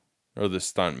yeah. Or the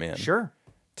stunt man. Sure.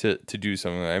 To do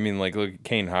something. I mean, like, look,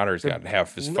 Kane Hodder's got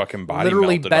half his fucking body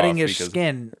literally melted betting off his because-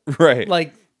 skin. Right.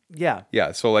 Like, yeah.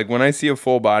 Yeah, so like when I see a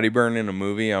full body burn in a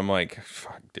movie, I'm like,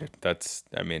 fuck, dude,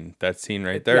 that scene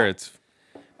right there, Yeah. it's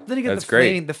Then you get That's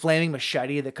great. the flaming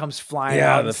machete that comes flying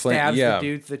Yeah, out the and flame- stabs yeah. the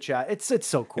dude to the chest. It's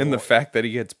so cool. and the fact that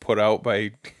he gets put out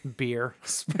by beer.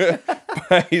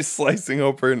 slicing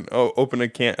open a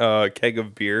keg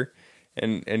of beer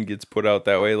and gets put out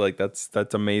that way, like that's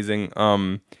amazing.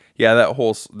 Yeah, that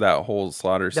whole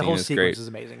slaughter The scene whole is sequence great. is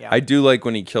amazing. Yeah. I do like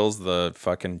when he kills the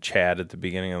fucking Chad at the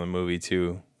beginning of the movie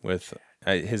too. With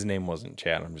his name wasn't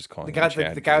Chad. I'm just calling The guy, him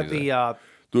Chad. the guy with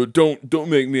the. Don't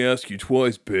make me ask you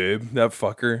twice, babe. That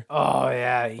fucker. Oh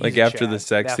yeah. He's Like a after the Chad.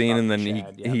 sex That scene, and then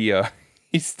fucking Chad, yeah.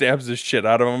 he stabs the shit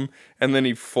out of him, and then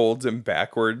he folds him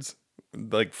backwards,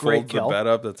 like folds the kill. bed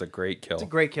up. That's a great kill. It's a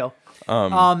great kill.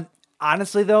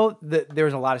 Honestly, though, there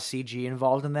was a lot of CG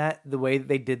involved in that. The way that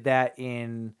they did that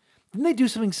didn't they do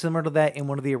something similar to that in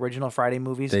one of the original Friday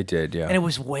movies? They did, yeah. And it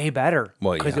was way better.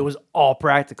 Well, because yeah. it was all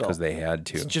practical. Because they had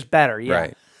to. It's just better, yeah.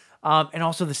 Right. And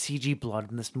also the CG blood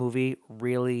in this movie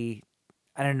really,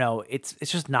 I don't know, it's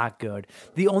just not good.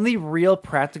 The only real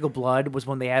practical blood was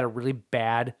when they had a really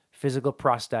bad physical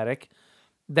prosthetic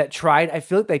I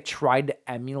feel like they tried to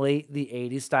emulate the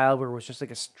 80s style where it was just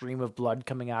like a stream of blood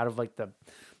coming out of like the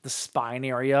spine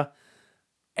area.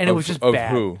 And it was just of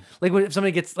bad. who? Like if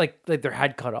somebody gets like their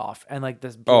head cut off and like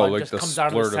this blood like just the comes out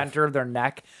of the splurt of- center of their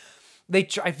neck.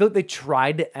 I feel like they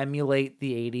tried to emulate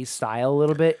the 80s style a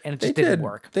little bit and it just didn't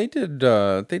work. They did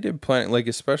plenty, like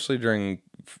especially during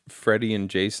Freddy and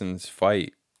Jason's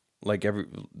fight. Like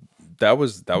that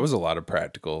was a lot of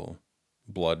practical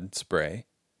blood spray.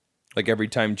 Like every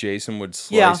time Jason would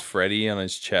slice Freddy on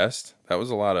his chest, that was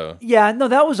a lot of. Yeah, no,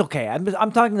 that was okay.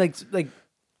 I'm talking like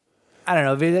I don't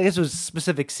know. I guess it was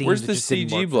specific scenes. Where's that the just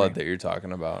didn't work CG for blood me. that you're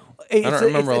talking about? It's I don't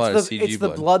remember a lot of CG It's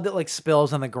blood. the blood that like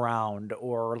spills on the ground,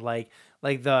 or like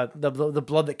the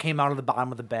blood that came out of the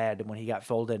bottom of the bed when he got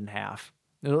folded in half.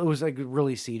 It was like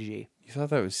really CG. You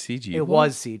thought that was CG? It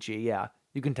was CG. Yeah,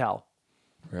 you can tell.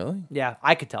 Really? Yeah,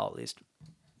 I could tell at least.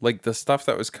 Like the stuff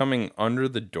that was coming under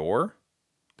the door.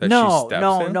 That No, she steps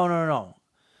no, in? no.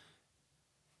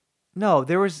 No,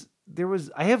 there was.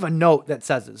 I have a note that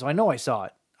says it, so I know I saw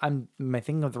it. Am I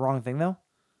thinking of the wrong thing though?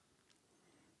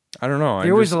 I don't know.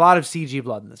 There was a lot of CG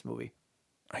blood in this movie.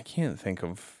 I can't think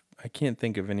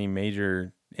of any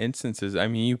major instances. I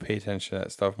mean, you pay attention to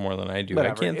that stuff more than I do.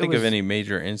 Whatever. I can't It think was- of any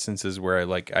major instances where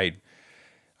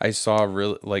I saw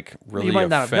really You might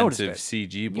not have noticed offensive it.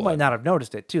 CG blood. You might not have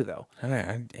noticed it too, though.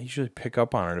 I usually pick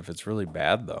up on it if it's really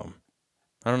bad, though.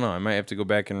 I don't know. I might have to go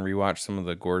back and rewatch some of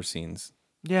the gore scenes.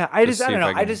 Yeah, I Just don't see if know.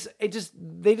 I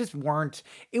can- They just weren't.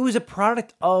 It was a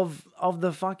product of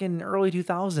the fucking early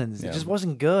 2000s. Yeah. It just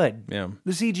wasn't good. Yeah.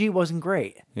 The CG wasn't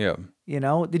great. Yeah. You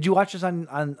know, did you watch this on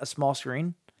a small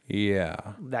screen? Yeah.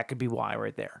 That could be why,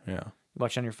 right there. Yeah. You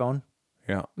watch it on your phone?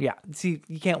 Yeah. Yeah. See,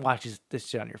 you can't watch this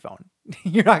shit on your phone.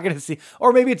 You're not gonna see,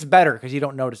 or maybe it's better because you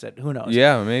don't notice it. Who knows?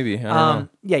 Yeah, maybe. I don't know.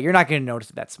 Yeah, you're not gonna notice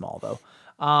it that small though.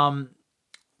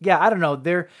 Yeah, I don't know.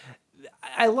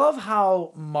 I love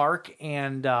how Mark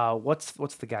and what's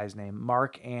the guy's name?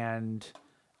 Mark and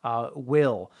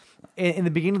Will. In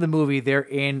the beginning of the movie, they're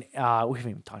in. We haven't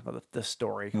even talked about the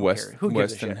story. Who gives a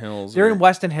Weston shit? Hills They're or- in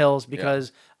Weston Hills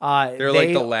because They're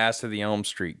like the last of the Elm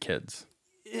Street kids.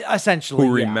 essentially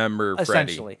who yeah. remember Freddy.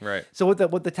 Essentially, Right. So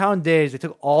what the town did is they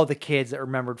took all the kids that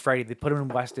remembered Freddy, they put them in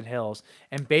Weston Hills,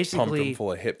 and Pumped basically them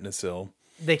full of Hypnosil.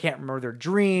 they can't remember their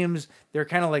dreams. They're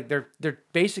kind of like they're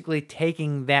basically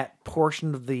taking that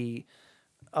portion of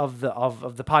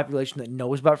the population that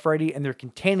knows about Freddy, and they're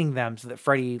containing them so that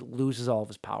Freddy loses all of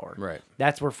his power. Right.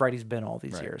 That's where Freddy's been all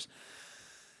these years.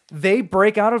 They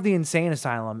break out of the insane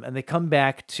asylum and they come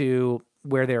back to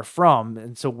where they're from,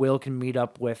 and so Will can meet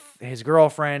up with his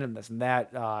girlfriend and this and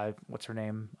that. What's her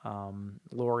name?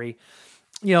 Lori.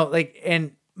 You know, like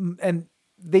and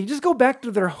they just go back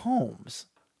to their homes,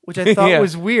 which I thought Yeah.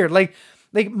 was weird. Like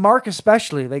Mark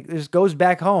especially, like just goes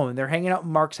back home and they're hanging out in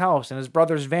Mark's house and his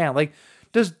brother's van. Like,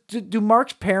 do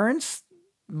Mark's parents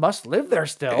must live there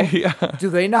still? Yeah. Do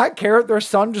they not care that their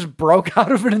son just broke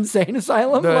out of an insane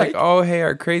asylum? They're like, oh, hey,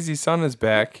 our crazy son is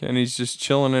back, and he's just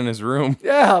chilling in his room.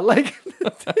 yeah, like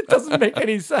it doesn't make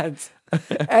any sense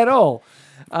at all.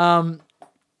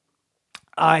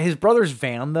 His brother's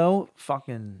van though,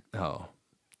 fucking Oh,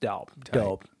 dope.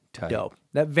 Tight.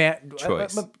 That van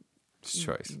choice. It's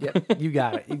choice. Yep, you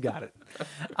got it.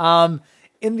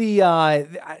 In the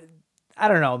I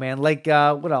don't know, man. Like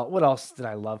what else did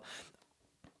I love?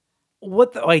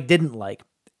 I didn't like.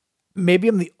 Maybe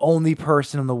I'm the only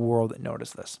person in the world that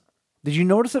noticed this. Did you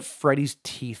notice that Freddy's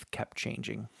teeth kept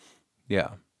changing?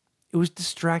 Yeah. It was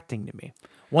distracting to me.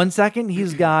 1 second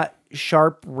he's got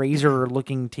sharp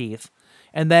razor-looking teeth,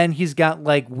 and then he's got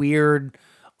like weird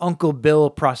Uncle Bill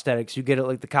prosthetics you get at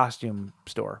like the costume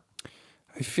store.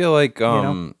 I feel like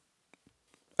know?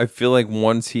 I feel like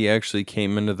once he actually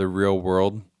came into the real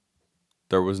world,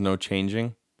 there was no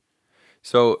changing.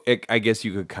 So I guess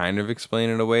you could kind of explain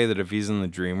it away that if he's in the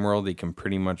dream world, he can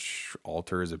pretty much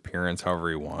alter his appearance however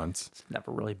he wants. It's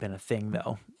never really been a thing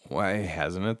though. Why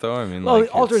hasn't it though? I mean, Well,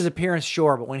 like, alter his it's- appearance,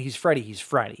 sure, but when he's Freddy, he's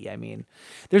Freddy. I mean,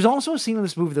 there's also a scene in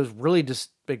this movie that was really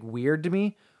just like weird to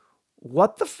me,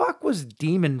 what the fuck was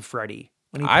Demon Freddy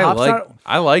when he I pops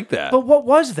out? like that. But what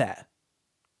was that?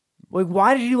 Like,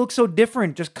 why did he look so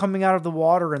different just coming out of the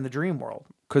water in the dream world?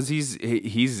 Because he's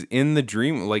in the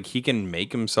dream, like he can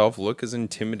make himself look as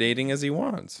intimidating as he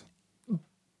wants.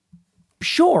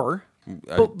 Sure,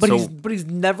 but so- he's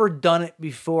never done it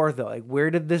before though. Like,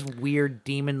 where did this weird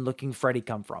demon looking Freddy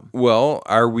come from? Well,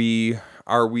 are we?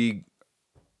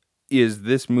 Is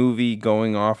this movie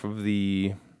going off of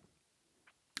the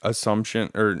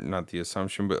assumption, or not the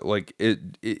assumption, but like it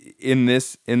in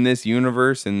this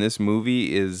universe, in this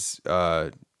movie, is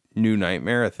New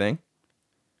Nightmare a thing?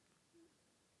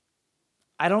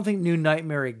 I don't think New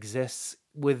Nightmare exists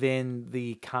within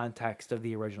the context of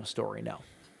the original story. No.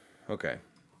 Okay.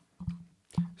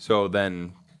 So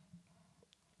then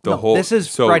this is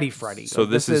Freddy. So Like,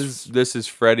 this is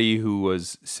Freddy, who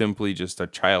was simply just a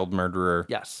child murderer.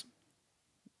 Yes.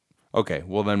 Okay,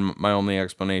 well then my only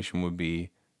explanation would be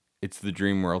it's the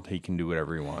dream world, he can do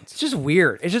whatever he wants. It's just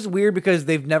weird. It's just weird because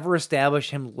they've never established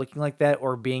him looking like that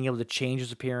or being able to change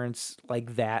his appearance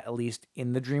like that, at least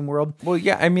in the dream world. Well,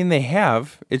 yeah, I mean they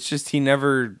have. It's just he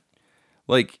never,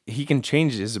 like, he can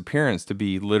change his appearance to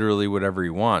be literally whatever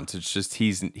he wants. It's just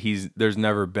he's there's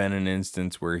never been an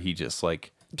instance where he just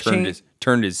like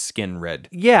turned his skin red.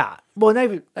 Yeah. Well, not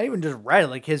even just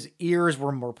red. Like, his ears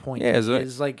were more pointed. Yeah,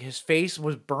 his face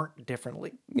was burnt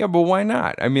differently. Yeah, but why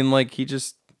not? I mean, like, he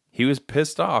was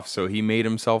pissed off, so he made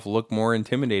himself look more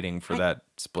intimidating for that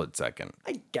split second.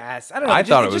 I guess. I don't know. I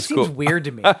thought it was just cool. seems weird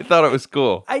to me. I thought it was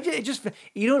cool. It just,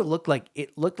 you know what it looked like?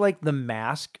 It looked like the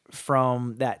mask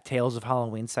from that Tales of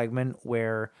Halloween segment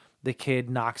where the kid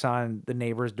knocks on the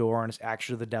neighbor's door and it's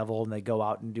actually the devil and they go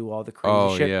out and do all the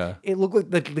crazy shit. Yeah. It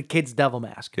looked like the kid's devil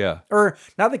mask. Yeah. Or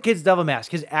not the kid's devil mask,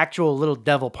 his actual little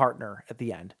devil partner at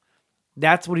the end.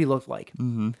 That's what he looked like.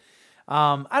 Mm-hmm.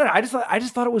 I don't know. I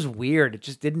just thought it was weird. It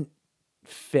just didn't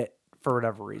fit for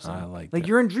whatever reason. I like that. that.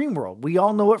 You're in Dream World. We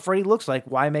all know what Freddy looks like.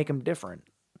 Why make him different?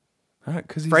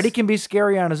 Because Freddy can be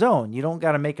scary on his own. You don't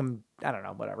got to make him. I don't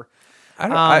know. Whatever.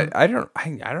 I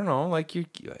don't know. Like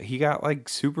he got like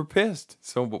super pissed.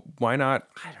 So why not?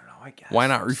 I don't know. I guess. Why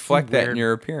not reflect that in weird.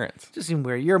 your appearance? Just seems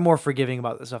weird. You're more forgiving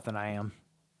about this stuff than I am.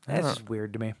 That's just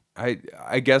weird to me.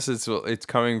 I guess it's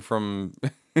coming from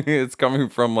it's coming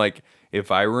from like if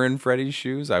I were in Freddy's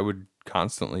shoes, I would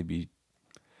constantly be.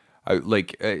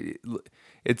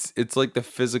 It's like the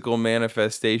physical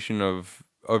manifestation of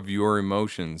your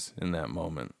emotions in that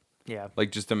moment. Yeah.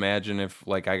 Like, just imagine if,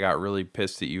 like, I got really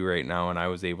pissed at you right now and I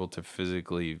was able to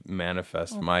physically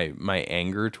manifest my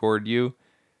anger toward you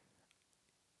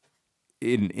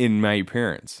in my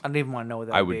appearance. I don't even want to know what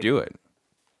that I would do it.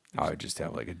 I would just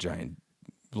have, like, a giant,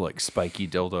 like, spiky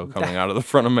dildo coming out of the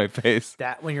front of my face.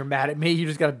 That when you're mad at me, you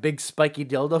just got a big spiky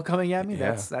dildo coming at me.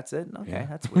 Yeah. That's it. Okay, Yeah.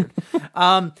 that's weird.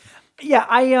 Yeah,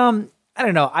 I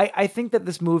don't know. I think that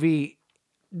this movie,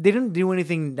 they didn't do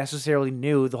anything necessarily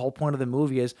new. The whole point of the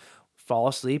movie is fall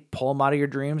asleep, pull him out of your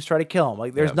dreams, try to kill him.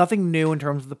 Like, there's nothing new in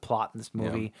terms of the plot in this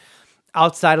movie,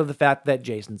 outside of the fact that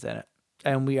Jason's in it.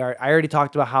 And I already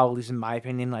talked about how, at least in my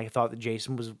opinion, I thought that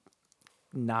Jason was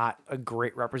not a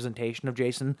great representation of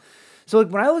Jason. So, like,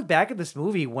 when I look back at this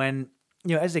movie, when,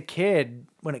 you know, as a kid,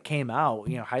 when it came out,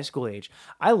 you know, high school age,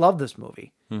 I love this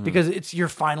movie because you're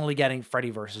finally getting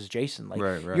Freddy versus Jason. Like,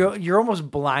 Right. you're almost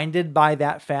blinded by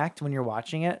that fact when you're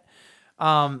watching it.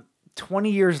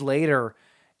 20 years later,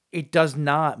 it does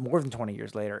not, more than 20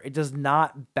 years later, it does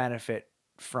not benefit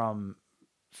from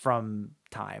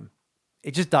time.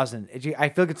 It just doesn't. I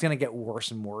feel like it's going to get worse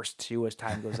and worse too as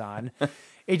time goes on.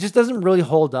 It just doesn't really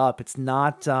hold up. It's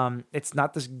not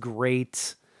this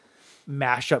great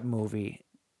mashup movie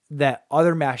that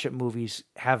other mashup movies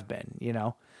have been, you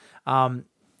know,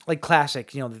 like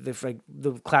classic, you know,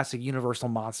 the classic Universal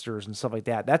monsters and stuff like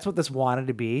that. That's what this wanted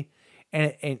to be,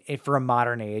 and for a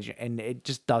modern age, and it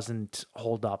just doesn't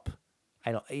hold up.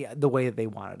 The way that they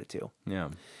wanted it to. Yeah,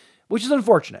 which is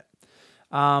unfortunate.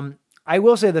 I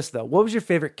will say this though. What was your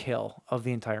favorite kill of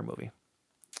the entire movie?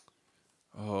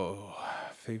 Oh,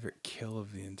 favorite kill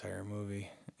of the entire movie.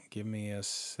 Give me a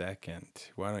second.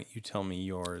 Why don't you tell me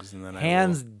yours and then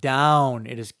Hands down,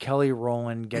 it is Kelly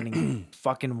Rowland getting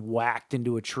fucking whacked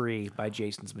into a tree by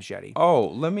Jason's machete.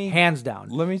 Oh, hands down.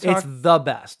 Let me talk. It's the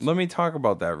best. Let me talk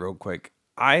about that real quick.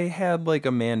 I had like a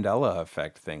Mandela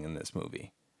effect thing in this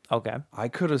movie. Okay. I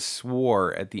could have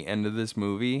swore at the end of this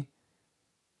movie,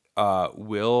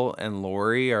 Will and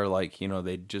Laurie are like, you know,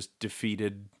 they just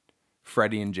defeated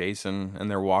Freddy and Jason and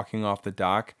they're walking off the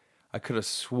dock. I could have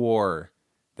swore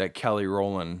that Kelly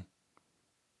Rowland,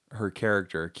 her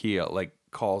character, Kia, like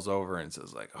calls over and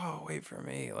says like, oh, wait for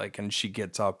me. Like, and she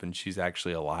gets up and she's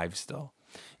actually alive still.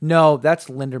 No, that's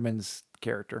Linderman's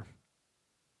character.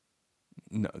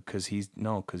 No, because he's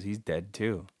dead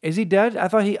too. Is he dead? I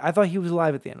thought he was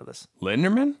alive at the end of this.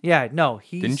 Linderman? Yeah, no,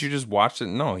 he's Didn't you just watch it?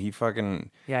 No, he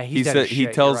fucking. Yeah, he he's dead as he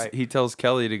shit, tells you're right. he tells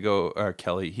Kelly to go.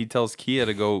 He tells Kia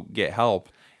to go get help.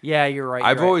 Yeah, you're right.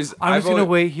 I've you're right. always- I'm I've just gonna always-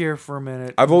 wait here for a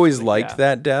minute. I've always Yeah. liked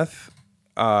that death,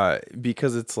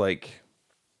 because it's like,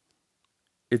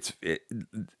 it's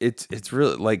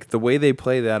really like the way they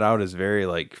play that out is very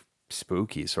like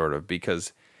spooky sort of,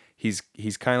 because he's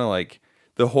kind of like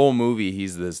the whole movie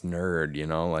he's this nerd, you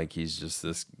know, like he's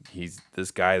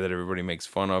this guy that everybody makes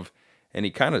fun of, and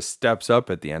he kind of steps up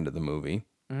at the end of the movie,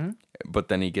 but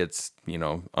then he gets, you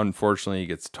know, unfortunately he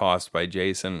gets tossed by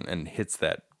Jason and hits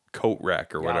that coat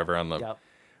rack or whatever on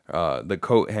the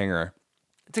coat hanger.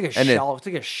 It's like a and shelf. It's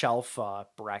like a shelf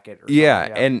bracket. Or Yeah,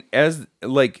 something. and as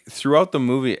like throughout the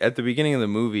movie, at the beginning of the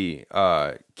movie,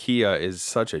 Kia is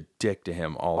such a dick to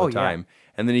him all the yeah. time,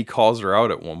 and then he calls her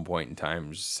out at one point in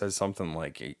time, just says something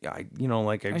like,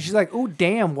 And she's like, "Oh,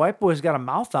 damn, white boy's got a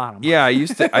mouth on him." yeah, I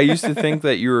used to think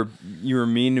that you were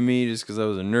mean to me just because I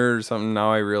was a nerd or something.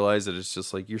 Now I realize that it's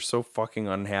just like you're so fucking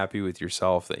unhappy with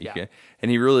yourself that you can't.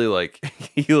 And he really like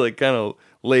he like kind of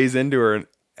lays into her, and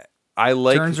I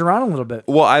like turns around a little bit.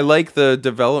 Well, I like the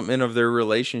development of their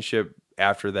relationship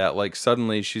after that. Like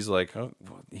suddenly she's like, oh,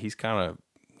 he's kind of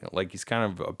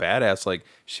a badass. Like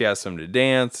she asks him to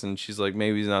dance, and she's like,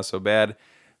 maybe he's not so bad.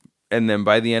 And then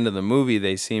by the end of the movie,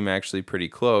 they seem actually pretty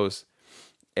close.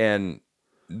 And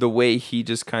the way he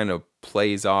just kind of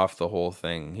plays off the whole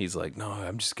thing, he's like, no,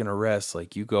 I'm just gonna rest.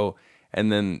 Like you go, and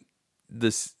then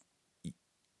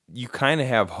you kind of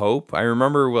have hope. I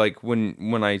remember like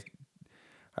when I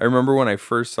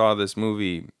first saw this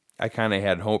movie, I kind of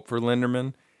had hope for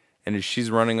Linderman. And as she's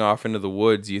running off into the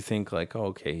woods, you think like, oh,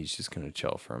 okay, he's just going to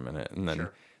chill for a minute. And then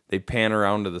they pan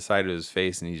around to the side of his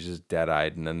face and he's just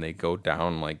dead-eyed. And then they go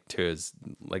down like to his,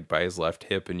 like by his left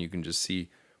hip, and you can just see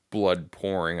blood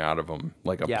pouring out of him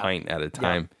like a pint at a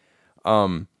time.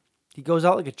 He goes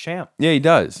out like a champ. Yeah, he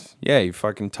does. Yeah, he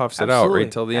fucking toughs it out right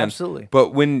till the end. Absolutely.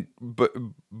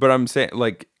 But I'm saying,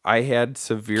 like, I had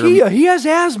severe... Kia, he has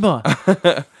asthma.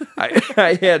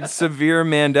 I had severe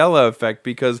Mandela effect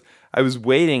because I was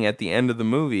waiting at the end of the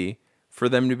movie for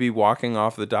them to be walking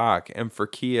off the dock and for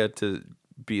Kia to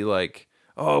be like,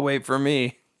 oh, wait for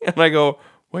me. And I go,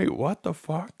 wait, what the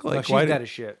fuck? Like, No, she's dead as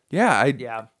shit. Yeah.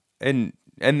 Yeah.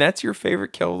 And that's your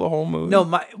favorite kill of the whole movie?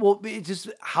 No, it's just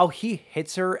how he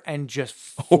hits her and just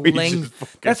Oh, he flings. just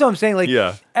fucking- That's what I'm saying. Like,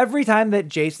 Yeah. every time that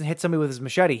Jason hits somebody with his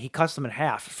machete, he cuts them in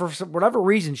half. For whatever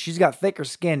reason, she's got thicker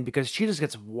skin because she just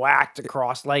gets whacked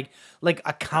across like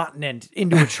a continent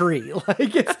into a tree.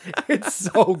 Like it's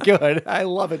so good. I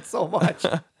love it so much.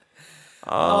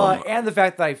 And the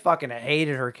fact that I fucking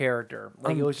hated her character.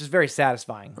 Like it was just very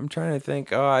satisfying. I'm trying to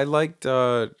think. I liked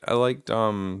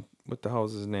what the hell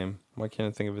is his name? Why can't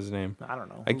I think of his name? I don't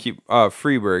know. I keep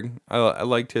Freeberg. I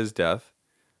liked his death.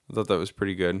 I thought that was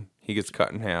pretty good. He gets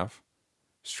cut in half,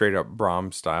 straight up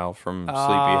Brom style from Sleepy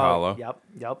Hollow.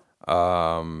 Yep.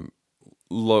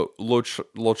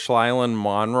 Lochlylan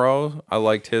Monroe. I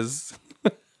liked his.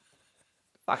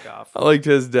 Fuck off. I liked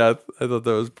his death. I thought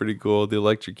that was pretty cool. The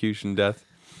electrocution death.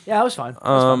 Yeah, that was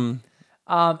fun.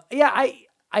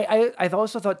 I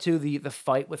also thought too the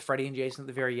fight with Freddy and Jason at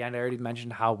the very end. I already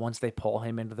mentioned how once they pull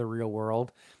him into the real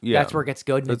world, that's where it gets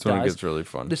good. And That's when it gets really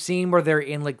fun. The scene where they're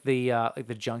in like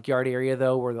the junkyard area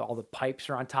though, where all the pipes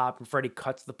are on top, and Freddy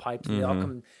cuts the pipes, and they all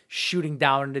come shooting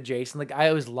down into Jason. Like I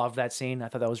always loved that scene. I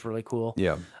thought that was really cool.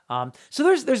 Yeah. So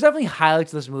there's definitely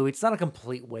highlights of this movie. It's not a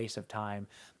complete waste of time.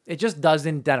 It just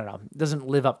doesn't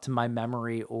live up to my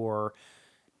memory or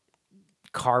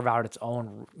carve out its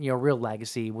own, real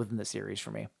legacy within the series for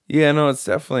me. Yeah, no, it's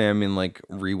definitely, I mean, like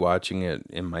rewatching it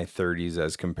in my 30s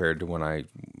as compared to when I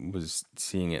was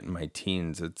seeing it in my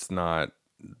teens, it's not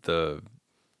the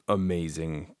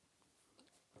amazing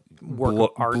Work of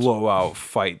art. blowout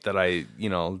fight that I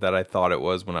thought it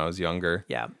was when I was younger.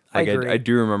 Yeah, Like I agree. I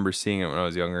do remember seeing it when I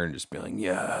was younger and just being like,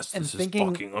 yes, And this thinking-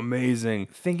 is fucking amazing.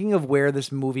 Thinking of where this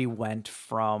movie went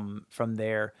from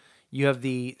there, you have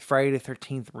the Friday the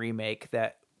 13th remake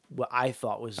that what I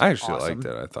thought was I actually awesome. liked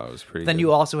it. I thought it was pretty Then good.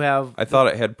 you also have I thought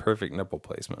it had perfect nipple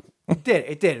placement. it did.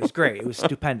 It was great. It was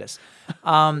stupendous.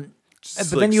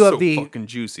 It's But then you have so the fucking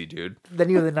juicy, dude. then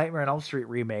you have the Nightmare on Elm Street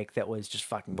remake that was just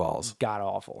fucking Balls. god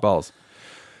awful. Balls.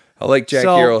 I like Jackie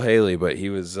So- Earl Haley, but he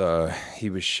was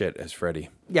shit as Freddy.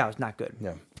 Yeah, it's not good.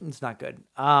 Yeah. It's not good.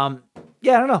 Yeah, I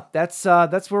don't know.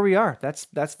 That's where we are.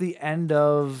 That's the end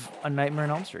of A Nightmare on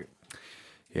Elm Street.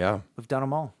 Yeah. We've done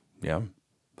them all. Yeah.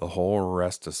 The whole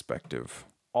retrospective.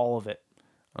 All of it.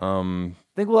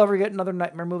 Think we'll ever get another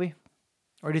Nightmare movie?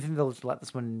 Or do you think they'll just let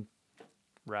this one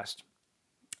rest?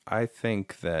 I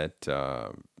think that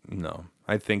no.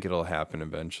 I think it'll happen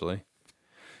eventually.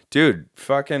 Dude,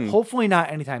 fucking Hopefully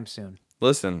not anytime soon.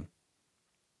 listen.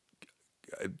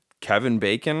 Kevin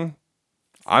Bacon,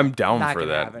 I'm down Not for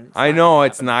gonna that. happen. It's I not know gonna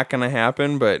it's happen. not gonna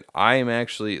happen, but I am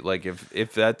actually like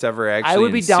if that's ever actually I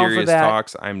would be in down for serious that.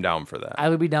 talks, I'm down for that. I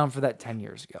would be down for that 10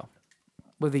 years ago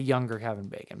with a younger Kevin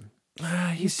Bacon.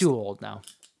 He's too old now.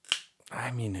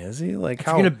 I mean, is he like If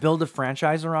how? you're going to build a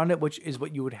franchise around it, which is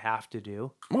what you would have to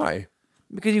do, Why?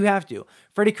 because you have to.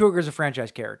 Freddy Krueger is a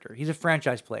franchise character. He's a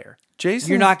franchise player. Jason's-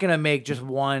 You're not going to make just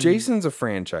one. Jason's a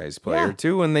franchise player Yeah.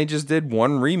 too, and they just did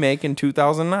one remake in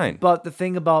 2009. But the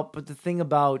thing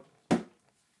about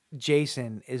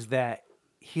Jason is that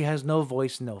he has no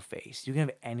voice, no face. You can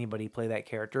have anybody play that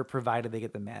character, provided they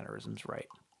get the mannerisms right.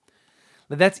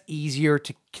 But that's easier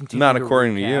to continue. Not to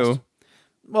according to recast. you.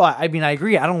 Well, I mean, I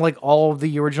agree. I don't like all of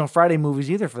the original Friday movies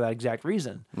either for that exact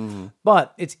reason. Mm-hmm.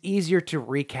 But it's easier to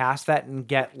recast that and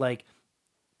get like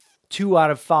 2 out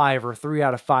of 5 or 3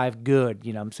 out of 5 good.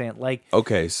 You know what I'm saying? Like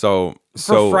Okay, so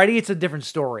for Freddy, it's a different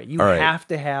story. You All right. have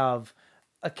to have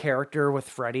a character with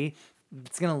Freddy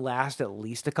that's going to last at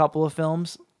least a couple of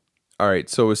films all right,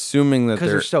 so assuming that because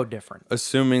there they're so different.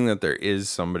 assuming that there is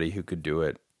somebody who could do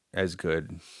it as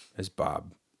good as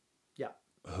Bob, Yeah.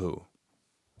 who?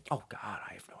 Oh God,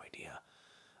 I have no idea.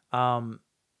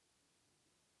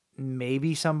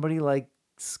 Maybe somebody like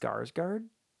Skarsgård,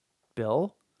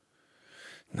 Bill.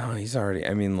 No, he's already.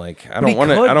 I mean, like, I But he don't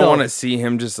want to. could, I don't though. want to see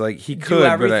him just like he Do could.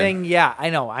 everything. Yeah, I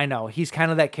know. He's kind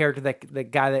of that character,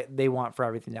 that guy that they want for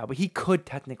everything now. But he could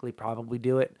technically probably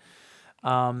do it.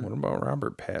 But what about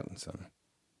Robert Pattinson?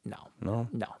 No, No,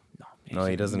 no. no,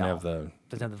 he doesn't have the.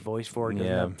 Doesn't have the voice for it.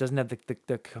 Yeah. Doesn't have the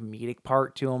comedic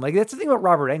part to him. Like that's the thing about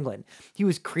Robert Englund. He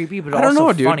was creepy, but I don't also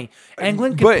know, dude. funny.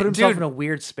 Englund could But, put himself dude, in a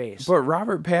weird space. But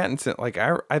Robert Pattinson, like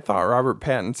I thought Robert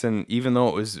Pattinson, even though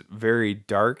it was very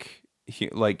dark,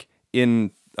 like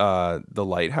in The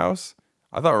Lighthouse,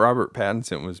 I thought Robert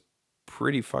Pattinson was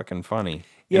pretty fucking funny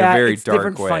in a very it's dark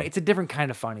different way. Funny. It's a different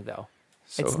kind of funny though.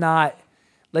 It's So- not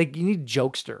like you need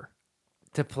Jokester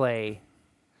to play.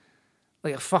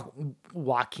 Like fuck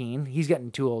Joaquin, he's getting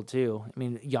too old too. I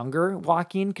mean, younger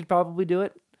Joaquin could probably do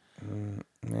it. I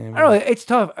don't know. It's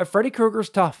tough. Freddy Krueger's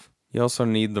tough. You also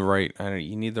need the right.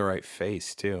 You need the right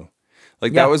face too.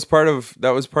 Like Yeah. that was part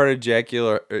of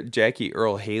Jackie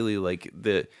Earl Haley. Like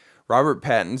the Robert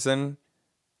Pattinson,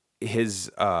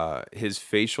 his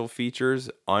facial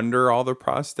features under all the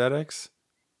prosthetics,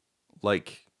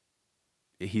 like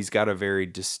he's got a very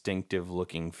distinctive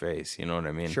looking face. You know what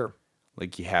I mean? Sure.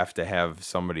 Like you have to have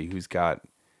somebody who's got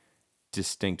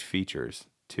distinct features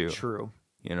too. True.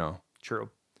 You know. True.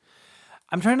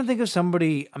 I'm trying to think of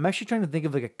somebody. I'm actually trying to think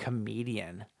of like a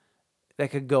comedian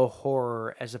that could go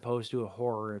horror as opposed to a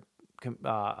horror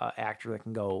actor that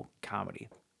can go comedy.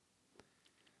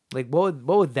 Like what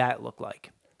would that look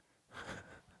like?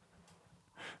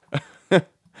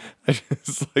 I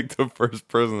just like the first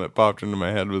person that popped into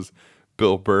my head was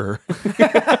Bill Burr.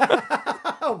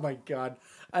 Oh my God.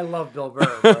 I love Bill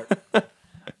Burr, but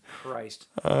Christ.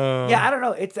 Yeah, I don't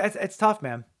know. It's tough,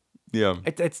 man. Yeah.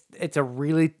 It's a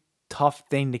really tough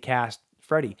thing to cast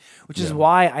Freddy, which is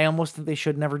why I almost think they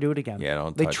should never do it again. Yeah,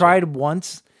 don't They touch tried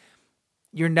once.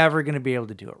 You're never going to be able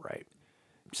to do it right.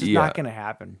 It's just not going to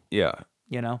happen, Yeah.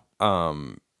 you know?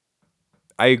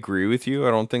 I agree with you.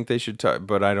 I don't think they should,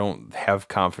 but I don't have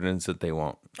confidence that they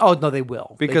won't. Oh, no, they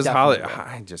will. They Because definitely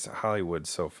will. Hollywood's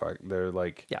so they're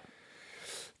like, Yeah.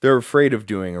 they're afraid of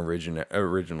doing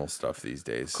original stuff these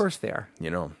days. Of course they are. You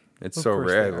know, it's Of so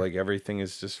course rare. they are. Like everything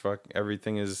is just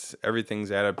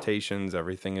everything's adaptations.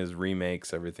 Everything is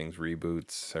remakes. Everything's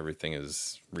reboots. Everything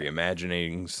is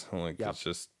reimaginings. Like Yep. it's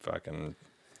just fucking,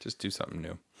 just do something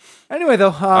new. Anyway,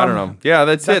 though. I don't know. Yeah,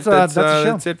 that's it. that's a show.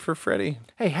 That's it for Freddy.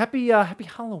 Hey, happy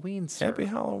Halloween, sir. Happy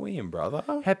Halloween, brother.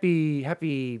 Happy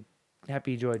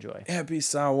Joy. Happy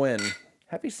Samhain.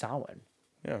 Happy Samhain.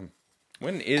 Yeah.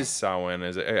 When is Samhain?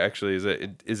 Is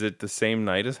it the same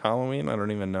night as Halloween? I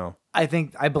don't even know. I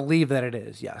believe that it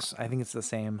is. Yes, I think it's the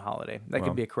same holiday. That Well,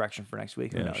 could be a correction for next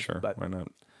week. Who Yeah, knows? sure. But Why not?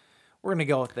 we're gonna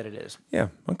go with that. It is. Yeah.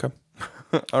 Okay.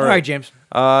 All right, James.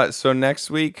 So next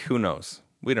week, who knows?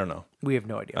 We don't know. We have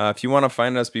no idea. If you want to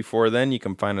find us before then, you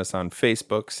can find us on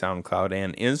Facebook, SoundCloud,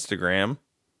 and Instagram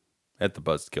at the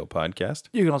Buzzkill Podcast.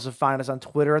 You can also find us on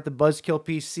Twitter at the Buzzkill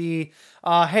PC.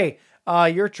 Hey,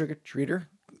 you're a trick-or-treater.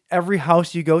 Every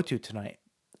house you go to tonight,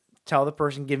 tell the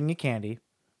person giving you candy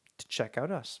to check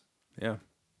out us. Yeah.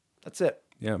 That's it.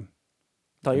 Yeah.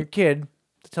 Tell your kid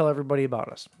to tell everybody about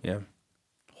us. Yeah.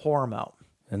 Whore 'em out.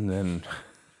 And then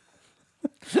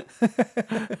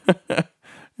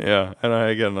Yeah, and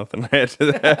I got nothing to add to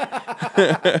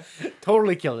that.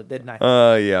 Totally killed it, didn't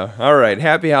I? Yeah. All right.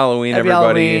 Happy Halloween, Happy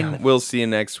everybody. Halloween. We'll see you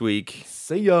next week.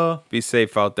 See ya. Be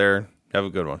safe out there. Have a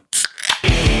good one.